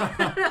that's it.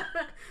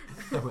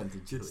 I went to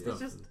Chile. It's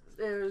just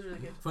it was really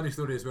good. Funny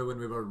story as well, when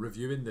we were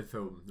reviewing the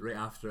film, right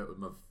after it with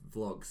my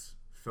vlogs,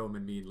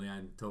 filming me and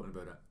Leanne talking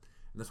about it,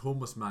 and this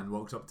homeless man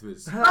walks up to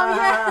us Oh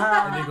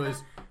yeah. and he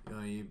goes,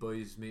 "Oh, you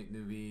boys making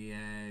a wee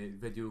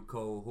video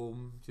call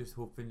home, just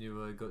hoping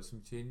you got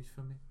some change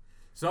for me."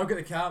 So I've got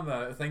the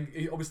camera,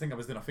 he always think I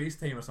was doing a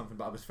FaceTime or something,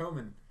 but I was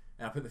filming,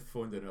 and I put the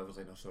phone down and I was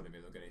like, "No, sorry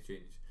mate, not going to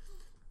change."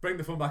 Bring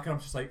the phone back and I'm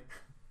just like,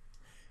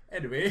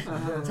 anyway,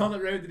 turn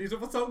it round and he's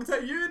over talking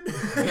to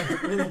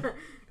Ewan.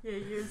 Yeah,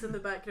 Ewan's in the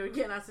background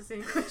getting asked the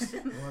same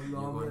question. Oh,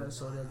 no, mate,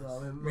 sorry, I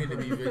don't have Made a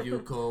wee video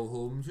call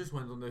home, just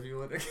wondering if you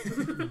want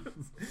to.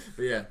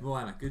 But yeah,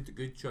 Moana,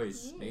 good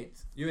choice, Yeah. mate.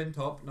 You in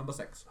top, number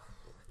 6.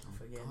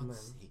 Forgetting, God's man.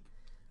 sake.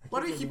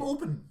 Why do you keep it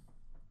open?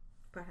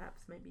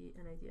 Perhaps maybe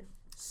an idea.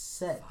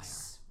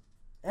 6.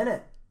 In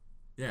it,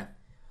 Yeah.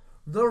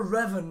 The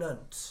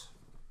Revenant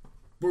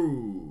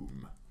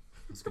Boom.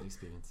 It's a good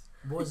experience.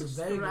 was a Just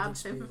very good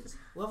grabbed him. experience.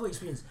 Lovely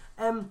experience.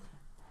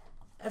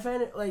 If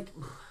any, like,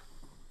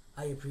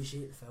 I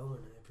appreciate the film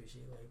and I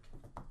appreciate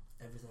like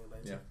everything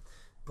about Yeah. it,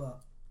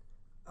 but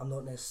I'm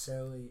not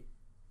necessarily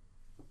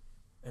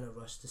in a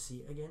rush to see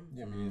it again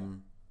Yeah,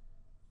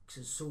 because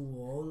it's so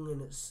long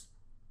and it's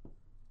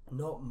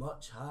not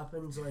much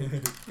happens.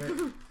 Like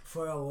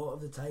for a lot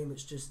of the time,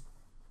 it's just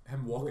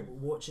Him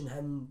walking. watching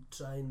him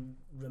try and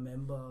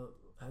remember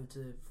how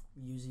to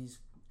use his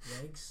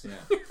legs.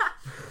 Yeah.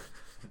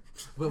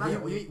 Well,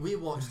 we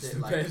watched It's it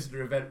the like best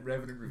revenant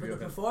But review the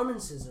of him.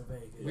 performances are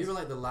very good. we were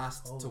like the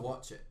last Oh. to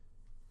watch it.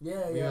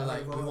 Yeah, We yeah. were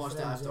like with we our watched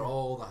it friends, after yeah.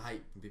 all the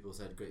hype and people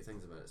said great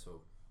things about it.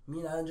 So Me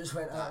and Aaron just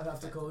went out That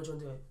after affected. college one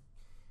day like,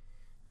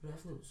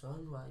 Revenant,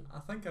 son, why? I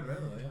think I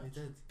remember, we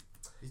did.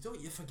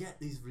 You forget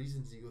these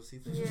reasons you go see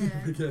things. Yeah.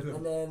 And then, Do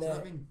you know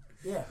what I mean?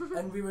 yeah,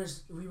 and we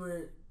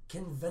were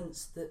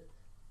convinced that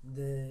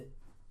It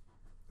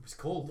was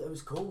cold. it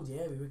was cold.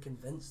 Yeah, we were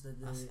convinced that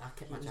I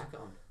kept my it was- jacket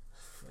on.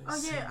 Oh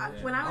yeah,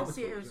 Yeah. when I I would was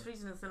see it, it cool, was yeah.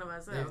 freezing in cinema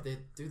as well. They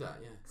do that,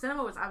 yeah.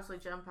 Cinema was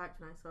absolutely jam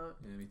packed when I saw it.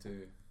 Yeah, me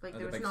too. Like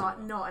And there the was big not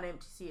cinema. an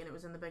empty seat, and it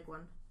was in the big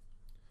one.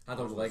 I had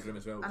all the leg room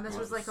as well. And this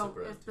Ours was like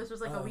super empty. this was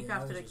like a Oh, week yeah,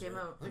 after ours it was came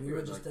right. out. I think We we were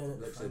were just like down at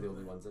the literally the front.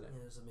 only ones in it. Yeah,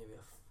 there's maybe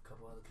a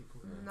couple other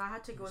people. Yeah. And I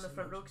had to go in the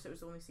front row because it was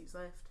the only seats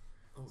left.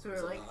 Oh, So we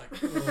was were it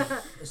like,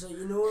 Yeah. It's like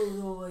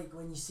like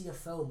when you see a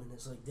film and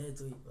it's like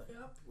deadly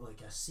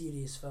like a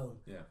serious film.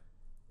 Yeah.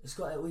 It's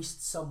got at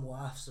least some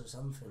laughs or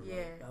something. Yeah.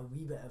 Like a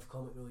wee bit of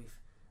comic relief.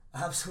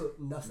 Absolute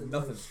nothing.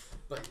 Nothing.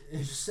 But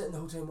You're just sitting the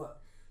whole time like,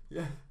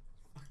 yeah.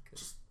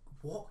 just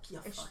walk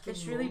your fucking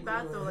It's really long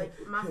bad way. though.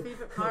 Like my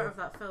favourite part of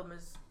that film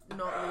is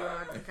not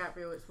Leonardo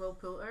DiCaprio. It's Will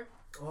Poulter.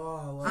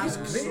 Oh, well, I He's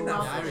that's great in The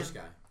that. so- Irish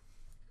guy.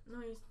 No,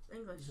 he's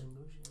English. He's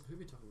English, yeah. Who are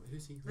we talking about?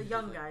 Who's he? The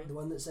young guy. The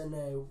one that's in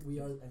We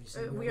Are. Have you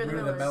seen We Are the We're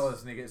in the Millers.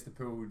 Millers and he gets to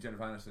pull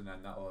Jennifer Aniston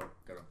and that other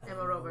girl.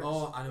 Emma Roberts.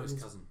 Oh, I know his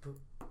cousin. Will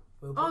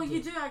Oh, Poulter.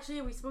 you do actually.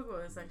 Yeah, we spoke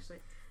about this actually.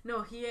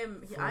 No, he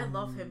I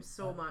love him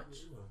so much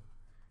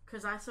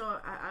because I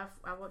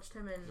watched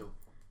him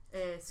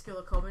in School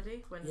of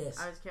Comedy when Yes.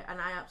 I was a kid, and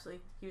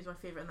he was my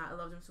favourite in that. I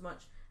loved him so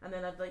much, and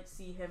then I'd like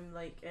see him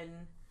like in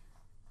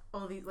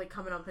all these like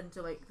coming up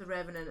into like The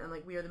Revenant and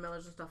like We Are the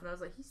Millers and stuff, and I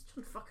was like, he's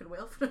done fucking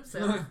well for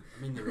himself.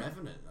 I mean, The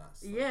Revenant.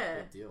 That's like, Yeah.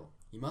 a big deal.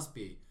 He must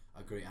be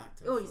a great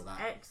actor. Oh, for he's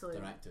that excellent.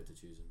 director to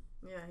choose him.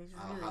 Yeah, he's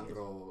really good.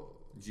 Alejandro.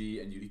 G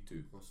and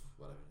Yuritu.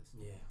 Whatever it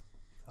is. Yeah.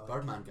 I like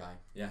Birdman guy.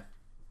 Yeah.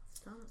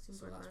 Still not seen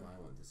So Birdman. that's why I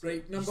wanted to see. Right,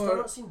 it. You still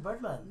number not seen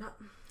Birdman? No.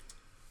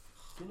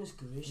 Goodness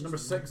gracious. number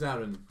 6,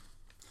 Aaron.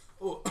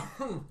 Oh.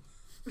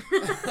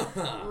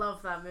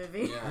 Love that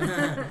movie.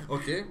 Yeah.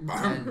 Okay.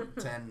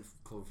 10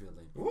 Cloverfield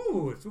Lane.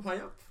 Ooh, it's too high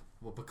up.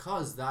 Well,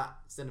 because that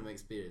cinema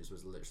experience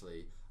was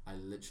I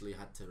literally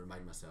had to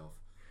remind myself.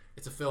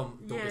 It's a film,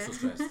 don't be so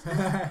stressed.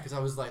 Because I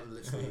was like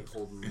literally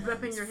holding my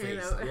Ripping your hair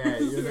face. out. Yeah,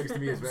 you're next to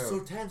me as It was well.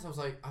 so tense,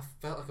 I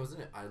felt like I was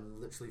in it. I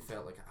literally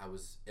felt like I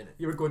was in it.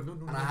 You were going, no,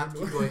 And I had to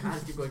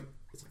keep going,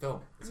 it's a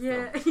film. It's a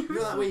Yeah, film. You know it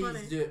was that so way you funny.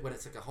 used to do it when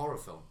it's like a horror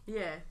film.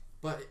 Yeah.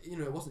 But, you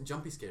know, it wasn't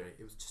jumpy scary.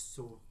 It was just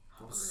so,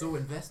 I was so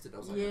invested. I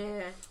was like,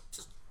 Yeah.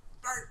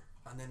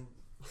 and then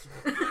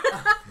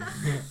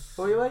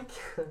What you like?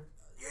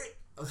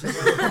 I was,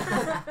 just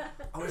like,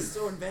 I was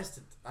so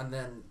invested. And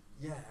then,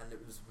 yeah, and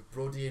it was with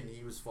Brody and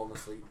he was falling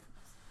asleep.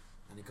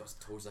 And he got his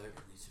toes out and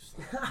he's just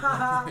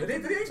like...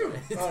 Did he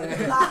actually?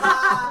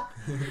 Alright.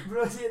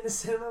 Brody in the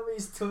cinema with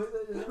his toes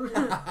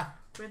out.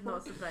 Would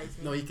not surprise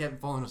me. No, he kept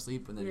falling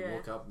asleep and then he Yeah.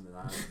 woke up and then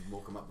I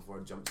woke him up before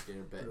a jump scare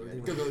bit. Brody. He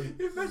went,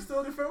 You missed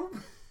all the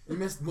film. You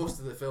missed most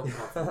of the film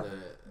apart from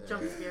the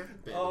Jump scare.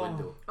 bit of the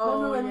window.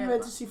 Remember when we yeah.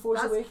 went to see Force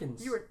That's-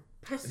 Awakens? You were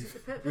pissed.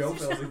 We all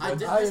pissed felt yourself. like I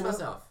did I miss know.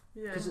 myself.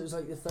 Yeah. Because it was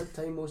like the third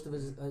time most of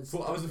us.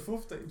 Well, I was the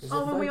 4th time. Was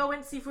Oh, it when we third? all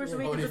went to see Force Yeah. Oh,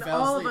 Awakens and he and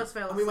fell all asleep. of us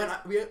fell And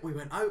asleep. we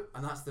went out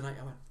and that's the night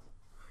I went.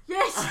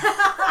 Yes!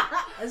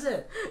 Is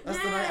it? That's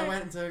the night I Yeah.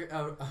 went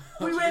into...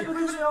 We went-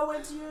 Because we all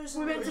went to yours.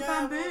 We went to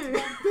Yeah, Bamboo.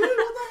 what the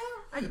hell?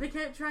 And they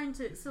kept trying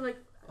to, so like,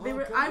 they Oh,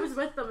 were. God. I was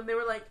with them, and they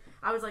were like,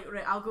 I was like,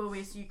 right, I'll go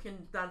away so you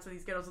can dance with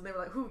these girls, and they were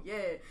like, "Whoo,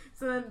 yeah!"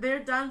 So then they're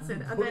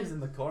dancing, and Brody's then in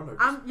the corner.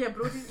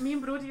 me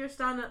and Brody are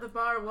standing at the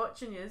bar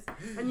watching you,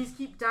 and you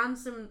keep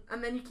dancing,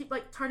 and then you keep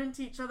like turning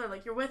to each other,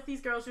 like you're with these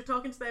girls, you're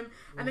talking to them,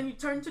 and then you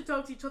turn to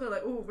talk to each other,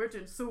 like, "Oh, we're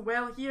doing so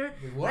well here,"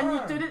 and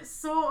you did it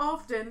so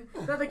often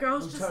that the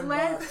girls We just turned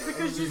left back.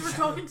 because you were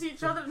talking to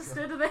each other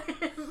instead of them.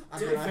 To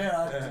be And fair,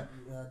 I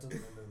Yeah. don't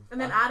remember. And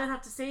then Aaron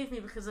had to save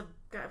me because a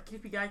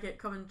creepy guy kept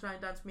coming and trying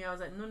to dance with me. I was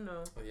like, no.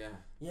 Oh, yeah.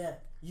 Yeah,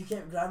 you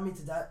kept grabbing me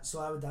to dance, so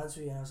I would dance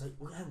with you, and I was like,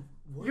 Leanne,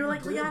 what You're are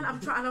like, you doing? Leanne,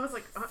 I'm trying. And I was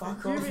like, Fuck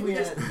you're off, really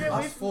just Leanne. get away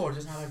Us from four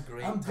just had a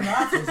great I'm time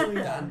blasting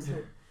dancing.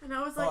 Leanne. And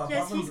I was Oh, like, yes,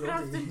 apart from he's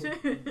grafting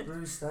Brody. too.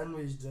 Bruce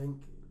Stanley's drink.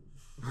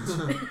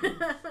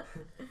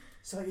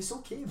 So it's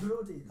okay,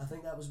 Brody. I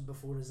think that was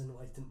before his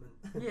enlightenment.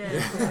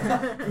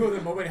 Yeah. Bro,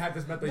 the moment he had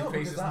this midlife No, because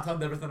crisis and that-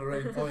 turned everything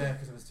around. Oh, yeah,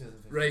 because it was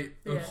 2015. Right,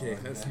 Yeah. okay,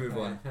 let's move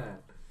on. Yeah.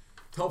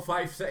 Top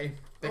 5 city.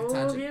 Big Oh,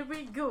 tangent. here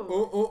we go.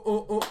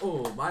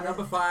 Oh. My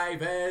number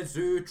 5 is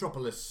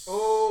Zootropolis.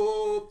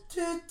 Oh,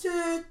 toot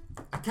toot.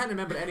 I can't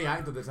remember any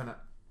actor that's in it.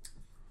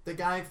 The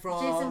guy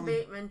from... Jason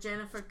Bateman,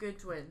 Jennifer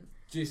Goodwin,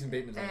 Jason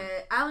Bateman's in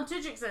it. Alan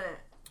Tudyk's in it.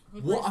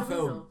 He What plays a the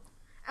film. weasel.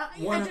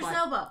 One of Idris my-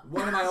 Elba.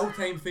 One of my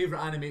all-time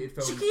favourite animated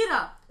films.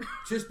 Shakira.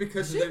 Just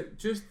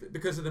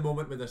because of the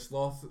moment with the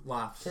sloth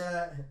laughs.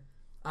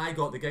 I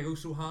got the giggle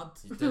so hard.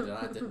 You did and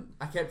I didn't.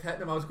 I kept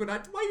hitting him. I was going, why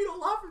are you not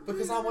laughing?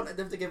 Because I wanted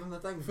them to give him the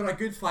thing. For a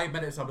good 5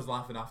 minutes, I was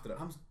laughing after it.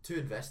 I'm too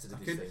invested in I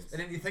these could, things.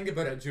 and then you think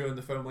about it during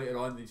the film later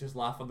on, and you just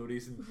laugh for no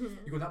reason.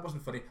 You go, that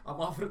wasn't funny. I'm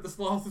laughing at the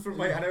sloth from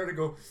like an hour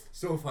ago.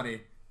 So funny.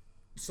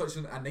 Such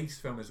a nice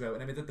film as well. And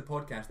then we did the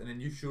podcast, and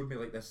then you showed me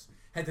like this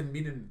hidden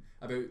meaning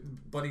about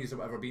bunnies or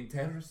whatever being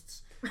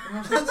terrorists. And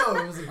I was like, No,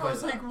 it wasn't I quite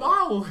was that, like, but-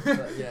 wow.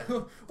 but yeah.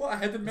 What a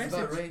hidden It's message.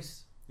 about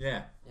race.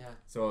 Yeah. Yeah.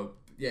 So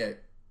yeah,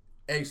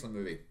 excellent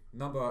movie.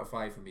 Number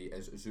 5 for me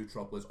is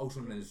Zootropolis, also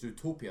known as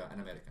Zootopia in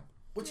America.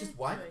 Which is Good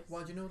why? choice.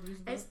 Why do you know the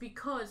reason? It's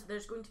because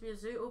there's going to be a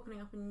zoo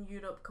opening up in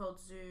Europe called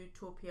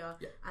Zootopia,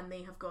 Yeah. and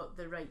they have got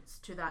the rights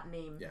to that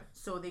name, Yeah.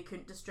 so they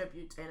couldn't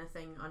distribute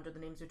anything under the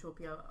name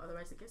Zootopia,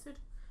 otherwise it gets sued.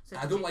 So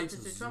I to don't change like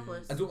it to zoo-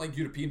 Zootropolis. I don't like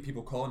European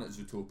people calling it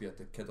Zootopia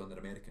to kid on their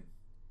American.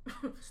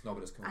 It's not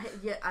what it's called.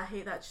 I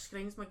hate that. It just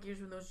grinds my gears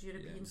when those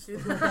Europeans Yeah.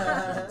 do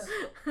that.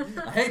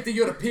 I hate the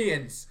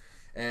Europeans.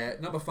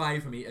 Number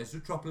 5 for me is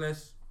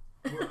Zootropolis.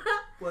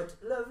 What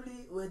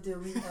lovely weather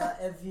we are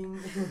having.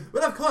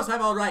 Well, of course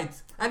I'm all right.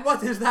 And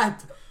what is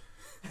that?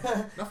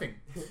 Nothing.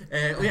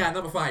 Yeah,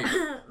 number 5.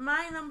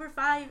 My number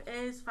 5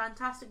 is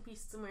Fantastic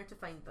Beasts and Where to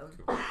Find Them.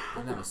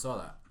 I never saw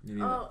that.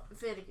 Oh,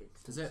 very good.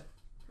 Is it?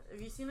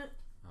 Have you seen it?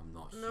 I'm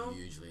not No.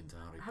 hugely into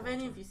Harry Potter. Have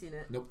any of you seen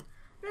it? Nope.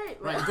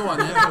 Right. Well, Right, go on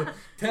then.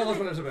 Tell us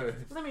what it's about.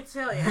 let me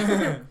tell you.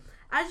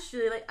 I just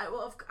really like.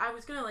 I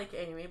was gonna like it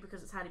anyway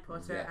because it's Harry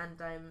Potter Yeah. and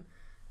I'm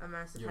a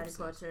massive You're Harry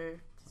obsessed.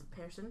 Potter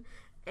person.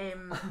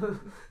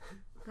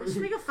 I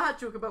should make a fat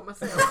joke about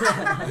myself.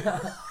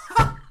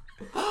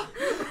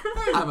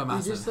 I'm a You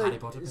massive just Harry like,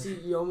 Potter see,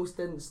 person. you almost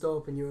didn't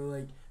stop and you were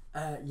like,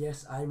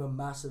 yes, I'm a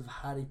massive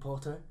Harry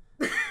Potter.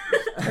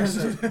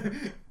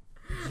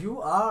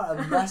 You are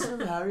a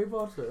massive Harry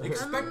Potter.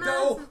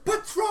 Expecto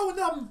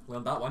Patronum!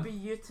 Learned that one.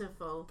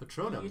 Beautiful.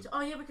 Patronum?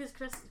 Oh yeah, because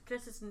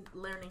Chris is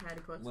learning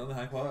Harry Potter. Learned the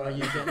Harry Potter. Are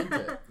you getting into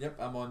it? Yep,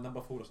 I'm on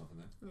number 4 or something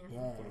then. Yeah. 4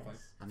 or 5.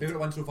 Yes. Favourite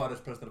one so far is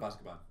Prisoner of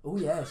Azkaban. Oh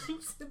yes. He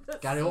said that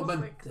Gary so Oldman.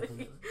 quickly.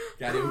 Definitely.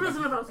 Gary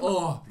Oldman. Oh.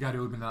 Oh, Gary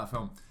Oldman in that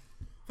film.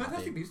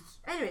 Fantastic Beasts.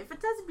 Anyway,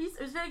 Fantastic Beasts,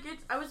 it was very good.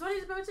 I was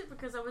worried about it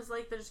because I was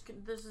like, this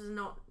is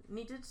not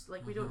needed.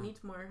 Like, we don't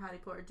need more Harry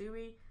Potter, do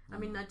we? I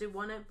mean, I do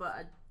want it, but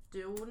I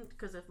don't,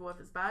 because what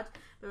if it's bad?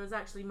 But it was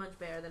actually much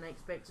better than I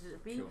expected it to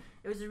be. Cool.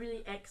 It was a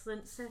really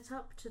excellent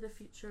setup to the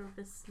future of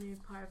this new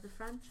part of the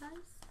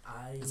franchise.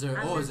 Is there?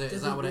 And Oh, there's-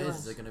 is that what it is?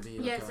 Is it going to be?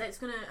 Like Yes, a, it's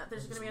gonna.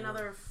 There's gonna be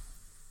another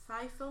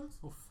 5 films.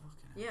 oh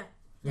fucking. Yeah,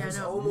 yeah, That's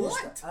no.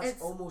 almost, What? that's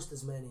It's- almost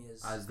as many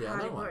as the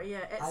Harry other one. Potter. Yeah,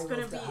 I it's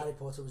gonna loved be. that Harry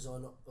Potter was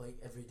on like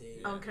every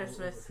day On over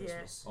Christmas, yeah.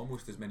 Christmas.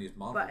 Almost as many as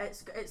Marvel. But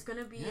it's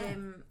gonna be Yeah.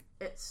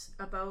 it's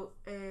about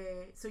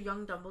so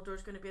young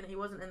Dumbledore's gonna be in it. He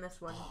wasn't in this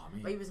one, Oh,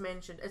 but he was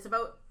mentioned. It's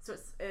about so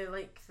it's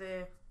like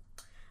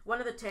one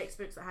of the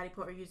textbooks that Harry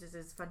Potter uses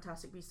is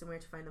Fantastic Beasts and Where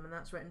to Find Them, and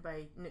that's written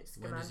by Newt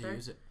When does he Scamander.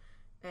 use it?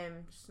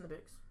 Just in the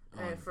books.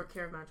 Oh. For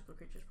Care of Magical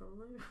Creatures,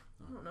 probably.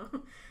 I don't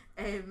know.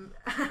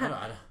 I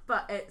don't.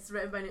 But it's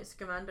written by Newt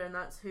Scamander, and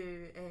that's who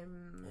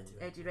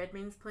Eddie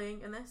Redmayne's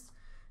playing in this.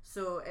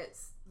 So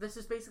this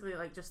is basically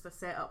like just the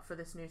setup for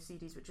this new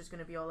series, which is going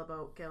to be all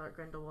about Gellert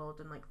Grindelwald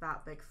and like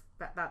that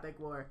big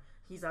war.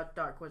 He's a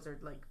dark wizard,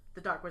 like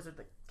the dark wizard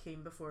that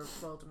came before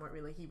Voldemort.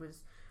 Really, he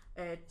was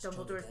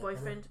Dumbledore's Depp,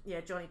 boyfriend.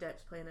 Yeah, Johnny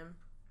Depp's playing him.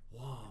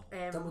 Wow.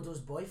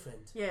 Dumbledore's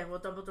boyfriend. Yeah, well,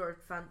 Dumbledore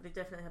they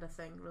definitely had a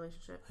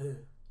relationship. Who?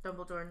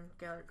 Dumbledore and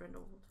Gellert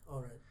Grindelwald.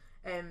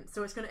 Alright.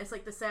 So it's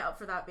like the setup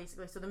for that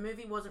basically. So the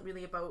movie wasn't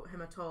really about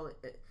him at all.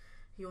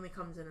 He only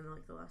comes in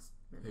like the last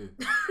minute.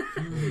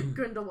 Who?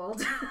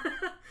 Grindelwald.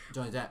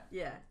 Johnny Depp.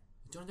 Yeah,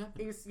 Johnny Depp.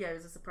 it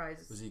was a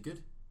surprise. Was he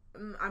good?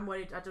 I'm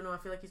worried. I don't know. I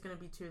feel like he's gonna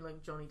be too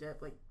like Johnny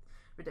Depp, like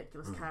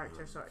ridiculous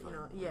character sort. You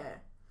know, yeah.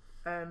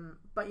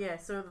 But yeah,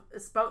 so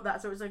it's about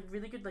that. So it was like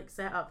really good like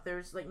setup.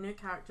 There's like new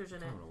characters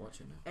in I it. want to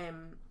watch it now.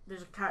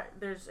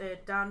 There's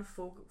Dan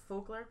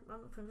Fogler. I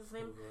don't know his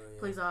name.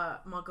 Plays a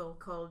Muggle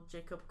called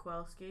Jacob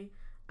Kowalski,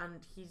 and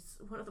he's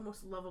one of the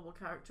most lovable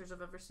characters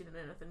I've ever seen in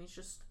anything. He's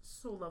just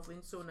so lovely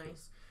and so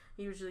nice.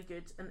 He was really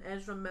good. And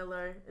Ezra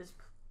Miller is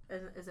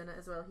in it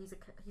as well. He's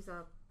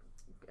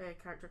a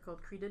character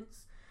called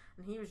Credence,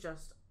 and he was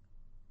just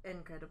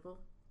incredible.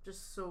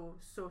 Just so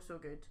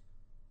good.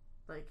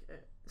 Like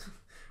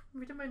I'm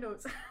reading my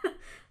notes,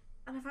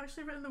 and I've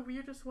actually written the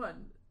weirdest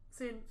one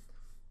saying.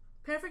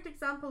 Perfect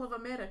example of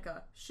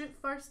America. Shoot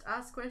first,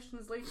 ask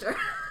questions later.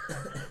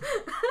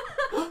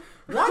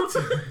 What?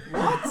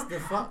 What the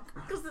fuck?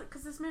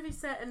 Because this movie's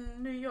set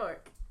in New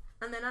York,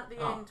 and then at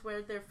the end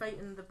where they're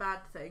fighting the bad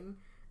thing,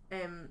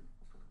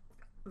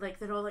 like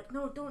they're all like,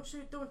 no, don't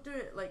shoot, don't do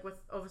it, like with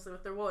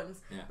their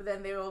wands. Yeah. But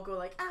then they all go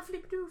like,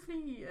 flip doo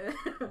flee,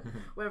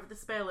 wherever the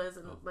spell is,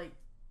 and like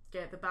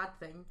get the bad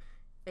thing.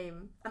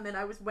 And then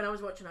when I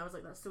was watching, I was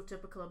like, that's so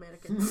typical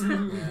Americans.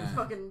 Yeah.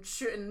 Fucking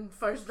shooting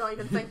first, not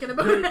even thinking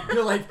about it.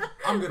 You're like,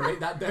 I'm gonna write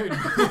that down.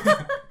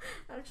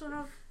 Actually,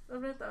 no, I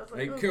read that. I was like,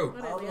 Right, oh, cool.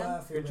 alright, I don't know Liam. how I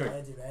feel Good about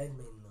choice. Eddie Redmayne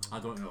though. I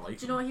don't really like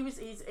Do you know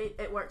what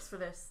it works for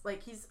this?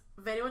 Like he's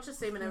very much the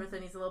same in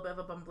everything. He's a little bit of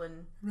a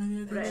bumbling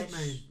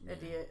British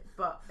idiot,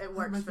 but it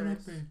works for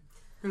this.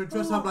 Gonna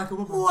dress up like a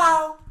woman.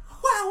 Wow!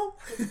 Wow!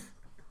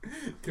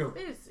 Cool.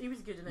 He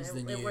was good in He's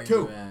it. the It new. worked.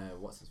 Cool.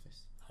 What's his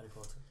face? Harry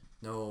Potter.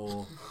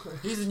 No.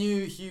 He's the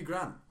new Hugh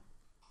Grant.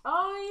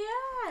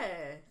 Oh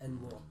yeah.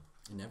 And what?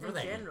 In In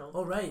everything. general,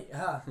 Oh right,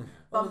 yeah.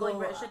 bumbling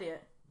Although, British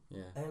idiot.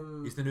 Yeah.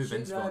 He's the new Hugh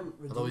Vince Grant Vaughn.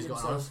 Although he's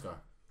redeemed got an himself. Oscar.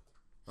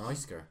 An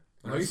Oscar.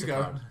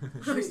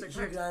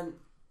 Hugh Grant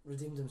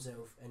redeemed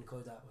himself and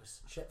called that was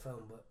shit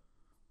film, but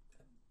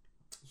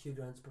Hugh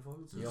Grant's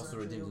performance. He was also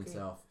actually redeemed okay.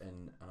 himself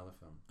in another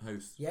film.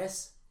 House.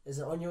 Yes, is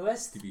it on your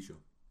list? TV show.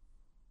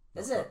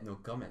 Is No, it? No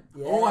comment.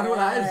 Yeah. Oh, I know what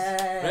that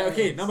is. Right,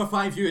 okay, number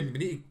 5, Ewan. We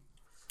need to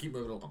keep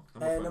moving along.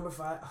 Number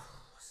 5. Oh,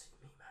 see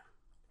me,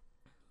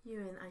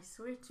 man. Ewan, I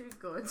swear to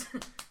God.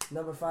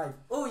 Number 5.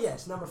 Oh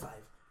yes, number 5.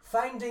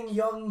 Finding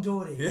Young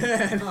Dory.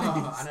 Yeah.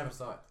 Oh, I never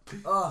saw it.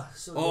 Oh,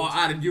 so Oh, good.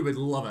 Aaron, you would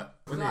love it.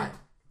 Wouldn't Why?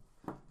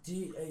 Do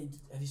you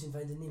have you seen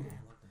Finding Nemo?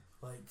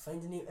 Like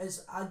Finding Nemo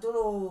is, I don't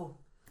know.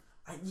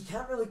 You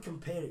can't really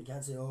compare it. You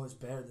can't say, oh, it's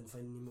better than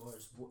Finding Nemo. Or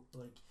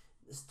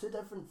it's two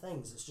different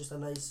things. It's just a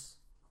nice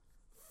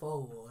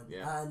follow on,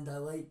 Yeah. and I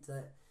liked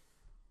that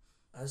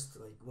as to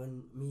like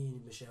when me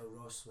and Michelle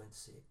Ross went to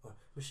see it, or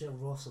Michelle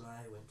Ross and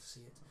I went to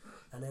see it,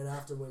 and then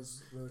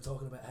afterwards we were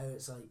talking about how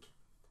it's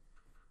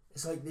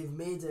like they've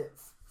made it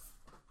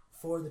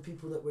for the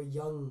people that were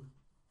young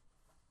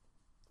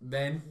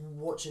Then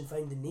watching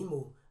Finding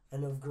Nemo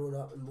and have grown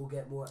up and will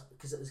get more,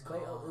 because it was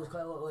quite a lot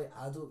of like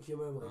adult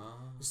humour, like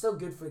it's still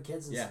good for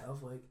kids and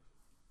stuff, like,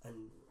 and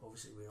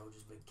obviously we're all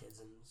just big kids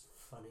and it's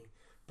funny,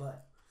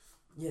 but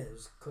yeah, it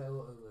was quite a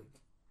lot of like,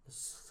 there's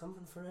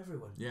something for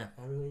everyone. Yeah,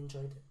 I really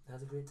enjoyed it. I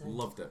had a great time.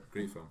 loved it.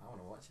 Great film. I want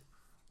to watch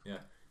it. Yeah,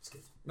 It's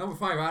good. number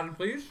 5, Aaron,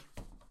 please.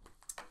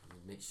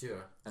 Make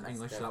sure. In That's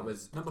English, that definitely-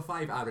 was number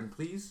 5, Aaron,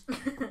 please.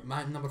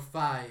 My number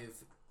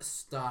 5,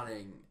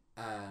 starring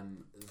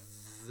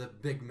the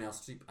big Meryl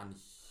Streep and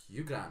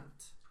Hugh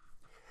Grant,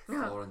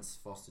 Yeah. Florence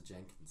Foster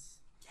Jenkins.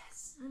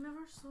 Yes. I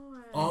never saw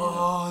it.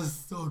 Oh,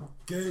 so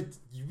good!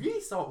 You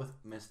really saw it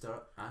with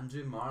Mr.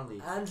 Andrew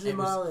Marley. Andrew It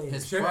was Marley.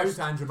 his Shout out first-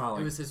 to Andrew It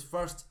Marley. was his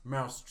first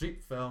Meryl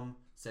Streep film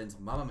since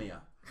Mamma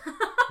Mia,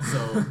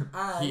 so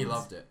he And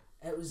loved it.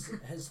 It was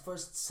his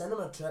first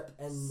cinema trip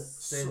in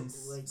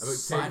Since like about 10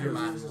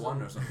 Spider-Man years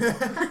 1 or something.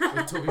 something.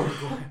 With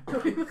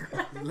Tobey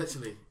Maguire.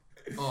 Literally.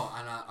 Oh,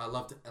 and I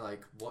loved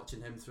like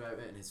watching him throughout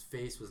it, and his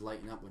face was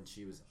lighting up when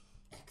she was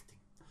acting,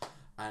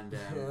 and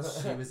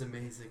she was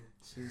amazing.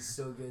 She was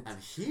so good. And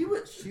he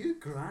was Hugh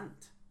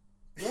Grant.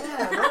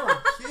 Yeah, I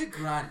know. Hugh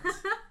Grant.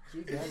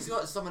 Hugh Grant. He's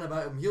got something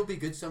about him. He'll be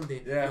good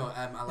someday. Yeah. No,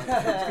 I like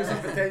Because him.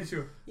 of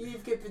potential.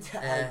 You've got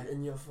potential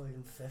in your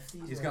fucking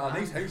 50s. He's man. got a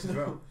nice house as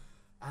well.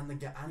 And the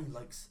guy, and he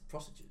likes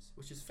prostitutes,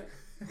 which is fair.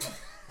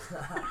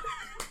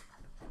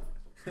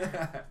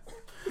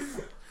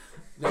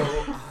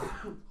 No,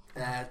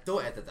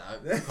 don't edit that out.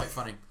 It's quite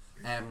funny.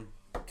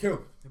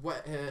 Cool.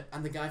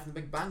 And the guy from The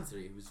Big Bang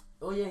Theory was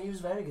Oh yeah, he was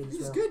very good. he as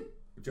was well. good.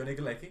 Johnny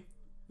Galecki.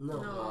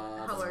 No. No. I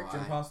don't Howard. know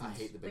Jim why. Parsons. I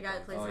hate The The Big guy Bang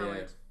that plays Oh, Howard.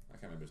 yeah. I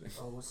can't remember his name.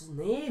 Oh, what's his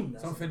name?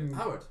 That's Something.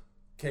 Howard.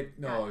 Kid.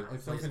 No, Yeah,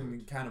 it's I play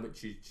something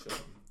Kanowitz.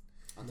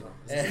 I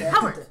don't know.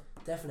 Howard.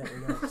 Definitely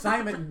not.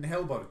 Simon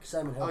Hilberg.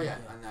 Simon Hill. Oh yeah,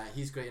 and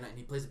he's great in it, and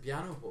he plays the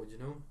piano. What would you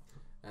know?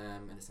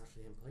 And it's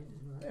actually him playing.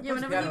 Did you know that? Yeah,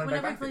 plays the whenever piano in Big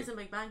he Bang plays Theory. in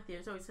Big Bang Theory,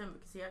 it's always him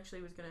because he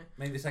actually was gonna.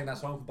 Mind they sang that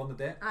song for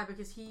Bernadette?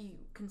 Because he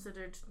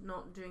considered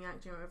not doing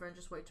acting or whatever and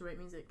just wanted to write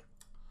music.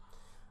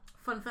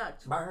 Fun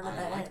fact. Burn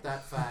I like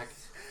that fact.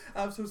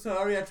 I'm so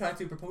sorry, I tried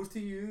to propose to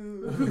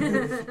you.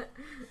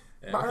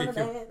 Okay, cool.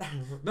 Bernadette.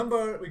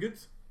 Number, we good?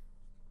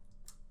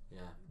 Yeah,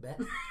 Bet.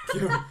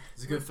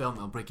 it's a good film.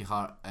 It'll break your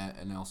heart, and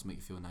it'll also make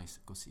you feel nice.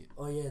 Go see it.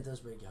 Oh yeah, it does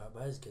break your heart,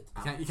 but it's good.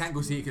 You can't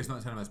go see it because it's not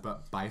in cinemas,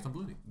 but buy it on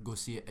Blu-ray. Go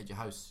see it at your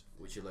house,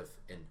 which you live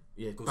in.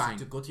 Yeah, Go bang.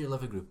 go to your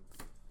living room.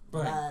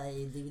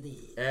 Bye,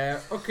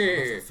 DVD.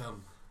 Okay, Love the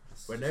film.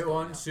 we're now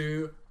on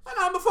to my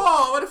number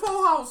 4 with the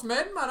Full House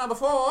Men. My number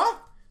 4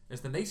 is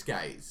The Nice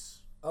Guys.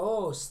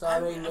 Oh,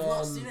 starring. I've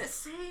not seen it.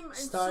 Same. I'm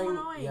so Starring.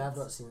 annoyed. Yeah, I've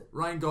not seen it.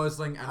 Ryan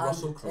Gosling and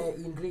Russell Crowe.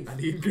 Ian Grieve. And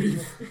Ian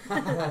Grieve.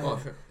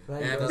 Oh,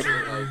 Right, yeah, right. that's it,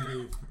 Ian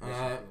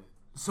Grieve.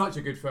 such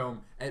a good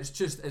film.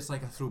 It's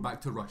like a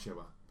throwback to Rush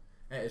Hour.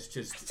 It's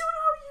just. I don't know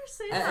how you're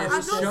saying It that. is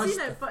I've not just-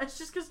 seen it, but it's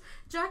just because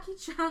Jackie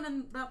Chan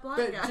and that black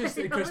But guy. just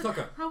Chris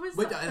Tucker. How is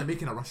Wait, that? they're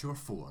making a Rush Hour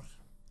 4.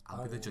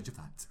 I'll be the Oh. judge of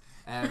that.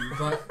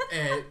 But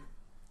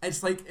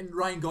it's like in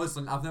Ryan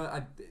Gosling.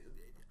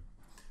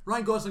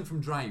 Ryan Gosling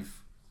from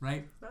Drive,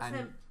 right? That's and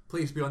him.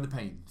 Place Beyond the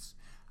Pines,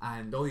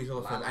 and all these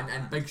other La films, La and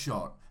Land. Big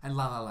Short, and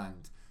La La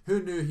Land.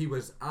 Who knew he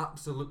was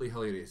absolutely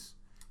hilarious?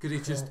 Because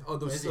he's just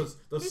Is he?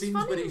 those He's scenes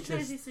funny where in he's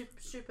just. Crazy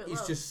Stupid He's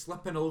Love. just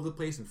slipping all over the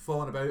place and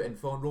falling about and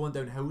rolling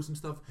down hills and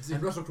stuff. Is he?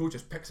 And Russell Crowe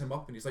just picks him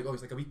up and he's like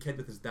a wee kid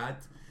with his dad.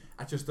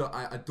 I just thought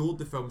I adored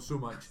the film so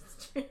much.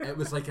 It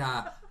was like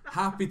a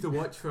happy to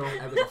watch film.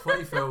 It was a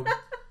funny film.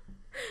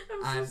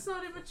 I'm and- so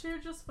sorry, my chair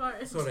just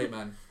farted. It's alright,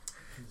 man.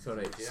 It's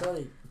alright.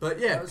 Sorry. But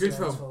yeah, that was good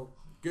Greg's film. fault.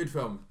 Good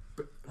film.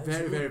 How's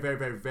Very, Ian? very, very,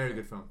 very, very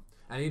good film.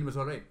 And Ian was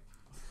alright.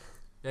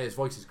 Yeah, his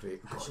voice is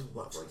great. I God, should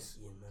what watch a that, voice.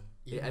 Ian,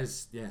 man. It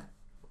is, yeah.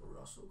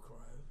 Russell Crowe.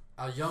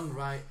 A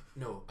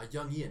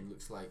young Ian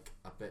looks like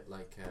a bit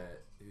like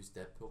who's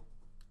Deadpool.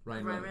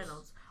 Ryan Ryan Reynolds.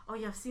 Reynolds. Oh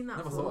yeah, I've seen that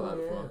Never before. thought of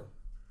that Oh, before.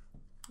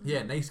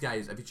 Yeah, Nice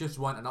Guys. If you just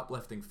want an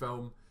uplifting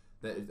film,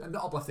 that is,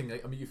 not uplifting,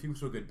 like, I mean, you feel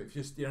so good, but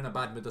if you're in a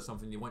bad mood or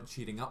something, you want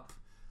cheering up,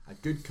 a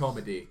good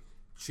comedy,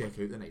 check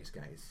out The Nice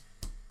Guys.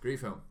 Great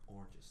film.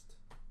 Or just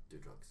do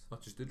drugs.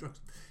 Not just do drugs.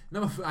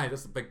 Number 5,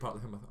 that's a big part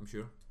of him, I'm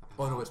sure.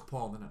 Oh no, it's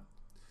porn, isn't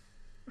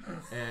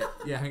it?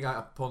 Yeah, I think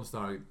a porn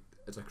star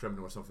is a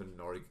criminal or something,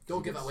 or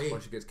Don't give it away.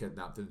 or she gets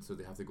kidnapped, and so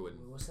they have to go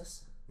and What's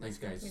this? Nice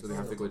Guys, Nice so they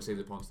have Guys. to go and save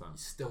the porn star.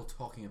 He's still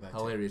talking about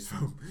Hilarious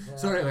film. Yeah.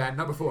 Sorry, man.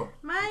 Number 4.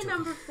 My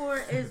number 4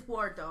 is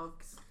War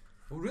Dogs.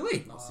 Oh really?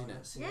 it. Not seen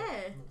it. Yeah,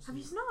 have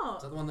you Is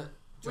not? that the one that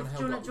Jonah With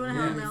Hill Jonah- got Jonah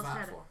Hill and really Mel fat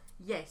Ferrer. for?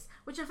 Yes,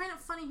 which I find it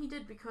funny he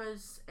did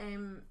because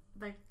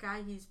the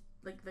guy he's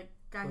like the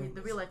guy Wait,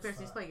 the is real it life person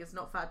he's fat? playing is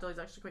not fat at all. He's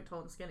actually quite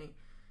tall and skinny.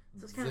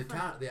 So it's kind The of fun.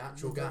 cat, the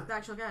actual guy. The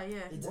actual guy, yeah.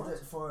 He did What? it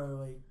for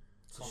like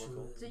to show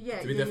Comical. that- So, yeah,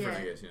 To be yeah, different,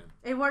 I yeah. guess, yeah.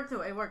 It worked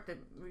though. It worked.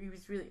 He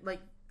was really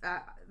like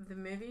the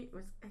movie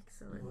was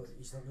excellent. Well,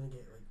 he's not gonna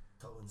get like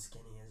tall and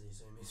skinny, is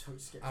he? So he may as well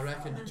just get I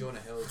reckon fat. Jonah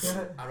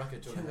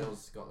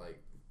Hill's got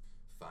like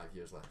 5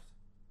 years left.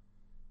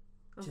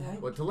 Do you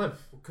think? What, to live?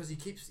 Because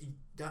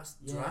that's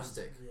Yeah,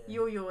 drastic. Yeah.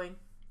 Yo-yoing.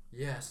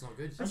 Yeah, it's not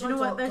good. But That's you know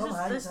why what, there's Tom just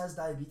Hanks this- has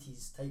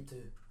diabetes type 2,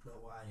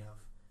 not what I have.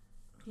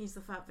 He's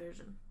the fat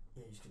version.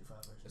 Yeah, he's got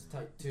fat version. It's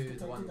type 2, the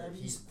Type one 2 that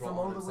he's diabetes brought from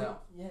on all the himself.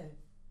 Yeah.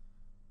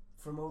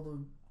 From all the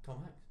Tom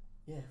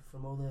Hanks.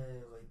 from all the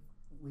like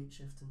weight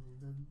shifting he's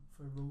done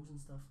for roles and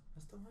stuff.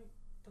 Has Tom Hanks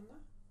done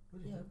that?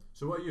 What did he Yeah. do?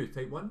 So what are you,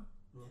 type 1?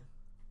 Yeah.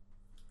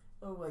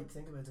 Oh, like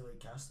think about it, like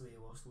Castaway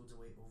lost loads of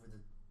weight over the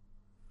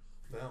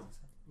Bale.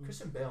 Yeah.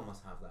 Christian Bale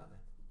must have that then.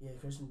 Yeah,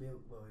 Christian Bale.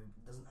 Well, he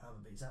doesn't have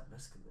it, but he's at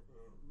risk of it.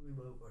 We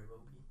will, or he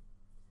will be.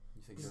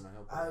 You think you're gonna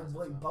help? I him as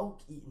like well?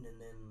 bulk eating and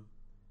then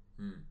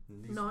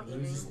Not he's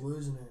eating. just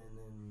losing it and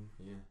then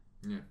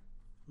Yeah.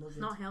 not It's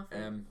good. not healthy.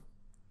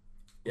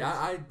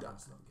 Yeah,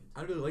 That's not good.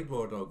 I really liked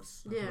War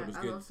Dogs. I thought yeah, it was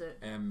I good. loved it.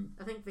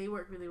 I think they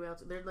work really well.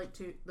 They're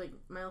like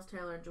Miles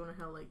Teller and Jonah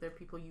Hill. Like they're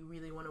people you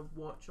really want to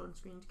watch on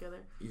screen together.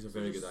 He's a So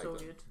very just good so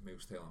actor. good.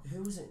 Miles Teller.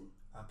 Who was it?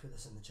 I put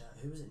this in the chat.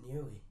 Who was it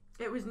nearly?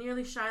 It was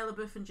nearly Shia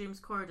LaBeouf and James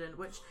Corden,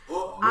 which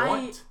What?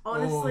 I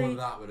honestly, Oh,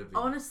 that would have been.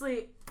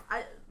 honestly,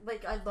 I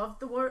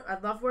loved I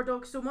love War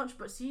Dogs so much,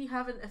 but see,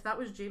 if that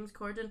was James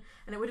Corden,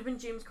 and it would have been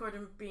James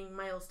Corden being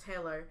Miles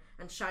Teller,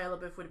 and Shia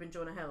LaBeouf would have been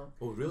Jonah Hill.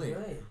 Oh, really?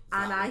 Right.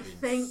 And That I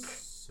would've been think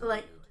so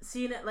like good.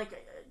 seeing it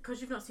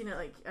because you've not seen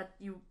it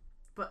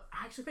but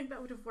I actually think that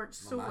would have worked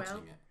I'm so well.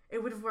 imagining it.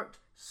 It would have worked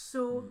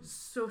so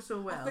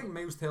well. I think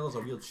Miles Teller's a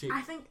weird shape.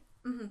 I think,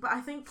 but I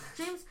think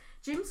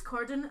James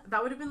Corden,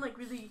 that would have been like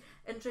really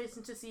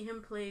interesting to see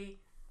him play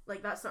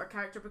like that sort of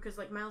character, because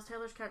like Miles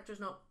Teller's character is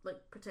not like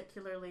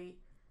particularly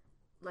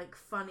like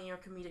funny or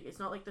comedic. It's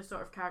not like the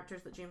sort of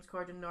characters that James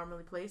Corden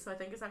normally plays. So I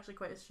think it's actually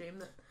quite a shame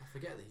that I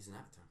forget that he's an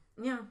actor.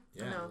 yeah.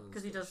 Yeah. I know,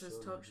 because he Does does his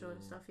shows, talk show and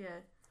yeah. stuff. Yeah,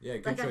 Yeah,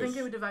 good like choice. I think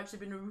it would have actually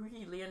been a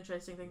really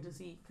interesting thing to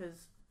see,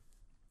 because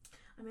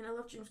I mean I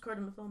love James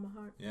Corden with all my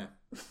heart. Yeah.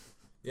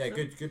 Yeah, So-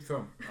 good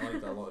film. I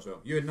like that a lot as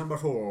well. You had number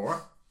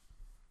 4.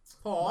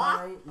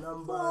 My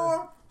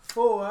number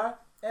 4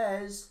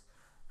 is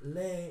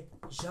Le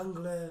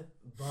Jungle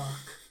Book.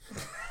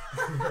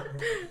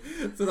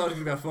 So that was going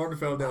to be a foreign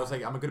film that I was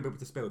like, am I going to be able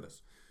to spell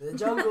this? The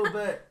Jungle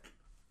Book.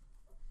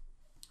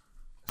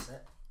 That's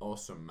it.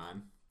 Awesome,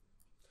 man.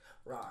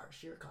 Rar,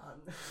 Shere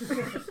Khan.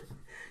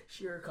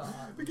 Shere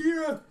Khan.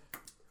 Bagheera!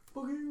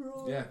 Bagheera.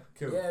 Yeah,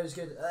 cool. Yeah, it was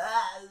good.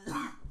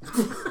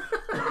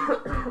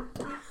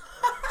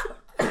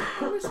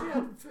 I wish we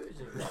had footage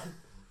of that.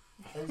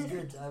 It was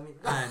good. I mean,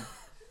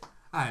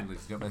 And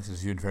ladies and gentlemen, this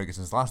is Ewan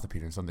Ferguson's last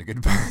appearance on The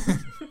Good Bad.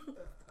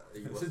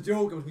 It's a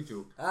joke, it was a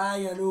joke. I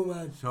know,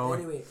 man. Sorry.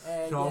 Anyway,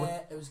 Sorry.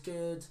 yeah, it was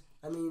good.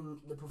 I mean,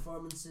 the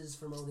performances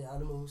from all the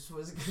animals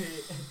was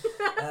great.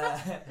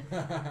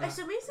 It's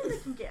amazing they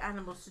can get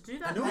animals to do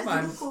that. I know, I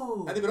man.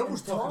 know. And they were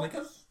almost And talking like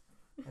talk. us.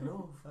 I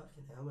know,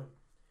 fucking hell,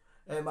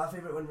 man. My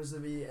favourite one was the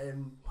wee,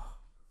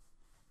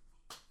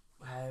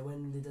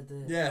 when they did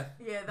the Yeah.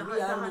 Yeah, the wee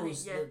honey,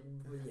 animals. yeah.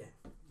 Yeah.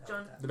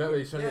 John- The bit where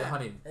he's trying to get Yeah. the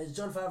honey. It's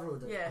John Favreau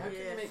did. Yeah. How can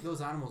they make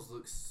those animals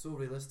look so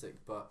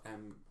realistic, but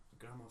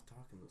Grandma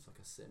Tarkin looks like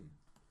a sim?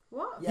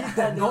 What? Yeah, He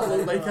did not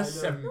look like I a know.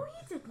 sim. No,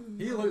 you didn't.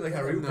 He looked like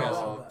a real No. person.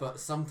 No, but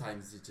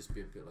sometimes you'd just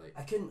be a bit like,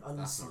 I couldn't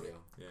that's unsee not it.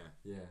 real. Yeah.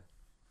 Yeah.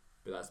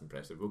 But that's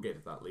impressive. We'll get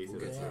to that later.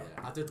 We'll get to Yeah.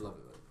 that. I did love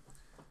it.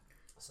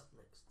 What's up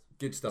next?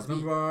 Good stuff. Sweet.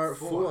 Number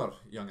 4. 4,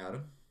 young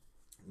Aaron.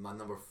 My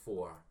number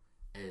 4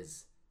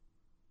 is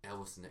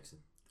Elvis Nixon,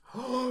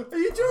 Are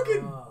you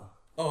joking? Oh.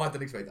 Oh, I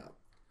didn't expect that.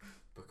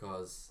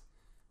 because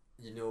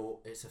you know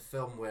it's a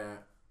film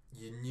where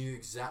you knew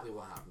exactly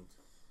what happened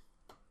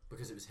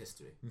because it was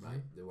history, Mhm.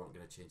 right? They weren't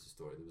going to change the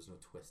story. There was no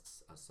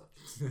twists as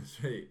such.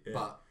 That's right. Yeah.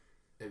 But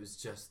it was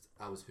just,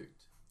 I was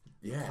hooked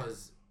yeah.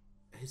 because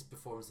his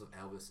performance of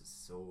Elvis is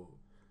so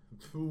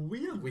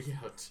Weird.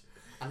 weird,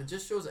 and it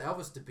just shows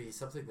Elvis to be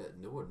something that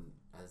no one,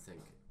 I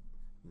think,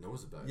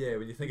 knows about. Yeah,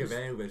 when you think of He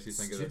was Elvis, you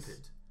think of stupid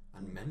this.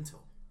 and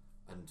mental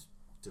and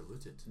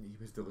deluded He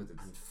was deluded.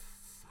 and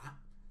fat,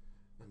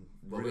 and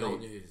well, we all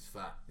Really? knew he was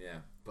fat,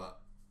 Yeah.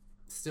 but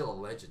still a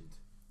legend.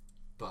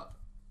 But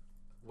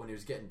when he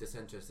was getting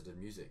disinterested in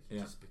music, he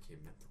Yeah. just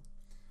became mental.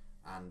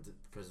 And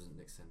President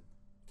Nixon,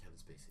 Kevin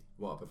Spacey,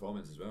 What a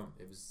performance as well.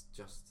 it was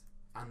just,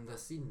 and the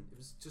scene, it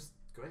was just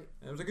great.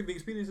 And it was a good big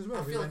experience as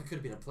well. I feel like it could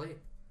have been a play.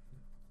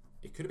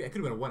 it could have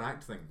been a one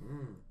act thing.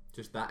 Mm.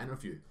 Just that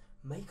interview.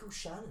 Michael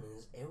Shannon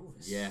is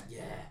Elvis. Yeah.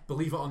 Yeah,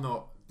 Believe it or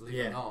not. believe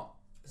yeah. it or not.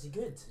 Is he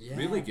good? Yeah,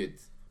 Really good.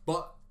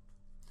 But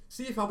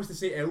see if I was to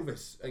say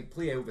Elvis, like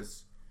play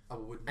Elvis, I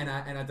wouldn't. and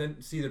I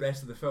didn't see the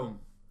rest of the film,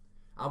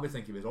 I would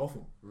think he was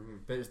awful. Mhm.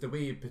 But it's the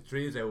way he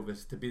portrays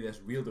Elvis to be this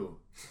weirdo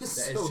that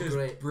so it's just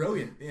great.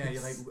 brilliant. Yeah,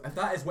 you're like, if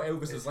that is what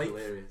Elvis It's is like,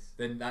 hilarious.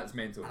 then that's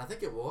mental. And I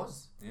think it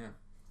was. Yeah.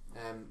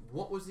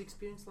 What was the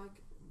experience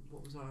like?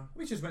 What was our?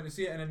 We just went to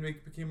see it, and then we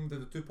became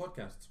the 2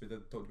 podcasts. We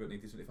talked about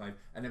 1975,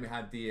 and then we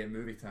had the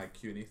movie tag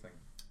Q&A thing.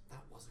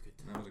 That was a good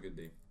And time. that was a good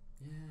day.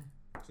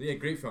 Yeah. So yeah,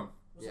 great film.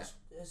 Was Yeah.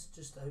 It's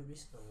just out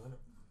recently, wasn't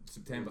it?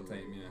 September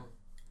time, yeah.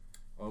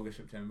 August,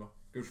 September.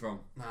 Good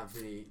film. No, I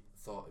really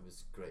thought it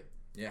was great,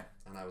 Yeah.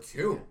 and I would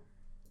Cool. see it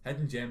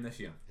Hidden gem this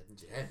year. Hidden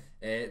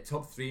gem.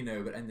 Top 3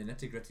 now. We're in the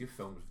nitty gritty of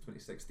films of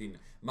 2016.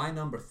 My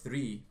number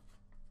 3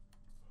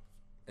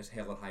 is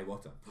Hell or High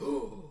Water.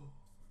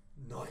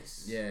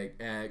 Nice.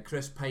 Yeah,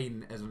 Chris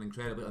Pine is an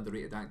incredibly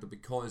underrated actor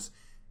because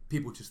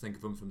people just think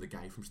of him from the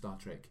guy from Star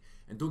Trek.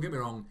 And don't get me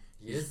wrong,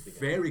 he's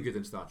very good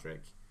in Star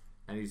Trek,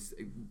 and he's,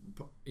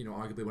 you know,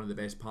 arguably one of the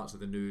best parts of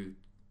the new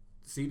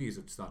series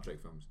of Star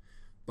Trek films.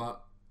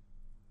 But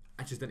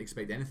I just didn't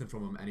expect anything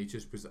from him, and he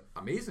just was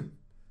amazing.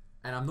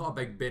 And I'm not a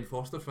big Ben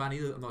Foster fan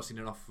either. I've not seen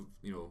enough,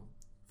 you know,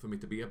 for me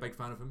to be a big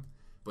fan of him.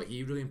 But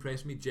he really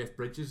impressed me. Jeff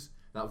Bridges,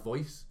 that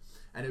voice,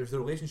 and it was the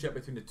relationship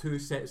between the two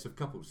sets of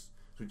couples.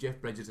 So Jeff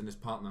Bridges and his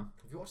partner.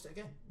 Have you watched it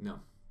again? No. How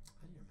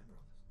do you remember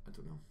all this? I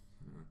don't know.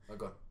 Oh,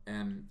 go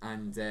on.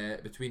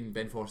 And between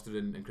Ben Foster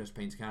and Chris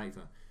Pine's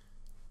character,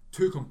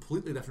 two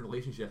completely different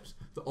relationships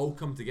that all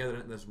come together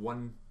into this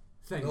one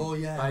thing. Oh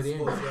yeah. By the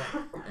end.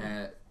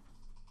 Yeah.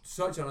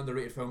 Such an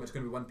underrated film. It's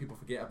going to be one people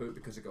forget about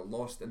because it got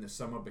lost in the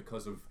summer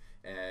because of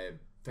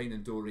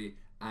Finding Dory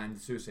and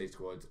Suicide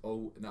Squad.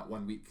 All in that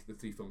 1 week, the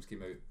 3 films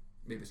came out.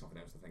 Maybe something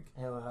else, I think.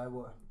 Hell or High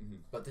Water. Mm-hmm.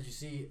 But did you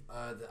see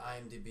the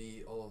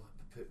IMDb all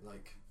put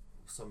like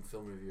some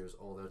film reviewers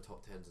all their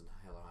top 10s in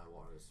Hell or High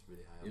Water is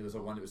really high. Yeah, there was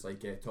a one that was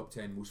like top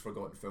 10 most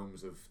forgotten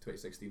films of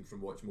 2016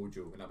 from Watch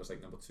Mojo, and that was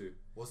like number 2.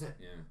 Was it?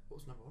 Yeah. What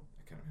was number 1?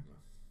 I can't remember.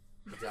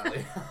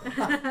 Exactly.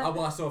 I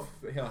blast off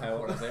Hell or High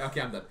Water. I was like,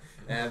 okay, I'm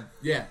done.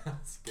 Yeah.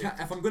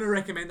 If I'm going to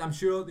recommend, I'm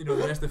sure you know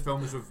the rest of the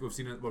films we've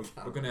seen. We're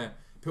going to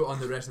put on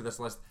the rest of this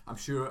list. I'm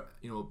sure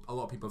you know a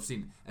lot of people have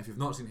seen. If you've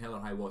not seen Hell or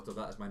High Water,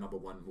 that is my number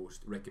 1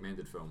 most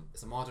recommended film.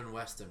 It's a modern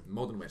western.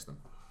 Modern western.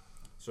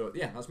 So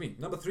yeah, that's me.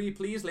 Number 3,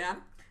 please, Leanne.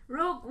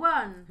 Rogue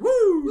One. Woo!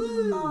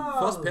 Oh.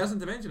 First person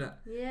to mention it.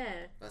 Yeah.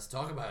 Let's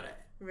talk about it.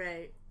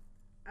 Right.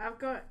 I've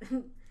got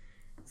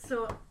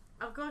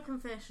a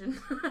confession.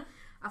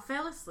 I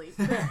fell asleep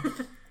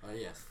Oh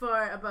yes.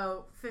 for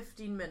about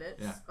 15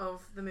 minutes Yeah.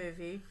 of the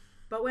movie.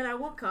 But when I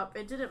woke up,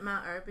 it didn't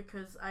matter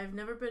because I've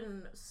never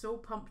been so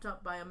pumped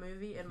up by a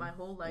movie in my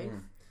whole life.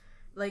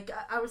 Like,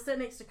 I was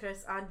sitting next to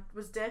Chris and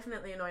was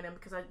definitely annoying him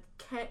because I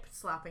kept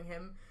slapping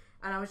him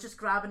and I was just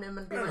grabbing him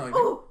and being like,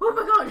 oh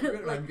my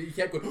god! Like, You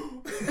kept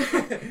going.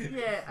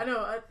 yeah, I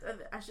know.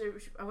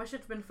 I wish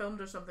it'd been filmed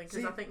or something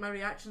because I think my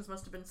reactions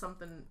must have been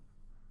something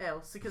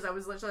else because I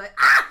was literally like,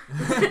 ah!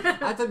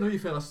 I didn't know you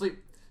fell asleep.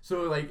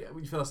 So like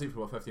you fell asleep for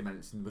about 15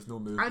 minutes and there was no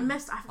movement. I I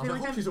was feel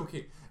like, hope she's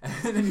okay.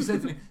 And then you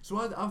said to me, so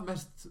I've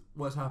missed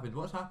what's happened.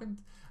 What's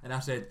happened? And I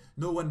said,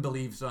 no one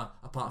believes her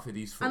apart from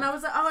these folk. And I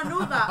was like, oh, I know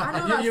that. I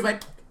know that. You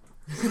went.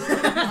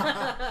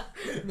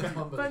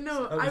 But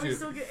no, That was I was you.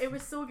 so good. It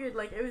was so good.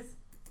 Like it was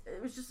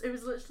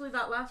literally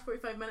that last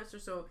 45 minutes or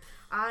so.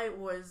 I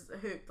was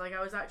hooked. Like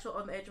I was actually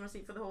on the edge of my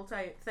seat for the whole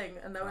thing,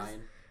 and there was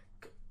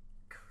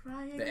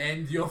crying. The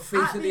end, your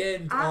face at the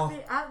end.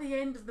 At the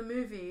end of the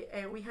movie,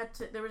 we had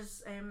to. There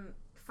was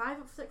 5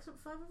 of us.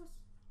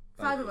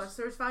 5 of us.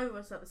 There was 5 of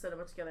us at the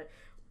cinema together.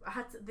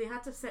 They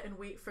had to sit and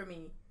wait for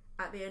me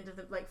at the end of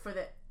for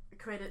the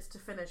credits to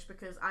finish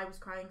because I was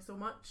crying so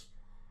much.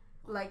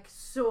 Like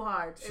so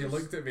hard. She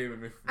looked at me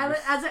when we.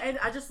 As it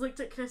ended, I just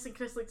looked at Chris and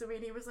Chris looked at me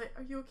and he was like,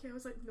 "Are you okay?" I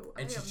was like, "No,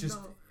 and I am just.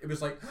 not." It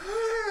was like.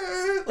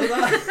 Like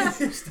that.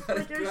 She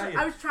started crying.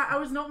 I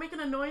was not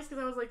making a noise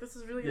because I was like, "This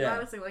is really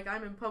embarrassing." Like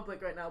I'm in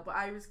public right now, but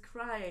I was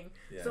crying.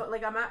 Yeah. So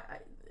like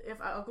if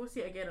I'll go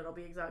see it again, it'll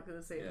be exactly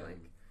the same. Yeah.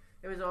 Like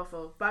it was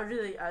awful, but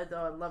I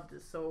loved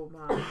it so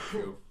much.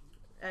 Cool.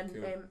 And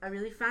Cool. I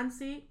really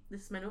fancy,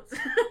 this is my notes,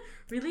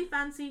 really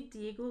fancy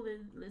Diego,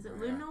 is it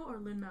Luna or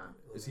Luna?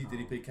 Did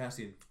he play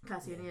Cassian?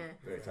 Cassian, yeah.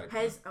 Very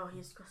attractive.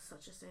 He's got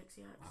such a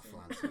sexy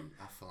accent.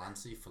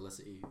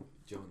 Felicity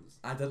Jones.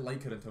 I didn't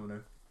like her until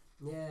now.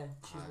 Yeah,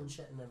 she's been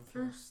shit and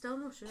everything. Still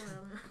no sure.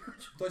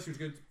 Thought she was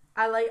good.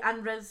 I like,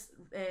 and Riz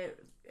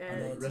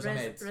Riz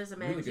Ahmed. Ahmed,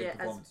 Really good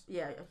performance.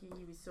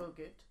 he was so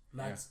good.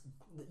 Mads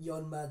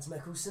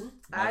Mikkelsen.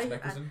 Mads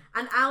Mikkelsen.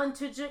 And Alan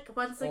Tudyk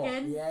once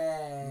again.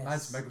 Yes.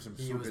 Mads Mikkelsen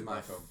was so good in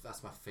that film.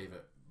 That's my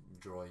favourite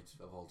droid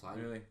of all time.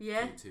 Really?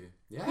 Yeah.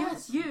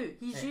 Yes.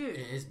 He's you.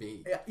 It is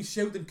me. Yeah, he's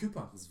Sheldon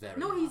Cooper. It's very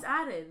No, he's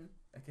Aaron.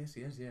 I guess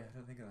he is. Yeah, I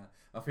didn't think of that.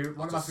 One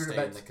I'll of my just favourite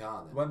stay bits. in the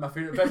car then. One of my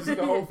favourite bits of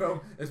the whole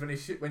film is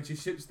when she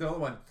shoots the other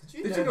one.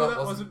 Did you know that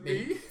wasn't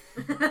me?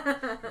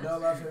 No,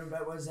 my favourite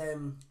bit was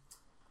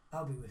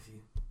I'll be with you.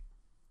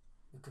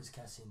 Because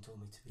Cassian told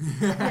me to be.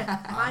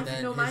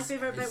 My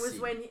favourite bit was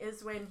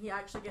when he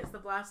actually gets the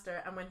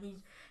blaster and when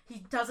he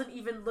doesn't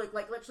even look,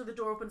 like literally the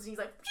door opens and he's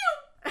like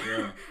phew!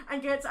 Yeah.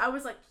 And gets, I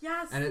was like,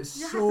 yes. And it's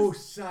so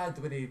sad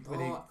when he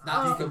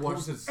that's the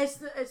watches worst. It's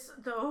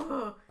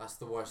the That's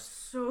the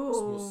worst.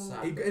 so most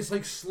sad. It's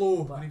like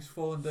slow when he's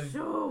falling down.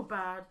 so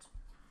bad.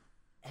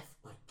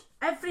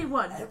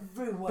 Everyone.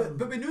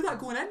 But we knew that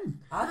going in.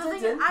 I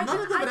didn't. None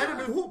of them were in it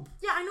with hope.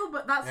 Yeah, I know,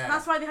 but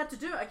that's why they had to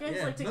do it. I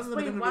guess like to none of them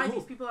explain were why gonna be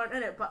these people aren't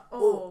in it. But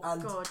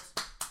and god.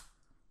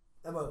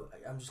 Well,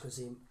 I'm just gonna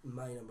say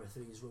my number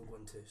 3 is Rogue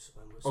One too. So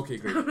I'm gonna Okay,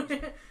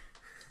 great.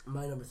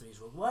 My number 3 is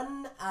Rogue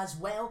One as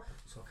well.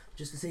 So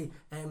just to say,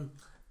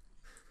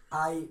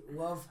 I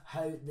love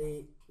how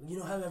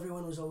how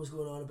everyone was always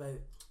going on about,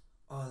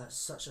 oh, that's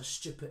such a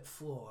stupid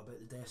flaw about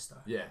the Death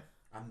Star. Yeah.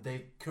 And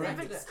they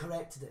corrected it.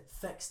 Corrected it,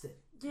 fixed it.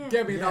 Yeah.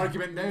 Give me an Yeah,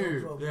 argument now. no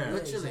problem. Yeah.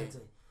 Literally.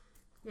 Exactly.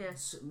 Yeah.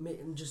 So,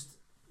 just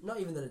not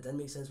even that it didn't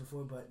make sense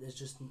before, but it's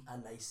just a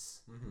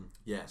nice. Mm-hmm.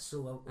 Yes.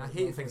 So I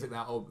hate things like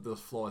that. Oh, those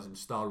flaws in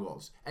Star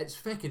Wars. It's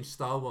fucking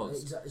Star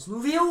Wars. Exactly. It's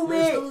not real, It's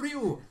mate. not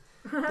real.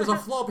 There's a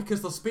flaw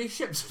because there's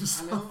spaceships and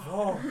stuff.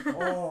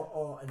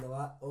 And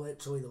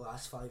literally the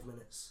last 5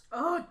 minutes.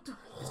 Oh,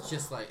 It's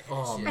just like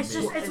Oh, shit. it's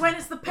just it's when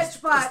it's the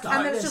pitch black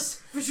and there's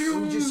just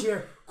you just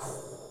hear.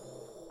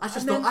 I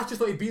just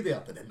thought he'd be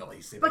there, but then the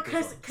lightsaber. But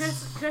goes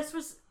Chris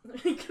was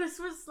Chris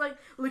was like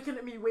looking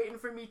at me, waiting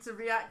for me to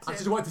react. on. I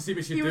just wanted to see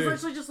what she'd He do. was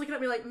literally just looking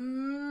at me like,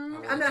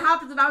 wanted and then it to.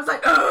 happened, and I was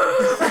like,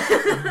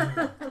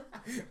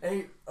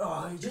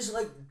 And he just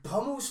like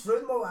pummels through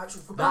them all.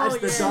 Actually,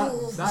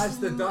 That's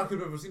the darkest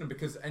I've ever seen him,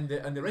 because in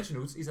the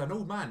originals he's an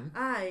old man.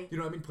 aye. You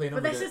know what I mean? Playing.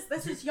 But him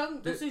this is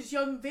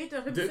young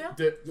Vader himself.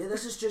 yeah,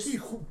 this is just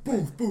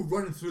Boom,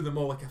 running through them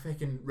all like a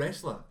fucking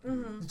wrestler.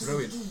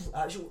 Brilliant.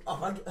 actual. Oh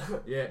my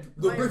God. Yeah,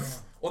 the Right. roof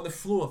on the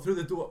floor through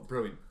the door.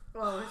 Brilliant.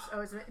 Oh,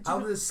 I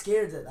was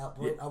scared at that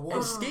point. Yeah. I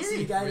was. It's scary, See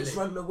the guy that's really.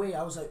 running away.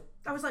 I was like,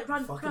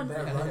 run, fucking run.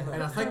 better run.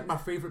 And I think my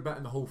favourite bit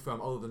in the whole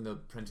film, other than the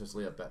Princess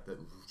Leia bit, that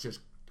just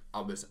I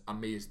was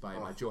amazed by.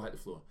 My jaw hit the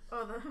floor.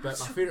 Oh, But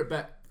my favourite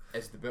bit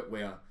is the bit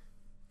where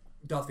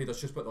Darth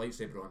Vader's just put the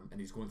lightsaber on and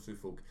he's going through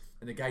folk,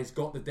 and the guy's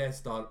got the Death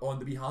Star on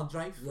the wee hard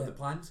drive for the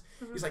plans.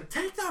 He's like,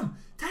 take them!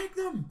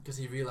 Because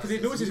he realised. Because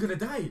he knows he's going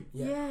to die.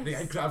 Yeah. And the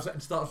guy grabs it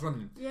and starts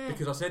running. Yeah.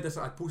 Because I said this,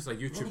 I posted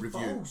a YouTube He review.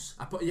 falls.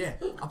 I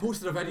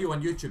posted a video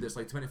on YouTube that's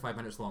like 25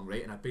 minutes long,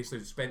 right? And I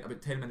basically spent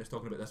about 10 minutes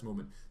talking about this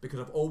moment because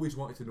I've always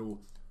wanted to know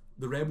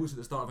the rebels at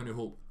the start of A New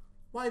Hope.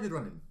 Why are they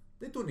running?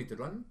 They don't need to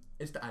run.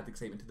 It's to add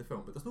excitement to the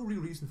film, but there's no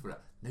real reason for it.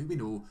 Now we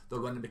know they're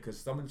running because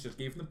someone just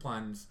gave them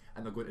plans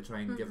and they're going to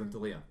try and give them to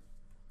Leia.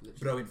 Literally.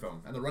 Brilliant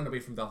film, and they're running away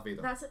from Darth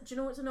Vader. That's it. Do you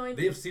know what's annoying?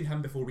 They've seen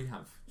him before we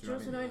have. Do you know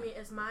what's annoying me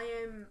is my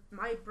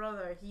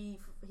brother. He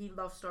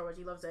loves Star Wars.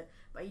 He loves it,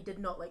 but he did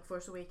not like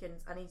Force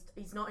Awakens, and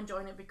he's not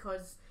enjoying it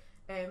because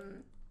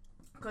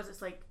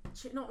it's like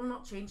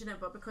not changing it,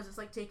 but because it's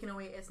like taking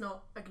away. It's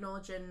not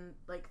acknowledging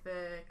like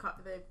the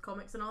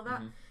comics and all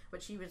that,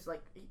 which he was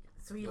like.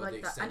 So he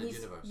liked that, and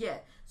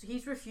so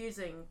he's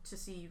refusing to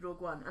see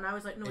Rogue One, and I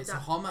was like, no, It's a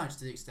homage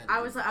to the extended I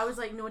universe. was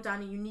like, no,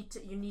 Danny, you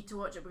need to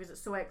watch it because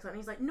it's so excellent.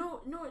 And he's like, no,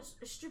 it's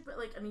stupid.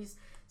 Like, and he's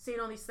saying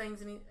all these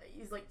things, and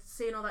he's like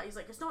saying all that. He's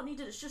like, it's not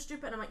needed. It's just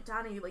stupid. And I'm like,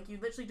 Danny, like, you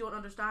literally don't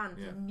understand.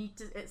 Yeah. You need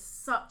to. It's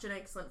such an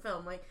excellent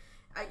film. Like,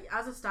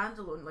 as a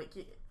standalone, like,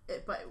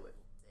 it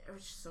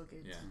was just so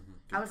good. Yeah.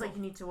 I was like,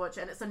 you need to watch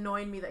it, and it's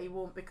annoying me that he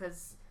won't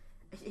because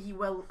he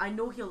will. I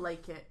know he'll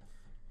like it.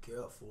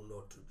 Careful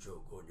not to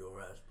choke on your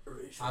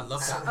aspirations. I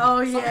love that.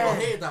 Oh, Some yeah. people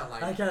hated that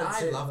line. I can't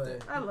say loved it,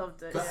 it. I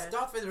loved it. But Yeah.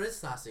 Darth Vader is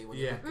sassy when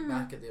you look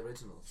back at the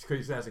originals. It's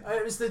quite sassy.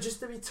 It was just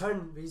the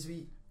return.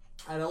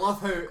 And I love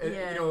how it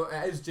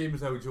Yeah. is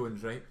James Earl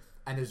Jones, right?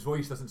 And his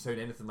voice doesn't sound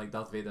anything like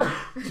Darth Vader.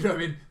 Do you know what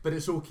I mean? But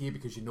it's okay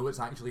because you know it's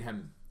actually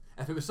him.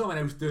 If it was someone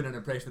else doing an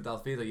impression of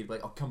Darth Vader, you'd be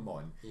like, oh, come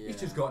on. He's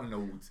just gotten an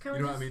old. Can You we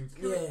know what I mean?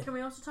 Can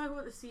we also talk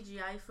about the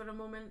CGI for a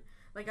moment?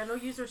 Like, I know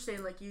you were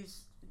saying like you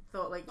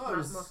thought like No,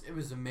 it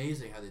was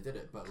amazing how they did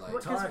it, but like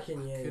What- Tarkin, I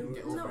couldn't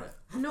get over it.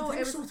 No, I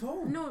it think was so at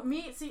all. no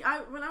me. See, I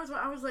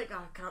was like,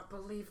 I can't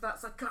believe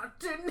that's a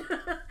cartoon.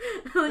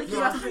 Like,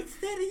 Yeah, yeah, like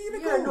 30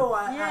 years Yeah, ago.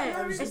 no, Yeah,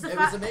 I was. it's the It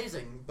fact- was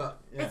amazing,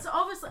 but yeah. it's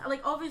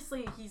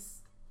obviously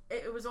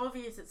it was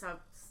obvious it's a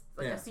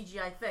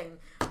CGI thing,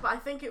 but I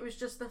think it was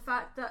just the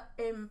fact that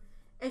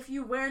if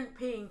you weren't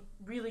paying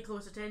really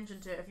close attention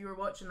to it, if you were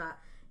watching that,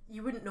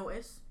 you wouldn't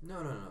notice. No.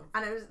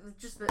 And it was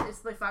just it's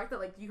the fact that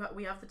like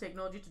we have the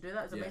technology to do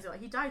that is amazing.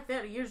 Like, he died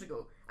 30 years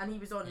ago, and he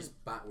was on. He's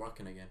back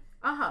working again.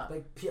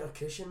 Like Peter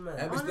Cushing, man.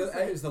 It was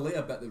the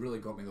Leia bit that really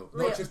got me though.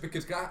 Leia. Not just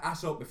because I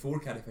saw it before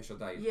Carrie Fisher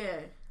died. Yeah.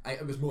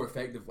 It was more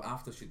effective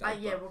after she died.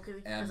 Yeah, but, well,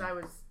 because I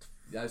was.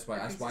 That's why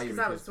you Because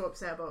I was so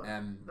upset about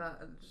that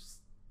and just.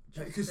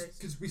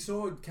 Because we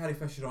saw Carrie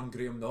Fisher on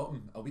Graham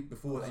Norton a week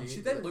before, and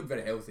she didn't look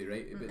very healthy,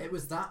 right? It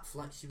was that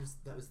flight.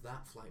 That was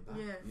that flight back.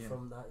 Yeah.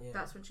 From that, yeah.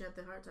 That's when she had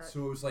the heart attack.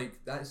 So it was like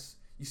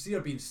you see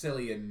her being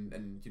silly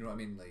and you know what I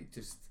mean, like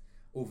just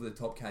over the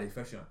top Carrie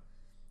Fisher.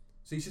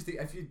 So you just think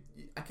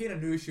I kind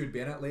of knew she would be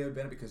in it, Leia would be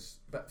in it because,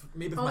 but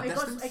maybe from a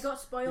distance. It got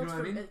spoiled you know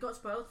for me. I mean? It got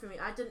spoiled for me.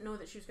 I didn't know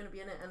that she was going to be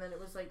in it, and then it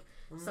was like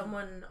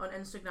someone on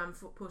Instagram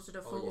posted a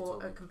you photo,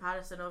 told a me.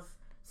 comparison of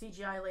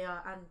CGI Leia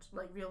and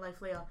like real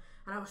life Leia,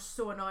 and I was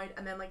so annoyed.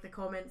 And then like the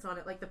comments on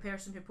it, like the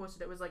person who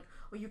posted it was like,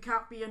 "Oh, you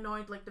can't be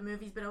annoyed. Like the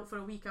movie's been out for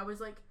a week." I was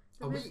like,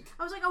 A week?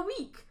 I was like, a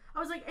week. I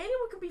was like,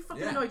 anyone can be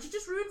fucking Yeah. annoyed. You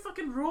just ruined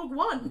fucking Rogue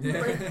One. Yeah.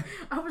 Like,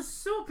 I was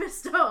so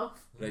pissed off.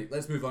 Right,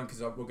 let's move on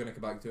because we're going to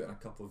come back to it in a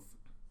couple of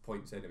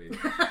points anyway.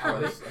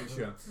 I'm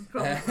sure.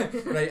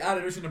 Right,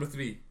 Adoration number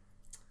 3.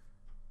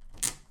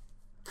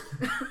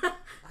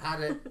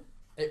 Had it.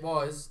 It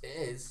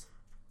is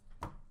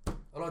an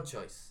odd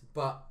choice,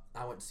 but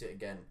I went to see it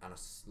again and I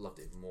loved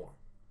it even more.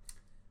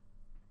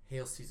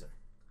 Hail Caesar.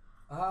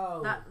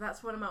 Oh.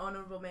 That's one of my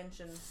honourable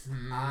mentions.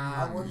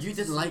 You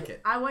didn't like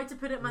it. I wanted to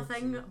put it in my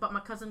thing, but my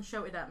cousin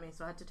shouted at me,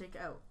 so I had to take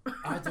it out.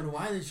 I don't know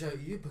why they shout at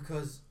you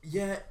because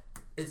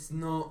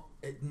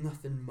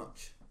nothing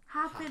much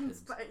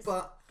happens, but it's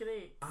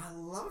great. I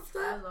loved it.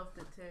 I loved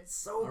it too. It's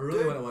so I really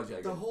good. want to watch it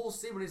again. The whole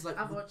scene when he's like,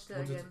 I've watched it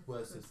again.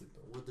 What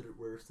did it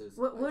worse?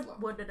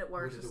 What did it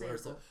worse?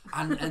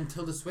 And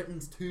until the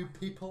Swinton's 2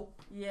 people.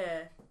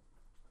 Yeah.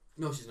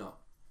 No, she's not.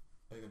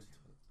 Are you going to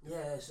the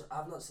toilet? Yeah, so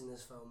I've not seen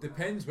this film.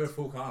 Depends where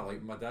folk are.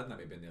 Like my dad and I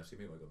may be in there, so you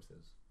may want to go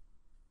upstairs.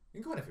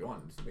 You can go in if you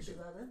want. It's a big Is deal.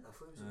 that it? I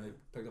thought it was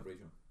it. Picked up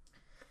Rachel.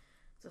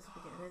 Just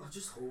beginning. I'll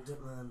just hold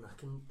it, man. I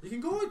can. You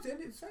can go.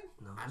 It's fine.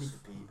 No, I need to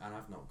pee, and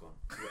I've not gone.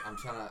 I'm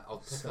trying to. I'll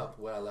pick up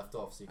where I left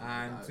off. So you can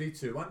And 3,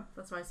 2, 1.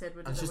 That's why I said.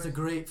 And it's just a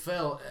great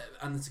film,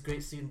 and it's a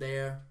great scene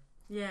there.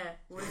 Yeah,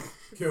 it's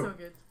Cool. so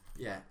good.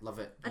 Yeah, love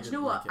it. And you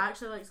know what? I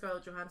actually like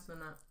Scarlett Johansson in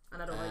that,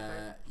 and I don't like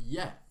her.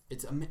 Yeah,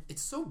 it's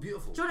so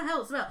beautiful. Jonah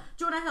Hill as well.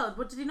 Jonah Hill,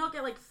 what did he not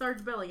get like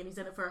 3rd billing, and he's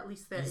in it for at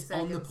least 30 He's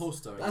seconds? on the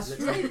poster. That's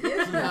right. He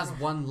has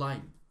one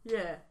line,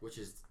 Yeah, which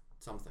is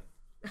something.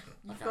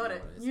 you got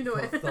it. You know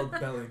it. Third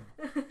billing.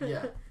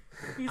 Yeah.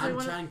 He's I'm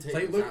like trying to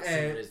Like, take look, that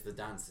scene, but it's the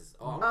dances.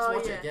 Oh, let's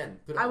watch it again.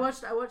 Put it I on.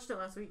 watched it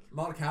last week.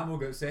 Mark Hamill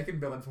got 2nd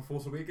billing for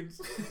Force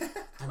Awakens.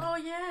 Oh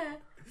yeah.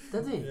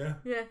 Did he? Yeah.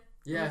 Yeah.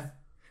 Yeah.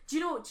 Do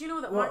you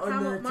know that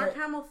Well, Mark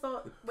Hamill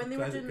thought when they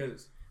were doing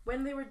Credits.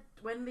 when they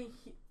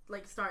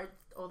like started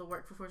all the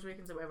work for Force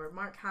Awakens or whatever,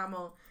 Mark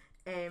Hamill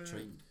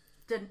Trained.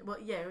 didn't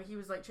he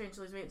was like trained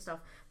till his weight and stuff,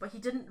 but he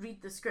didn't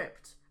read the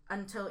script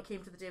until it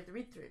came to the day of the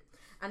read through.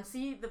 And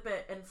see the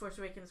bit in Force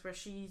Awakens where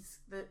she's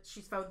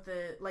found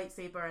the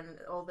lightsaber and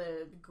all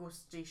the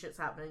ghosty shit's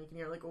happening, you can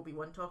hear like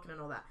Obi-Wan talking and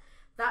all that.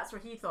 That's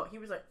where he thought, he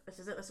was like, this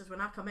is it, this is when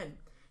I come in.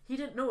 He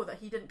didn't know that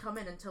he didn't come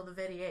in until the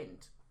very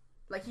end.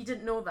 Like, he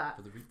didn't know that,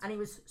 and he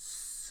was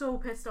so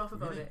pissed off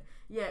about it.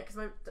 Yeah,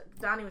 because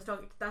Danny was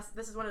talking.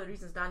 This is one of the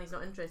reasons Danny's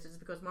not interested, is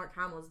because Mark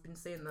Hamill's been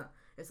saying that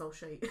it's all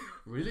shite.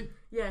 Really?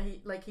 Yeah,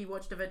 he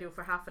watched a video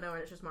for half an hour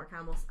and it's just Mark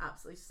Hamill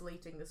absolutely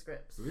slating the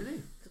scripts.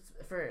 Really?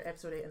 For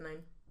episode 8 and 9.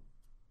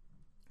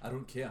 I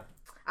don't care.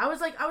 I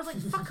was like,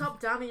 fuck up,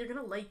 Danny, you're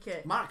gonna like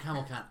it. Mark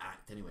Hamill can't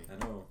act anyway. I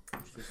know.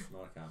 It's just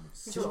Mark Hamill.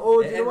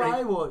 Do you know what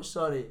I watched?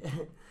 Sorry.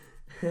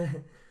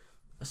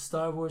 A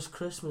Star Wars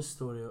Christmas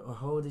Story or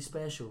Holiday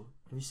Special.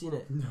 Have you seen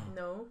it?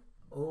 No.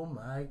 Oh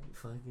my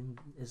fucking!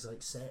 It's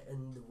like set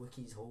in the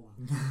Wookiee's home.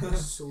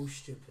 It's so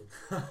stupid.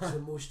 It's the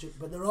most stupid.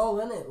 But they're all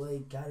in it,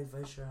 like Gary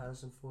Fisher,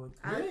 Harrison Ford.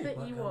 And the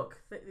Mark Ewok,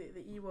 the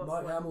Ewok.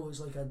 Mark one. Hamill was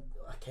like a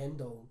Ken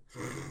doll.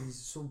 He's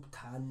so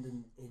tanned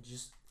and it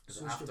just. Is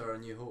So it after stupid. A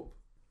New Hope?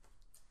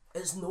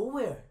 It's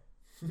nowhere.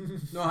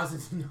 No,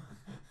 as in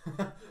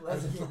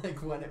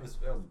like when it was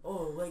filmed.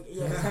 Oh, like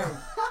yeah,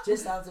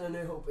 just after A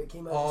New Hope, it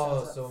came out. Oh,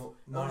 just so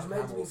it was Mark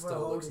meant to be Hamill for a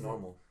still looks holiday.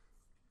 normal.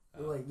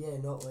 Like yeah,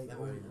 not like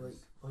Never oh, really like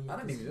knows. oh yeah. I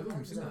didn't even know was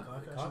you've seen a that. car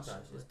The crash car and crash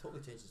stuff, has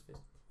totally changed his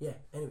face. Yeah.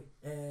 Anyway,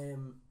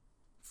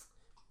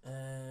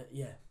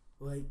 yeah,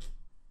 like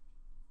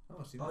Oh,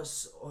 I've seen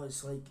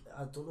it's like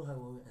I don't know how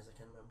long it is. I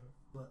can't remember,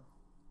 but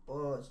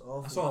it's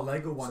awful. I saw a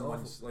Lego It's one awful.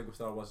 once. Lego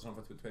Star Wars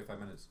something for 25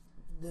 minutes.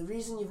 The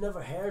reason you've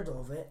never heard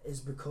of it is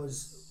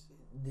because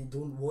they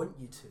don't want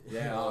you to.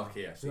 Yeah. Oh,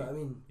 okay. I You see. know what I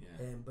mean?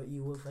 Yeah. But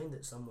you will find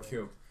it somewhere.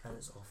 Cool. And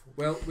it's awful.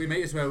 Well, we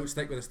might as well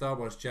stick with the Star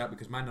Wars chat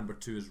because my number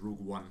 2 is Rogue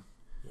One,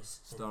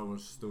 Yes. Star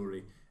Wars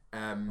story.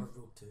 Or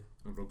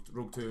Rogue 2.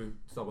 Rogue 2,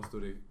 Star Wars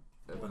story,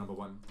 my number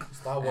 1.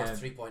 Star Wars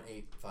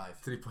 3.85.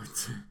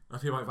 3.2.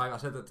 3.5. I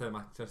said that to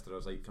my sister. I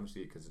was like, come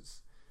see it because it's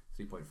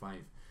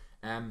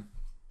 3.5.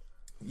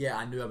 Yeah,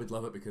 I knew I would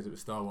love it because it was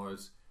Star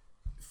Wars.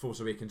 Force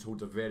Awakens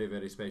holds a very,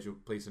 very special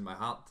place in my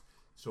heart.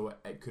 So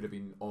it could have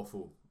been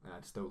awful and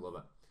I'd still love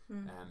it.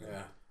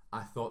 Yeah.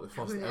 I thought the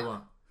first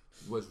hour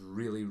was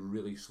really,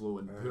 really slow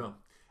and poor.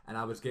 And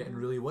I was getting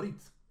really worried.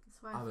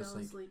 That's why I I was fell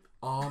like, asleep.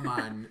 oh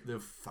man,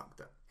 they've fucked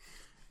it.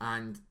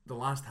 And the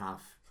last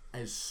half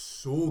is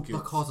so good.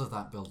 Because of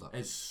that build up.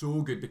 It's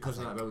so good because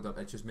of that build up.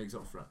 It just makes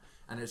up for it.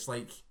 And it's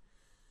like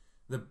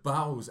the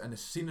battles and the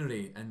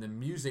scenery and the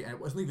music, and it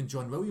wasn't even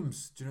John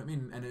Williams. Do you know what I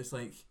mean? And it's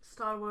like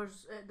Star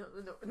Wars,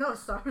 not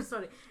Star Wars.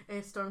 Sorry,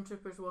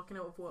 stormtroopers walking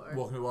out of water.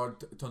 walking the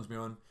world turns me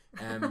on.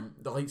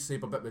 The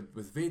lightsaber bit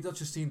with Vader,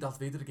 just seeing Darth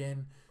Vader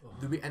again.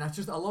 And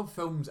I love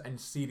films and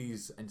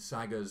series and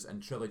sagas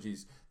and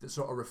trilogies that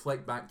sort of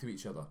reflect back to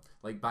each other,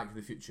 like Back to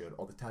the Future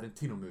or the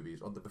Tarantino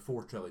movies or the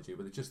Before trilogy,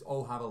 where they just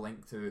all have a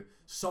link to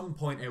some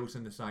point else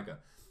in the saga.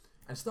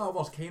 And Star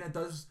Wars kind of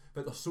does,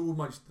 but they're so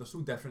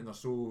different, they're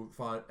so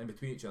far in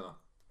between each other.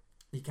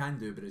 You can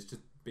do, but it's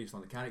just based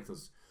on the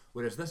characters.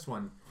 Whereas this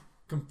one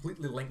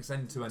completely links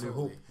into A New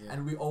Hope, yeah.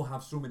 and we all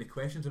have so many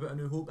questions about A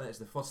New Hope, and it's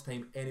the first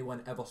time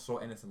anyone ever saw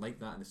anything like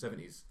that in the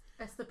 70s.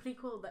 It's the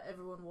prequel that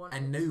everyone wanted.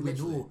 And now we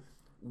know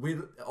where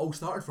it all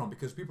started from,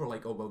 because people are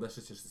like, oh well, this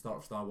is just the start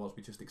of Star Wars,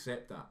 we just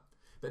accept that.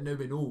 But now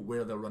we know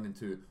where they're running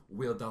to,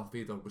 where Darth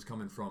Vader was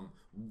coming from,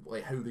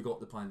 like how they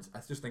got the plans. I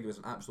just think it was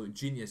an absolute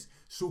genius.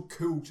 So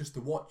cool just to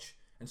watch,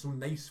 and so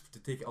nice to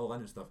take it all in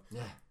and stuff.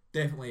 Yeah.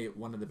 Definitely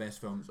one of the best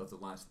films of the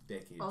last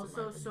decade.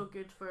 Also, so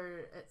good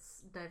for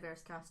its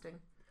diverse casting.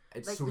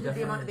 it's like so the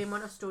different.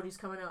 amount of stories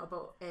coming out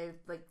about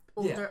like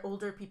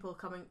older people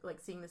coming, like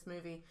seeing this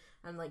movie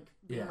and like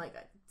being like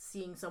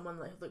seeing someone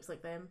that looks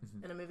like them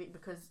in a movie,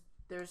 because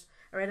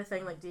I read a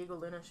thing like Diego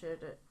Luna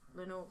shared it.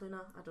 Luna,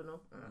 I don't know,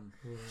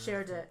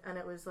 shared it, and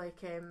it was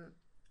like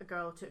a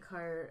girl took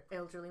her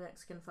elderly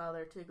Mexican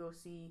father to go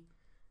see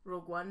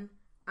Rogue One,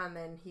 and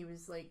then he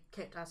was like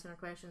kept asking her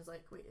questions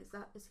like, wait,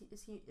 is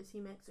he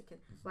Mexican?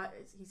 Why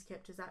he's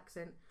kept his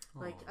accent,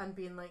 like, and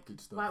being like,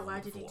 why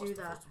did he do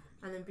that?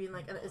 And then being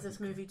like, is this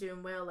movie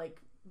doing well?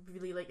 Like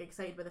really like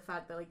excited by the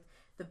fact that like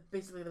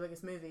basically the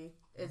biggest movie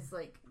is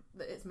like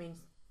its main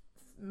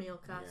male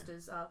cast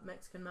is a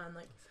Mexican man.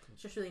 Like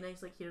it's just really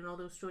nice like hearing all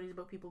those stories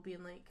about people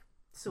being like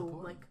so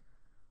like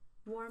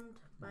warmed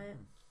by it.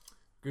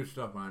 Good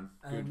stuff, man.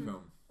 Good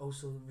film.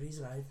 Also, the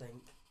reason I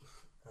think,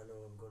 I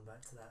know I'm going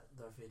back to that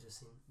Darth Vader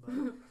scene,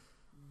 but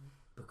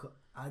because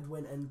I'd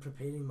went in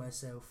preparing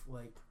myself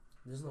like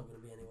there's not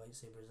going to be any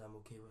lightsabers, I'm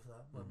okay with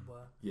that, but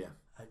Yeah.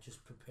 I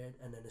just prepared,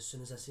 and then as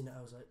soon as I seen it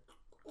I was like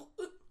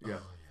Yeah.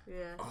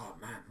 Oh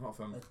man, what a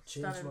film. I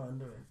changed my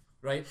underwear.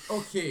 Right,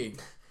 okay.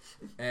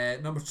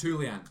 Number 2,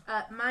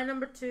 Leanne. My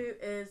number 2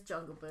 is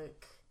Jungle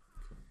Book.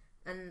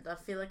 And I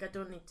feel like I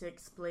don't need to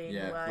explain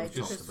why,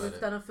 because we've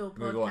done a full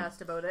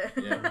podcast about it.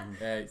 Yeah, so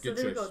good there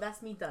choice. we go,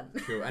 that's me done.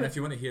 Cool. And if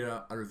you want to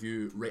hear a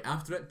review right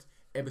after it,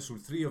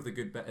 episode 3 of The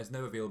Good Bit is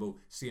now available,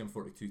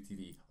 CM42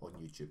 TV on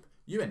YouTube.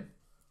 Ewan,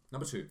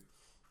 number 2.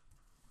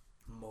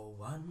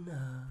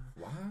 Moana.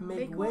 What?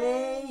 Make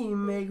way.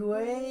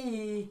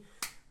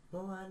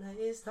 Moana,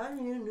 it's time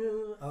you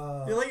knew.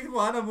 You like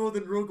Moana more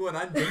than Rogue One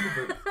and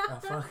Jungle Book. I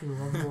fucking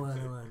love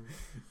Moana, man.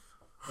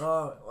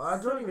 Oh,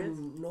 I don't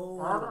even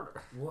know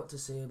what to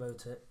say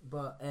about it,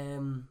 but it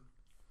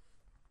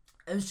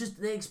was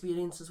just the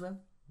experience as well.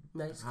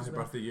 Nice. Happy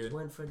birthday, you.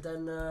 Went for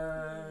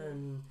dinner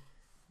and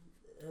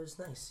it was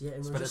nice. Yeah,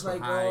 and we were Spirits just were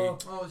like, high.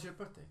 Oh, it's your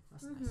birthday.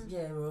 That's nice.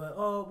 yeah, we were like,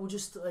 oh, we'll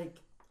just like,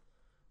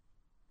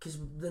 because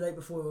the night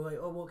before we were like,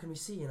 oh, what can we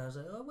see? And I was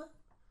like, oh, well,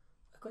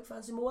 I quite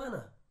fancy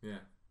Moana. Yeah.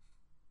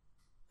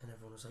 And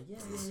everyone was like,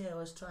 yeah,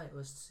 let's try it.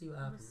 Let's see what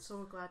happens. I'm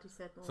so glad you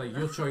said It's Moana. like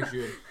your choice,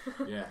 Ewan.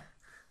 Yeah.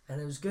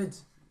 And it was good.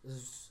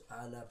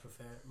 And I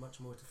prefer it much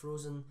more to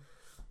Frozen.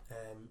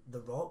 The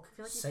Rock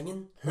like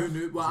singing. Who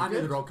knew? Well, I knew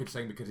good? The Rock could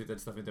sing because he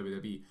did stuff in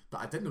WWE,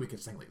 but I didn't know he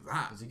could sing like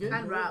that. Is he good?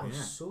 And rap. It was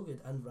Yeah. so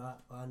good. And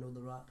rap. I know the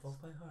rap off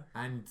by heart.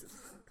 And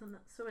I've done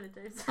that so many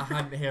times. I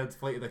hadn't heard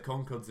Flight of the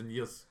Conchords in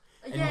years.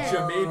 Yeah.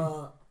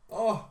 Jermaine.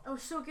 Oh. It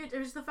was so good. It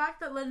was the fact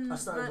that Lynn I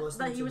started that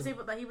listening he to was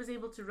them.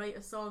 able to write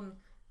a song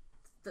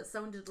that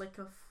sounded like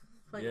a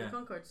Flight of the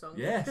Conchords song.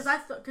 Yes. Because I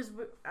thought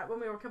when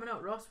we were coming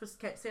out, Ross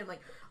kept saying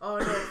like, "Oh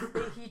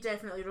no, he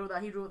definitely wrote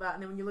that. He wrote that."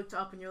 And then when you looked it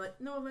up and you're like,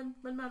 "No,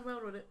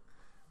 Lin-Manuel wrote it."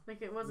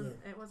 Like it wasn't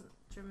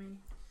Jermaine.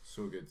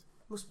 So good.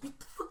 Most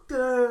beautiful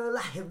girl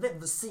I have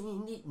ever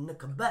seen eating a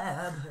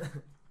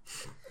kebab.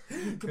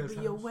 You could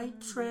be a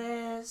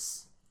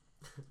waitress.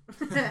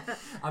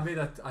 I made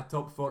a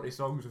top 40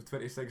 songs of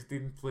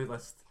 2016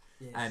 playlist,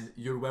 Yes. and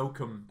You're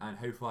Welcome and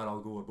How Far I'll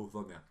Go are both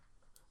on there.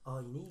 Oh,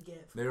 you need to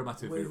get They were my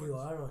two where favourite you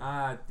ones.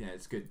 are on. Yeah,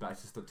 it's good, but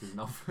it's just not too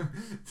enough. I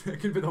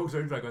could put the whole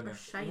soundtrack on there.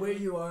 Shiny. Where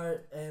you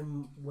are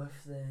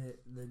with the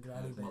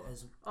granny bit Mother.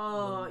 is.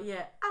 Oh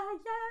yeah, I am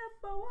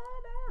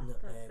Moana. No,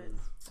 That's it.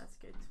 That's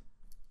good.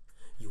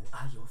 You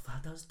are your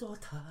father's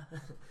daughter.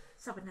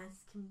 So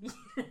nice can be.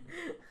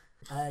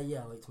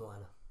 Yeah, I liked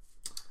Moana.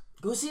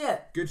 Go see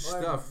it. Good Or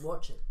stuff.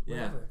 Watch it. Yeah.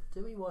 Whatever.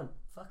 Do what you want.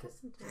 Fuck it.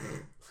 Listen to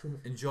it.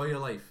 Enjoy your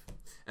life.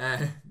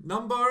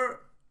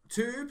 Number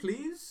 2,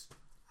 please.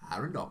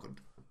 Aaron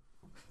Dockland.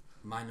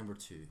 My number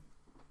 2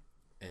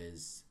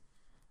 is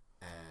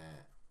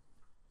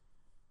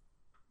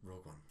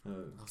Rogue One.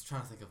 I was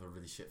trying to think of a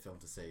really shit film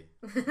to say.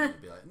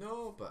 I'd be like,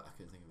 no, but I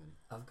couldn't think of any.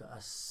 I've got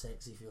a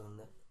sexy feeling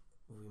that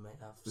we might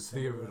have The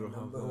three of us similar will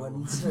have number that.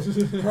 ones.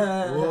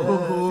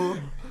 Whoa.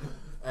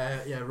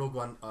 Yeah, Rogue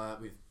One.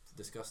 We've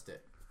discussed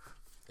it.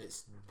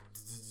 It's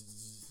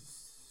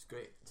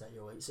great. Is that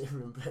your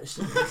lightsaber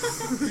impression?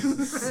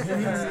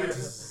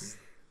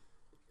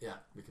 Yeah,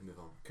 we can move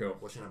on. Cool.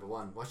 What's your number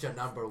 1? What's your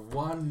number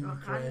 1?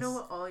 Oh, I know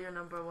what all your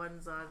number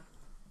ones are.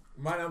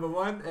 My number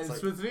 1 is like-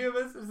 for 3 of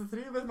us. It's the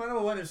 3 of us. My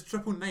number 1 is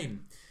 999.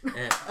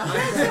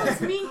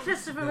 It's me and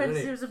Christopher No, went.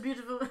 really. It was a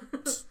beautiful.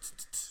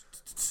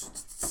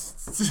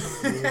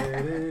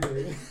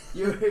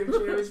 Your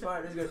favorite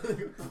part is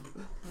good.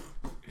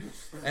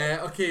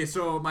 Okay,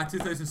 so my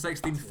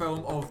 2016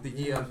 film of the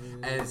year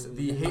is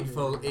The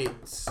Hateful Eight.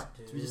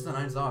 Should we just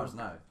announce ours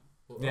now?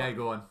 Yeah,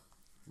 go on.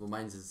 Well,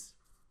 mine's is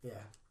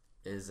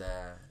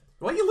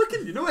Why are you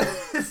looking? You know it.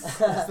 It's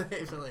The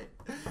Hateful Eight.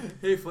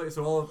 Hateful Eight.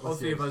 So all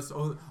 3 of us,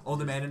 all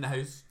the men in the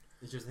house.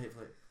 It's just the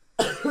Hateful Eight.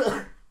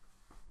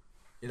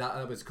 Yeah,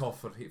 that was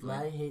cough for Hateful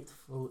My Eight.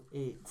 Hateful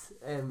Eight.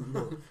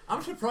 No.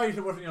 I'm surprised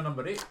it wasn't your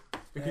number 8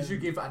 because you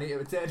gave it an 8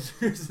 out of 10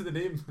 because of the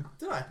name.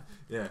 Did I?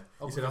 Yeah.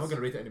 Oh, You said I'm not going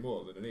to rate it any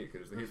more than an 8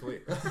 because it's The Hateful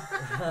Eight.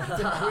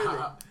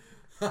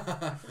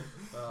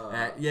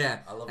 Really? Yeah.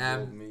 I love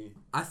old me.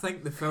 I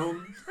think the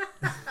film.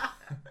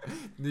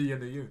 New year,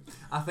 new you.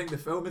 I think the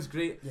film is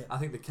great. Yeah. I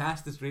think the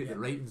cast is great. Yeah. The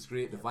writing's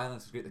great. Yeah. The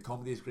violence is great. The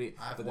comedy is great.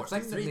 I've but watched the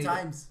it thing that 3 made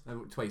times.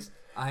 twice.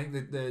 I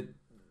think the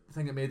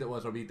thing that made it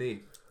was our wee day.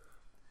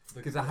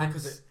 Because I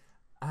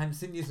hadn't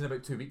seen you in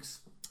about 2 weeks.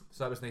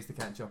 So that was nice to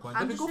catch up on.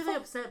 I'm Did just we go really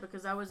upset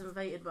because I was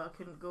invited but I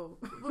couldn't go.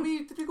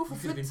 did we go for You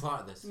could have been food?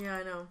 part of this. Yeah,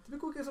 I know. Did we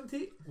go get some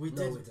tea? We No,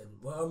 did. we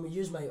didn't. Well,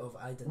 you might have.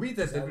 I didn't. We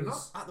did, I did we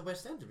was- At the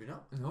West End, did we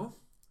not? No.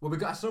 Well, we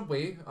got a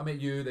Subway. I met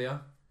you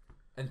there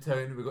in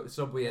town. We got the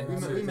Subway in.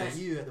 Yeah, We met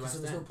you at the Because West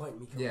there was no End. point in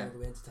me coming Yeah. all the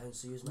way into town,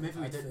 so you might Maybe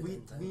we have had did. food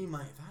in town. We might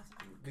have had.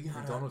 We had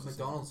McDonald's or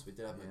McDonald's. We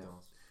did have Yeah.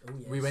 McDonald's. Oh,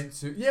 yes. We went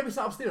to we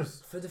sat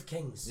upstairs. Food of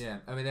Kings. Yeah,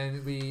 I mean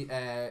then we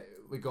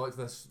got to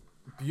this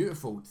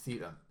beautiful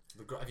theatre.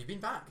 Have you been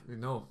back?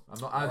 No, I'm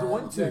not. I don't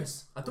want to.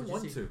 Yes. I don't What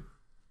want did you to.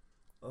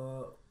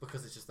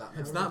 Because it's just that.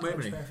 It's much. that Pitch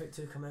memory. Perfect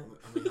 2 come out.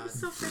 And we had.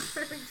 So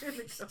perfect in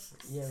the course.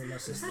 Yeah, with my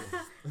sister.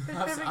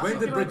 When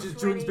did Bridget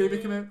Jones' Baby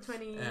come out?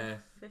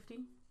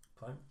 2015?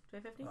 Pardon?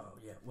 2015? Oh,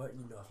 yeah. Well,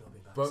 you know I've not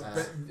been back.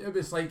 But it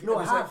was like no, it I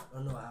was have. like Oh,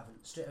 no, I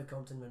haven't. Straight out of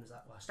Compton, when was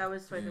that last That year?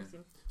 was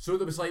 2015. so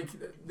there was like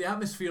the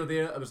atmosphere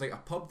there. It was like a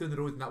pub down the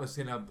road, and that was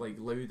kind of like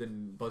loud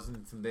and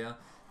buzzing from there.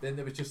 Then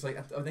there was just like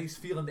a nice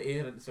feel in the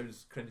air, and it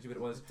sounds cringy, but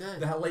it was.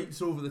 did. They had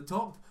lights over the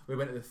top. We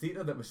went to the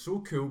theatre. That was so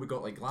cool. We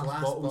got like glass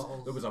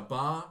bottles. There was a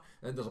bar.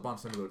 And there's a bar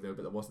similar there,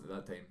 but there wasn't at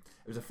that time.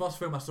 It was the first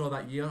film I saw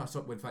that year.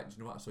 In fact, you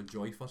know what? I saw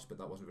Joy first, but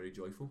that wasn't very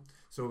joyful.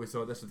 So we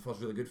saw this is the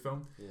first really good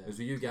film. Yeah. It was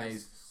with you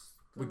guys.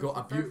 We What got was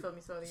a the third beautiful. film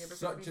you saw the year such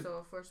before we a-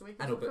 saw Force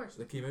Awakens. I know, but first.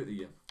 they came out the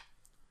year.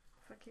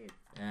 Fuck you.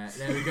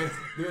 There we go.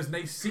 There was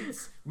nice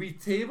seats, wee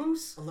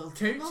tables, A little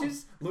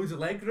couches, loads of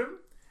leg room.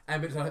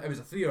 It was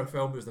a 3-hour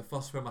film. It was the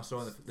first film I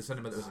saw in the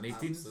cinema that was an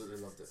 18. Absolutely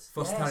loved it.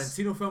 First Yes.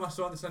 Tarantino film I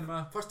saw in the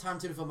cinema. First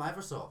Tarantino film I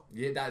ever saw.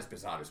 Yeah, that is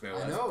bizarre as well. I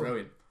That's know.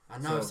 brilliant.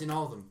 And now So- I've seen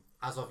all of them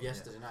as of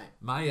yesterday night.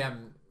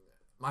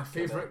 My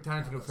favourite I've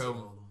Tarantino not seen film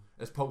all of them.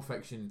 is Pulp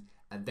Fiction,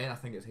 and then I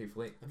think it's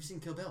Hateful Eight. Have you seen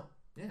Kill Bill?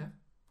 Yeah.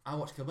 I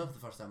watched Kill Bill for the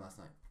first time last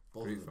night.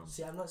 Both Great of them. film.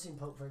 See, I've not seen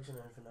Pulp Fiction or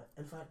anything.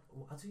 In fact,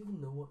 I don't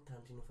even know what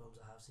Tarantino films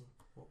I have seen.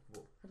 What?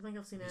 I don't think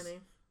I've seen Yes. any.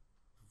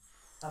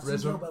 I've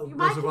Reservoir- seen Kill Bill.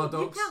 Why Reservoir can,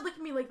 you Dogs? can't look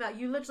at me like that.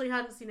 You literally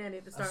hadn't seen any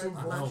at the I've start seen of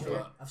I know, last both. year.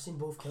 but- I've seen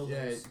both Kill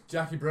Yeah, Bills.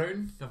 Jackie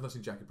Brown. I've not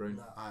seen Jackie Brown.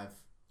 No, I've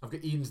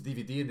got Ian's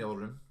DVD in the other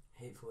room.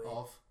 Hateful Eight.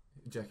 Of.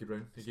 Jackie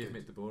Brown. He It's gave good. me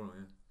it to borrow.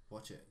 Yeah.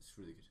 Watch it. It's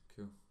really good.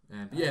 Cool.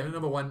 But yeah, my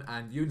number one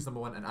and Ewan's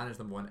number one and Anna's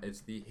number one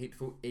is the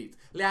Hateful Eight.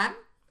 Leanne?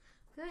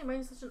 I feel like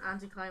mine's such an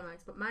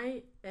anticlimax, but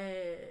my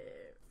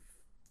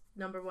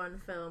number one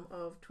film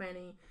of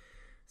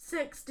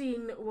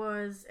 2016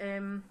 was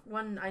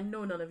one I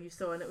know none of you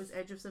saw, and it was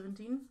Edge of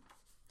 17.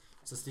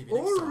 It's a Stevie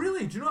Nicks Oh, song.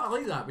 really? Do you know what? I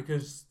like that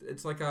because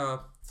it's like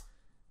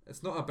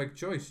it's not a big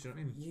choice. Do you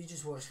know what I mean? You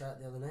just watched that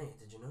the other night,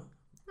 did you know?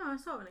 No, I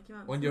saw it when it came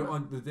out. On your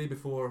on the day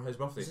before his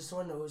birthday. Is this the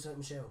one that looks like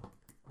Michelle?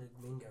 The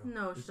main girl?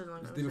 No, she doesn't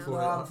like It's it. the day Michelle.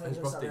 before No, I'm his thinking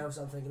of something birthday. else.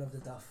 I'm thinking of the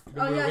Duff. Oh We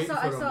were yeah, I waiting saw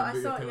for it him and we were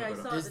telling the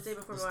about day Is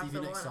before the my Stevie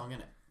film Nicks went. song in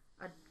it?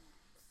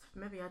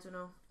 Maybe, I don't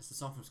know. It's the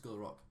song from School of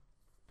Rock.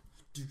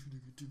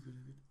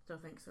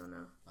 Don't think so,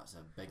 no. That's a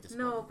big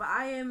disappointment. No, but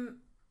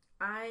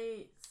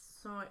I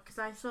saw it because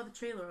I saw the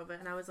trailer of it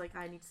and I was like,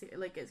 I need to see it.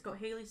 Like, it's got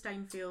Haley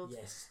Steinfeld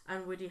Yes.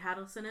 and Woody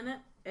Harrelson in it.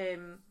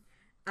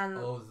 And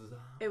Oh,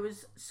 it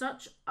was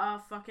such a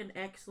fucking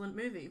excellent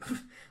movie.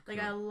 Like,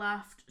 I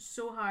laughed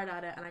so hard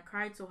at it and I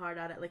cried so hard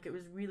at it. Like, it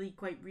was really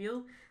quite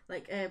real.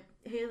 Like,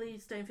 Haley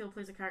Steinfeld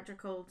plays a character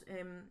called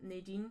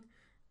Nadine,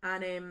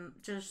 and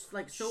just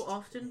like so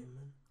often.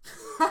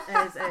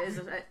 I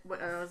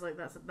was like,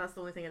 that's the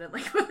only thing I didn't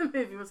like about the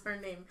movie was her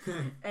name.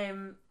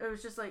 It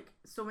was just like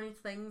so many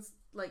things,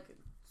 like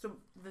so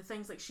the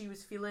things like she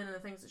was feeling and the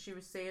things that she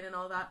was saying and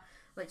all that.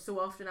 Like so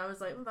often I was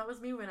like, well, that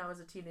was me when I was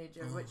a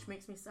teenager, which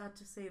makes me sad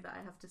to say that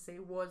I have to say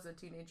was a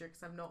teenager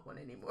because I'm not one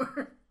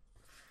anymore.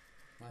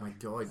 my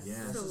God,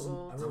 yeah. So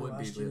old. I I remember would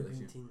be last year late this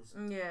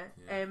being year. teens.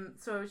 Yeah. Yeah.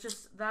 So it was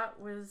just that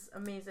was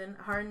amazing.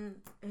 Her and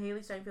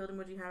Haley Steinfeld and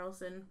Woody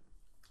Harrelson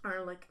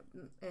are like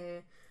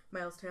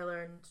Miles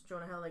Teller and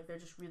Jonah Hill. Like they're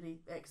just really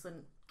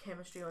excellent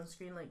chemistry on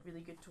screen. Like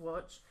really good to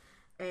watch.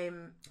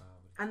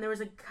 And there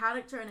was a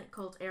character in it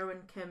called Erwin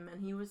Kim,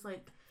 and he was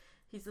like,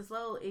 he's this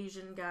little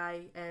Asian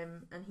guy,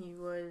 and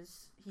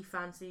he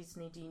fancies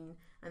Nadine,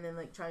 and then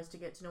like tries to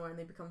get to know her, and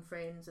they become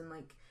friends, and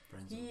like.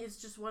 He is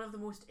just one of the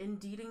most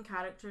endearing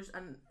characters,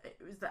 and it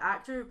was the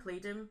actor who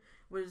played him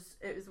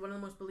it was one of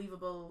the most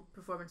believable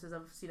performances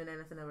I've seen in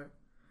anything ever.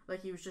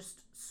 Like he was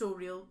just so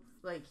real,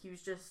 like he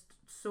was just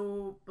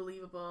so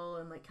believable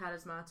and like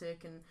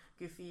charismatic and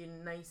goofy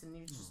and nice, and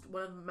he was just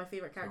one of my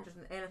favourite characters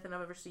in anything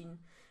I've ever seen.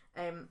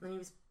 And he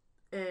was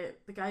the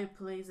guy who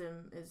plays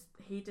him is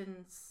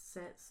Hayden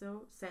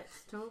Setzo.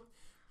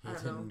 I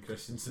don't know. Hayden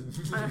Christensen.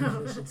 I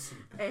don't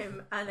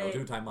know. I'll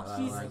do time lapse.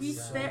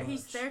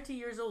 He's 30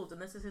 years old,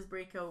 and this is his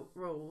breakout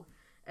role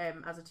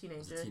as a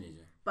teenager. As a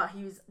teenager. But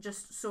he was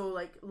just so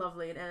like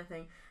lovely and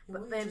anything. Yeah,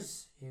 But what then age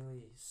is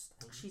Haley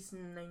Steinfeld? she's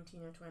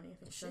 19 or 20. I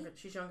think Is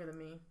she's younger than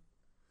me.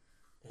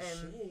 Is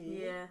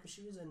she? yeah.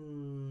 She was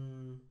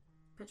in.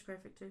 Pitch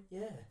Perfect too.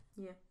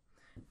 Yeah.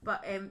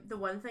 But the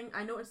one thing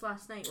I noticed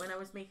last night when I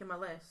was making my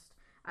list,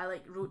 I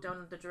like wrote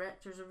down the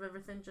directors of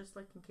everything just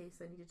like in case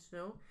I needed to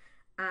know,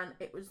 and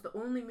it was the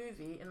only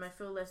movie in my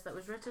full list that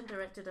was written,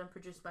 directed, and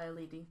produced by a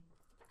lady.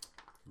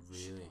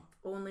 Really?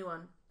 Only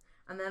one.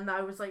 And then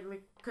I was like,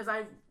 because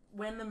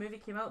when the movie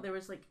came out, there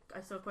was like,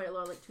 I saw quite a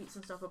lot of like tweets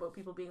and stuff about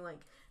people being like,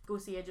 go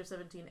see Edge of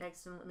 17,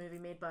 excellent movie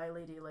made by a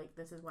lady, like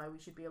this is why we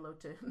should be allowed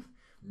to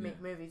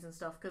make movies and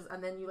stuff.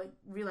 And then you like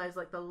realise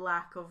like the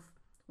lack of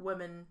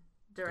women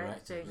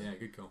directing Yeah,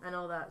 good call. and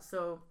all that.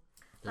 So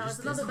that was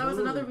There's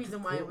another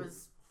reason why it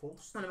was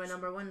one of my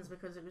number ones,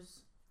 because it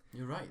was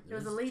You're right. it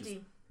was a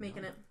lady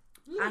making it,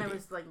 and it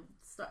was like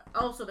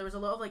also there was a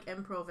lot of like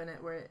improv in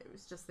it where it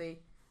was just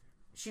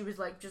she was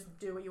like, just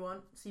do what you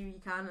want, see what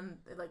you can,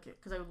 and like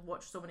because I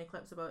watched so many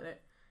clips about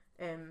it.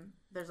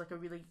 There's like a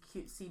really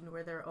cute scene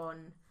where they're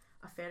on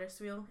a Ferris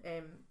wheel,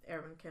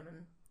 Erwin, Kim,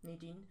 and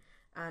Nadine,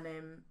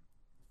 and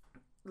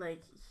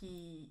like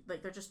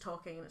they're just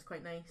talking and it's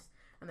quite nice,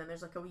 and then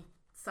there's like a wee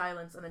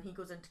silence, and then he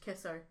goes in to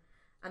kiss her,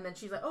 and then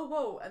she's like, oh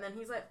whoa, and then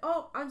he's like,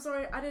 oh I'm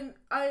sorry, and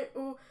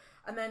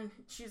then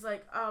she's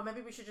like, oh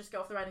maybe we should just get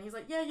off the ride, and he's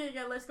like, yeah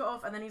let's go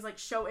off, and then he's like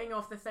shouting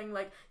off the thing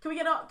like, can we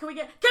get off,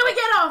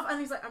 and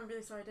he's like, I'm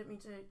really sorry, I didn't mean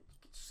to, it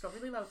just got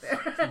really loud there.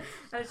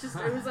 And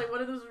it was like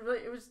one of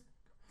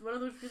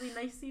those really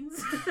nice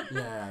scenes.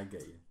 Yeah, I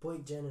get you.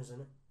 Blake Jenner's in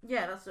it.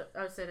 Yeah, that's what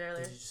I said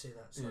earlier. Did you just say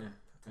that? Sorry.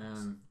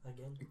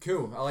 Again.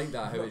 Cool. I like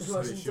that. How it's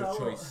your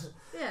choice.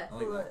 Yeah. I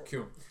like that.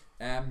 Cool.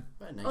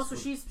 Very nice. Also,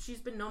 she's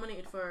been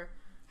nominated for.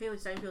 Haley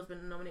Steinfeld's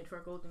been nominated for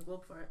a Golden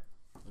Globe for it.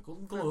 A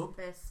Golden Globe.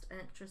 For Best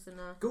Actress in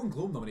a Golden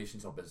Globe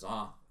nominations are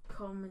bizarre.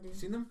 comedy. You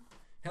seen them?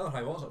 Hell or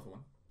High Water's up for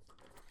one,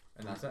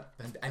 and that's it.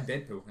 And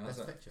Deadpool. And that's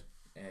Best it. picture.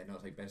 No,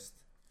 it's like best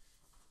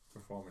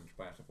performance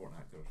by a supporting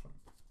actor or something.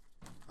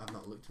 I've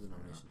not looked at the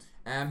nominations.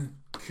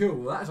 Cool.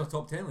 Well, that is our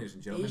top 10, ladies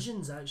and gentlemen.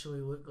 Asians actually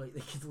look like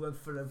they could live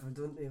forever,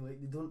 don't they? Like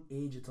they don't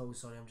age at all.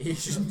 Sorry, I'm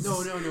just Asians.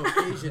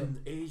 No.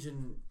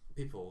 Asian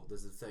people.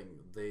 There's a thing.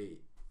 They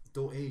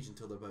don't age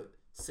until they're about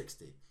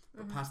 60.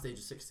 But past the age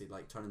of 60,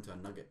 like turn into a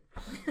nugget.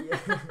 Yeah.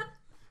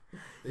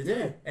 They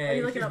do. Are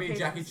you looking Excuse up me, Hayden's?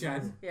 Jackie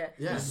Chan. Yeah.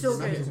 Yeah, He's so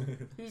Nugget.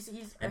 good.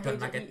 He's Enter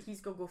Nugget.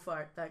 he's go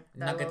far. That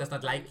Nugget does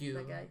not like you.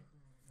 That guy.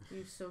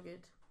 He's so good.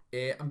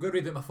 I'm going to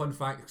read out my fun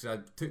facts because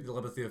I took the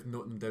liberty of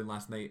noting them down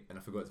last night and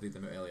I forgot to read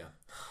them out earlier.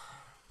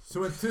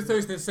 So in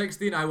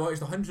 2016, I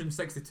watched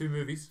 162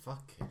 movies.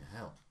 Fucking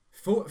hell.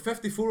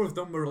 54 of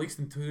them were released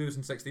in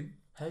 2016.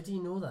 How do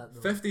you know that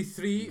though?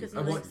 53 Because he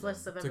I likes watched.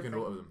 lists of Took a everything.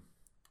 note of them.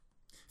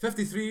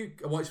 53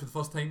 I watched for the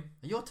first time,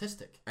 Are you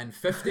autistic? and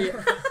 50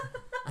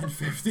 and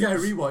 50 I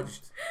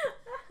rewatched.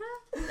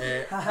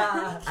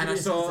 And I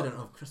saw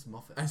of Chris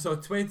Moffat.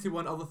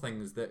 21 other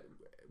things that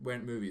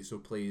weren't movies, so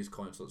plays,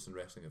 concerts, and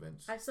wrestling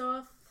events. I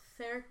saw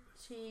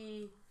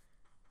 30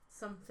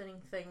 something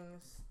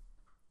things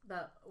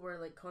that were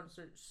like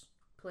concerts,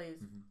 plays,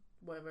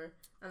 whatever,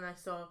 and I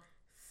saw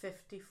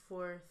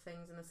 54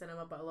 things in the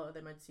cinema, but a lot of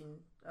them I'd seen,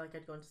 like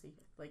I'd gone to see,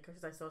 like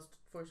because I saw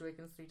Force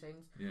Awakens 3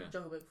 times,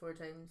 Jungle Book 4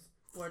 times,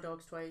 War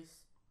Dogs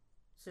twice,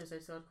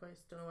 Suicide Squad twice,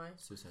 don't know why.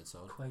 Suicide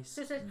Squad. Twice.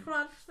 Suicide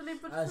Squad, the name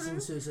but I've seen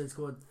true. Suicide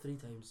Squad 3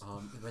 times.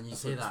 When you I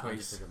say saw that, I twice.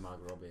 just think of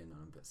Margot Robbie and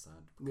I'm a bit sad.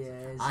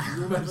 Yes. I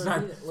You'll never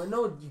understand. be there. Well,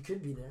 no, you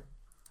could be there.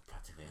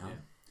 Practically Yeah.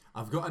 am.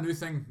 I've got a new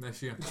thing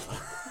this year.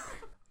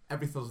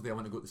 Every Thursday I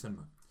want to go to the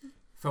cinema.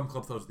 Film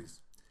Club Thursdays.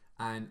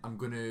 And I'm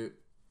going to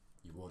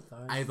You won't.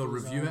 either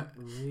review it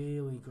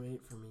Really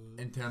great for me.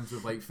 in terms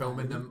of like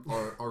filming them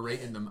or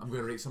rating them. I'm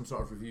going to rate some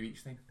sort of review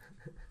each time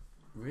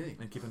Really?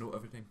 and keep a note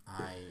every time.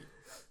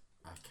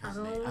 I can't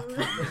Oh. make. I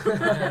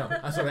can't.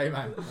 That's alright,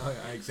 man.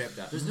 I accept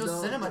that. There's no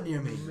cinema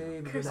near me.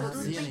 Maybe Chris, I that's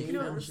don't see think any you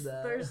know change that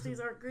that. Thursdays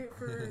aren't great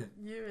for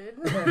you,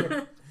 We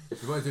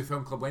want to do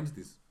Film Club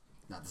Wednesdays.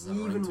 That's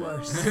Even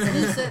worse.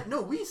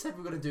 we said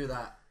we were going to do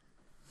that.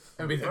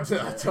 I mean,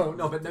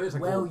 no, but now it's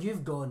like Well,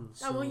 you've gone.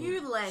 So Oh, well,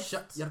 you left.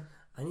 Shut your.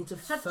 I need to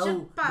Shut fill your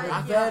the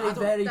bag, very, yeah,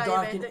 very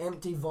dark and diabetic.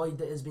 empty void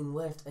that has been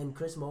left in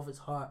Chris Moffat's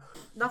heart.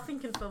 Nothing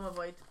can fill my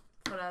void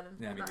for Adam.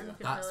 Yeah, me Nothing neither.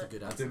 can That's fill a it.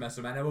 good I answer. do miss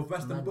him, and we've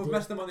missed him. My We've dick.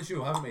 missed him on the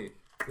show, haven't we?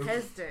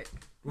 His dick.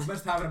 We've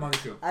missed having him on the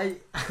show. I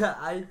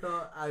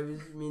thought I was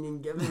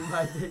meaning giving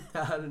my dick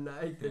to Aaron.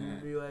 I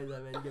didn't realise I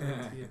meant giving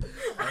it to you.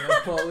 I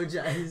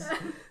apologise.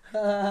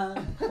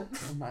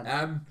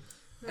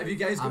 Have you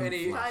guys got I'm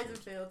any? flat. Tried and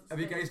failed. Have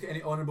you guys got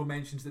any honourable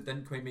mentions that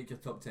didn't quite make your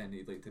top 10 that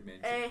you'd like to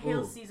mention? Hail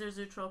Oh. Caesar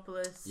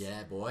Zootropolis.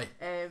 Yeah, boy.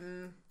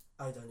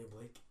 I Daniel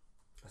Blake.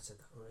 I said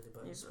that already,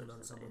 but Yeah, it's been on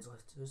that's someone's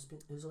list.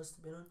 Whose list has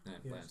it been on? Yeah,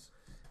 Yours.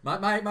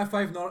 plans. My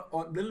five not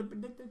on. Your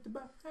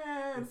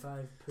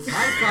 5.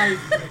 My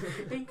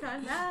five.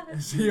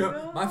 Incarnate. See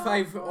ya. My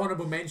 5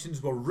 honourable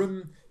mentions were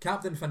Room,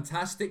 Captain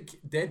Fantastic,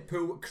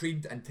 Deadpool,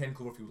 Creed, and 10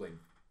 Cloverfield Lane.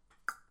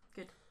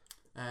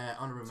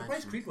 Honourable Surprised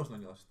mention. Creed wasn't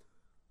on your list.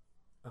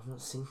 I've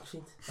not seen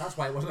Creed. That's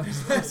why it wasn't on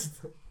his list.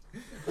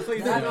 I thought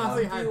you did. That I thought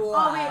you must had. be Oh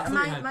why. wait,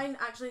 thought you had- mine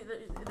actually.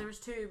 There was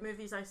 2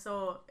 movies I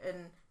saw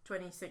in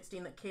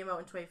 2016 that came out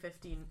in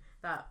 2015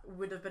 that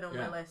would have been on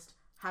Yeah. my list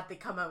had they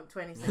come out in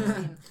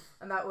 2016,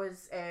 and that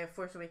was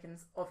Force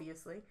Awakens,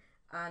 obviously,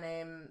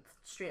 and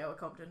Straight Outta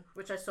Compton,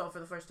 which I saw for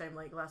the first time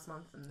like last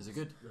month. And Is it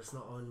good? That's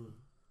not on.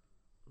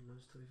 No,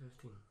 it's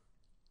 2015.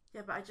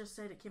 Yeah, but I just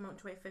said it came out in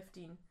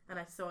 2015 and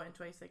I saw it in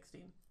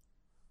 2016.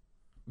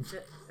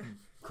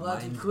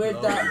 Glad you Mind cleared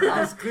blown. that.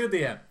 That's clear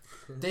there.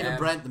 David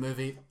Brent, the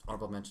movie,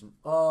 honorable mention.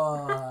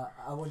 Oh,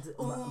 I wanted.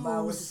 I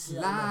wanted to see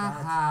that with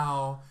my dad.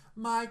 Slough,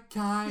 my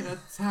kind of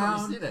town.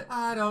 Have you seen it?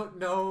 I don't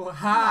know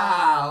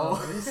how.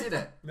 Have you seen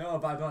it? No,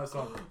 but I know that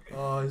song.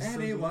 Oh, it's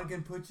Anyone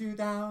can put you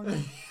down.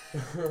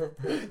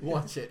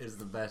 Watch it is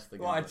the best thing.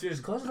 Well, I ever.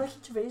 just. Because Ricky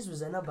Gervais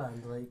was in a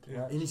band, like.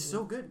 Yeah. And he's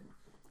so good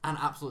and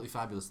absolutely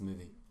fabulous in the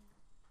movie.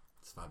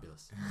 It's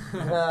fabulous.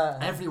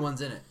 good.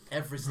 Everyone's in it.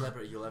 Every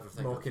celebrity you'll ever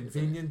think More of. is in it.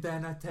 convenient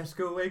than a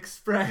Tesco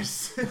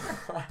Express.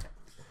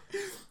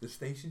 The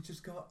station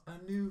just got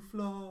a new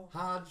floor.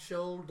 Hard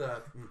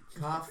shoulder,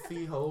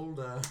 coffee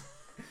holder.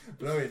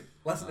 Brilliant.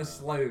 Listen to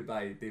Slough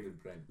by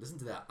David Brent. Listen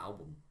to that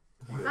album.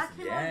 That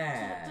came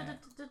Yeah.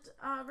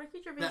 on.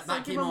 Ricky Gervais That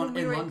sang came it on when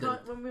we in were London.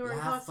 when we were in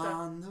Laugh Costa.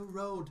 on the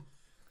road.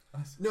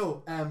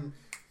 No,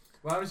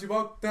 Why don't you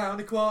walk down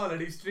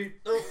Equality Street?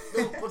 no,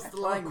 what's the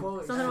line?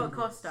 Something about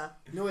Costa.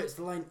 No, it's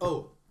the line.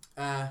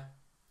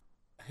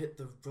 Hit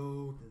the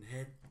road and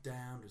head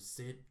down to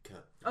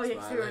Sidcup. Oh That's yeah, where I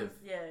 'cause we were. live.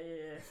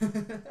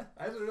 Yeah.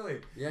 That's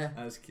really. Yeah.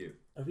 That's cute.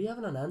 Are we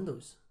having a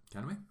Nando's?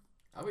 Can we?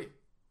 Are we?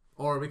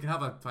 Or we can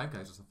have a Five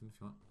Guys or something if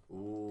you want.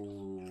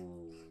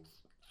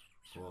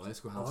 Oh. Well, let's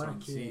go have Or a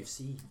something.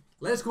 KFC?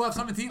 Let's go have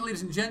something to eat,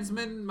 ladies and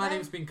gentlemen. My Bye.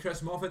 name's been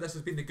Chris Moffat. This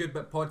has been the Good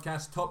Bit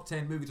Podcast, Top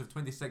 10 Movies of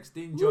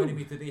 2016. Joining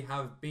me today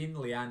have been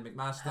Leanne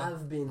McMaster.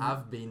 Have been.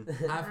 Have been.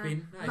 Have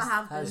been. I Nice.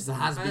 have Has been.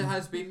 been. Has been.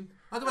 Has been.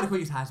 I don't want to call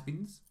you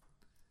has-beens.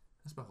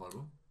 That's a bit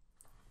horrible.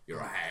 You're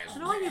a has. Do you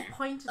know why you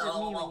pointed at me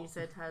when you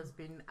said has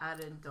been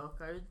Aaron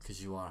Dockard?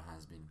 Because you are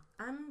has been.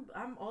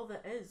 I'm all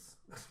that is.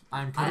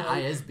 I'm kind I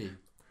is be.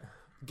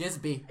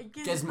 Gisby.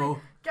 Gizmo.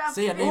 Gav-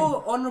 Say a name.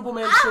 Oh, honourable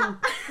mention.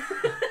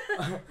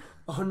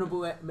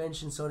 Honourable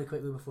mention. Sorry,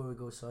 quickly before we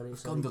go. Sorry.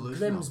 gone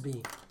delusional.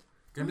 Grimsby.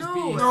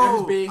 Grimsby.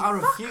 No. Grimsby. I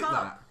refute Fuck that.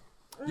 up.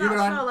 You No, were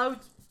it's on- not allowed.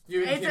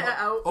 You Edit came it up-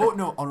 out. Oh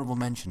no, honourable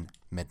mention.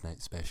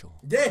 Midnight Special.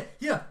 Yeah,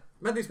 here.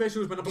 Midnight Special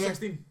was my number Yeah.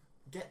 16.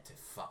 Get to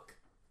fuck.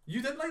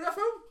 You didn't like that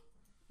film?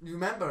 You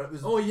remember it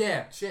was Oh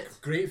yeah. shit.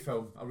 Great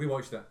film. I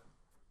rewatched it.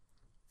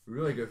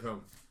 Really good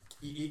film.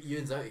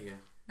 Ewan's out of here.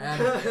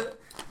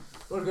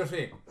 What was I going to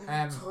say?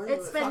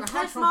 It's been Fuck, I had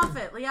Chris something.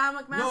 Moffat, Leanne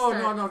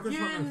McMaster, No, Chris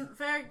Ewan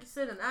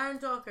Ferguson, and Aaron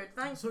Dockard.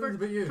 Thanks Something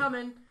for about you.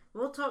 coming.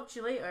 We'll talk to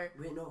you later.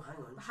 Wait, no, hang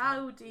on.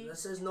 Howdy.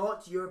 This is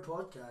not your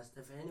podcast.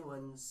 If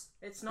anyone's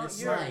It's not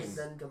it's yours. mine,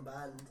 then come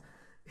banned.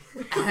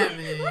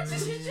 What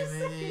did you just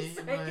say?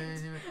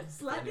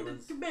 Slacking the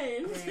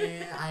command.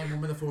 I'm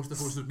one with the force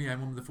is with me. I'm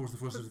one with the force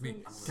is with me.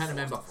 Can't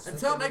remember.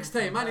 Until next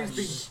time, my name's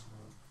been.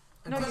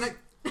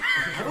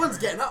 Everyone's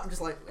getting up. I'm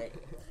just like.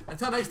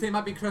 Until next time,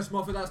 I've been Chris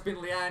Moffat. That's been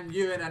Leanne,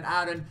 Ewan, and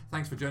Aaron.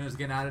 Thanks for joining us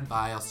again, Aaron.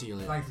 Bye. I'll see you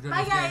later. Thanks for joining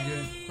Bye, us again, guys.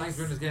 Ewan. Thanks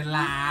for joining us again,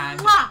 Leanne.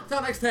 Mwah.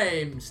 Until next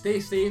time, stay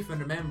safe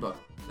and remember,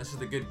 this is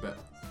the good bit.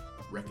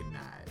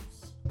 Recognize.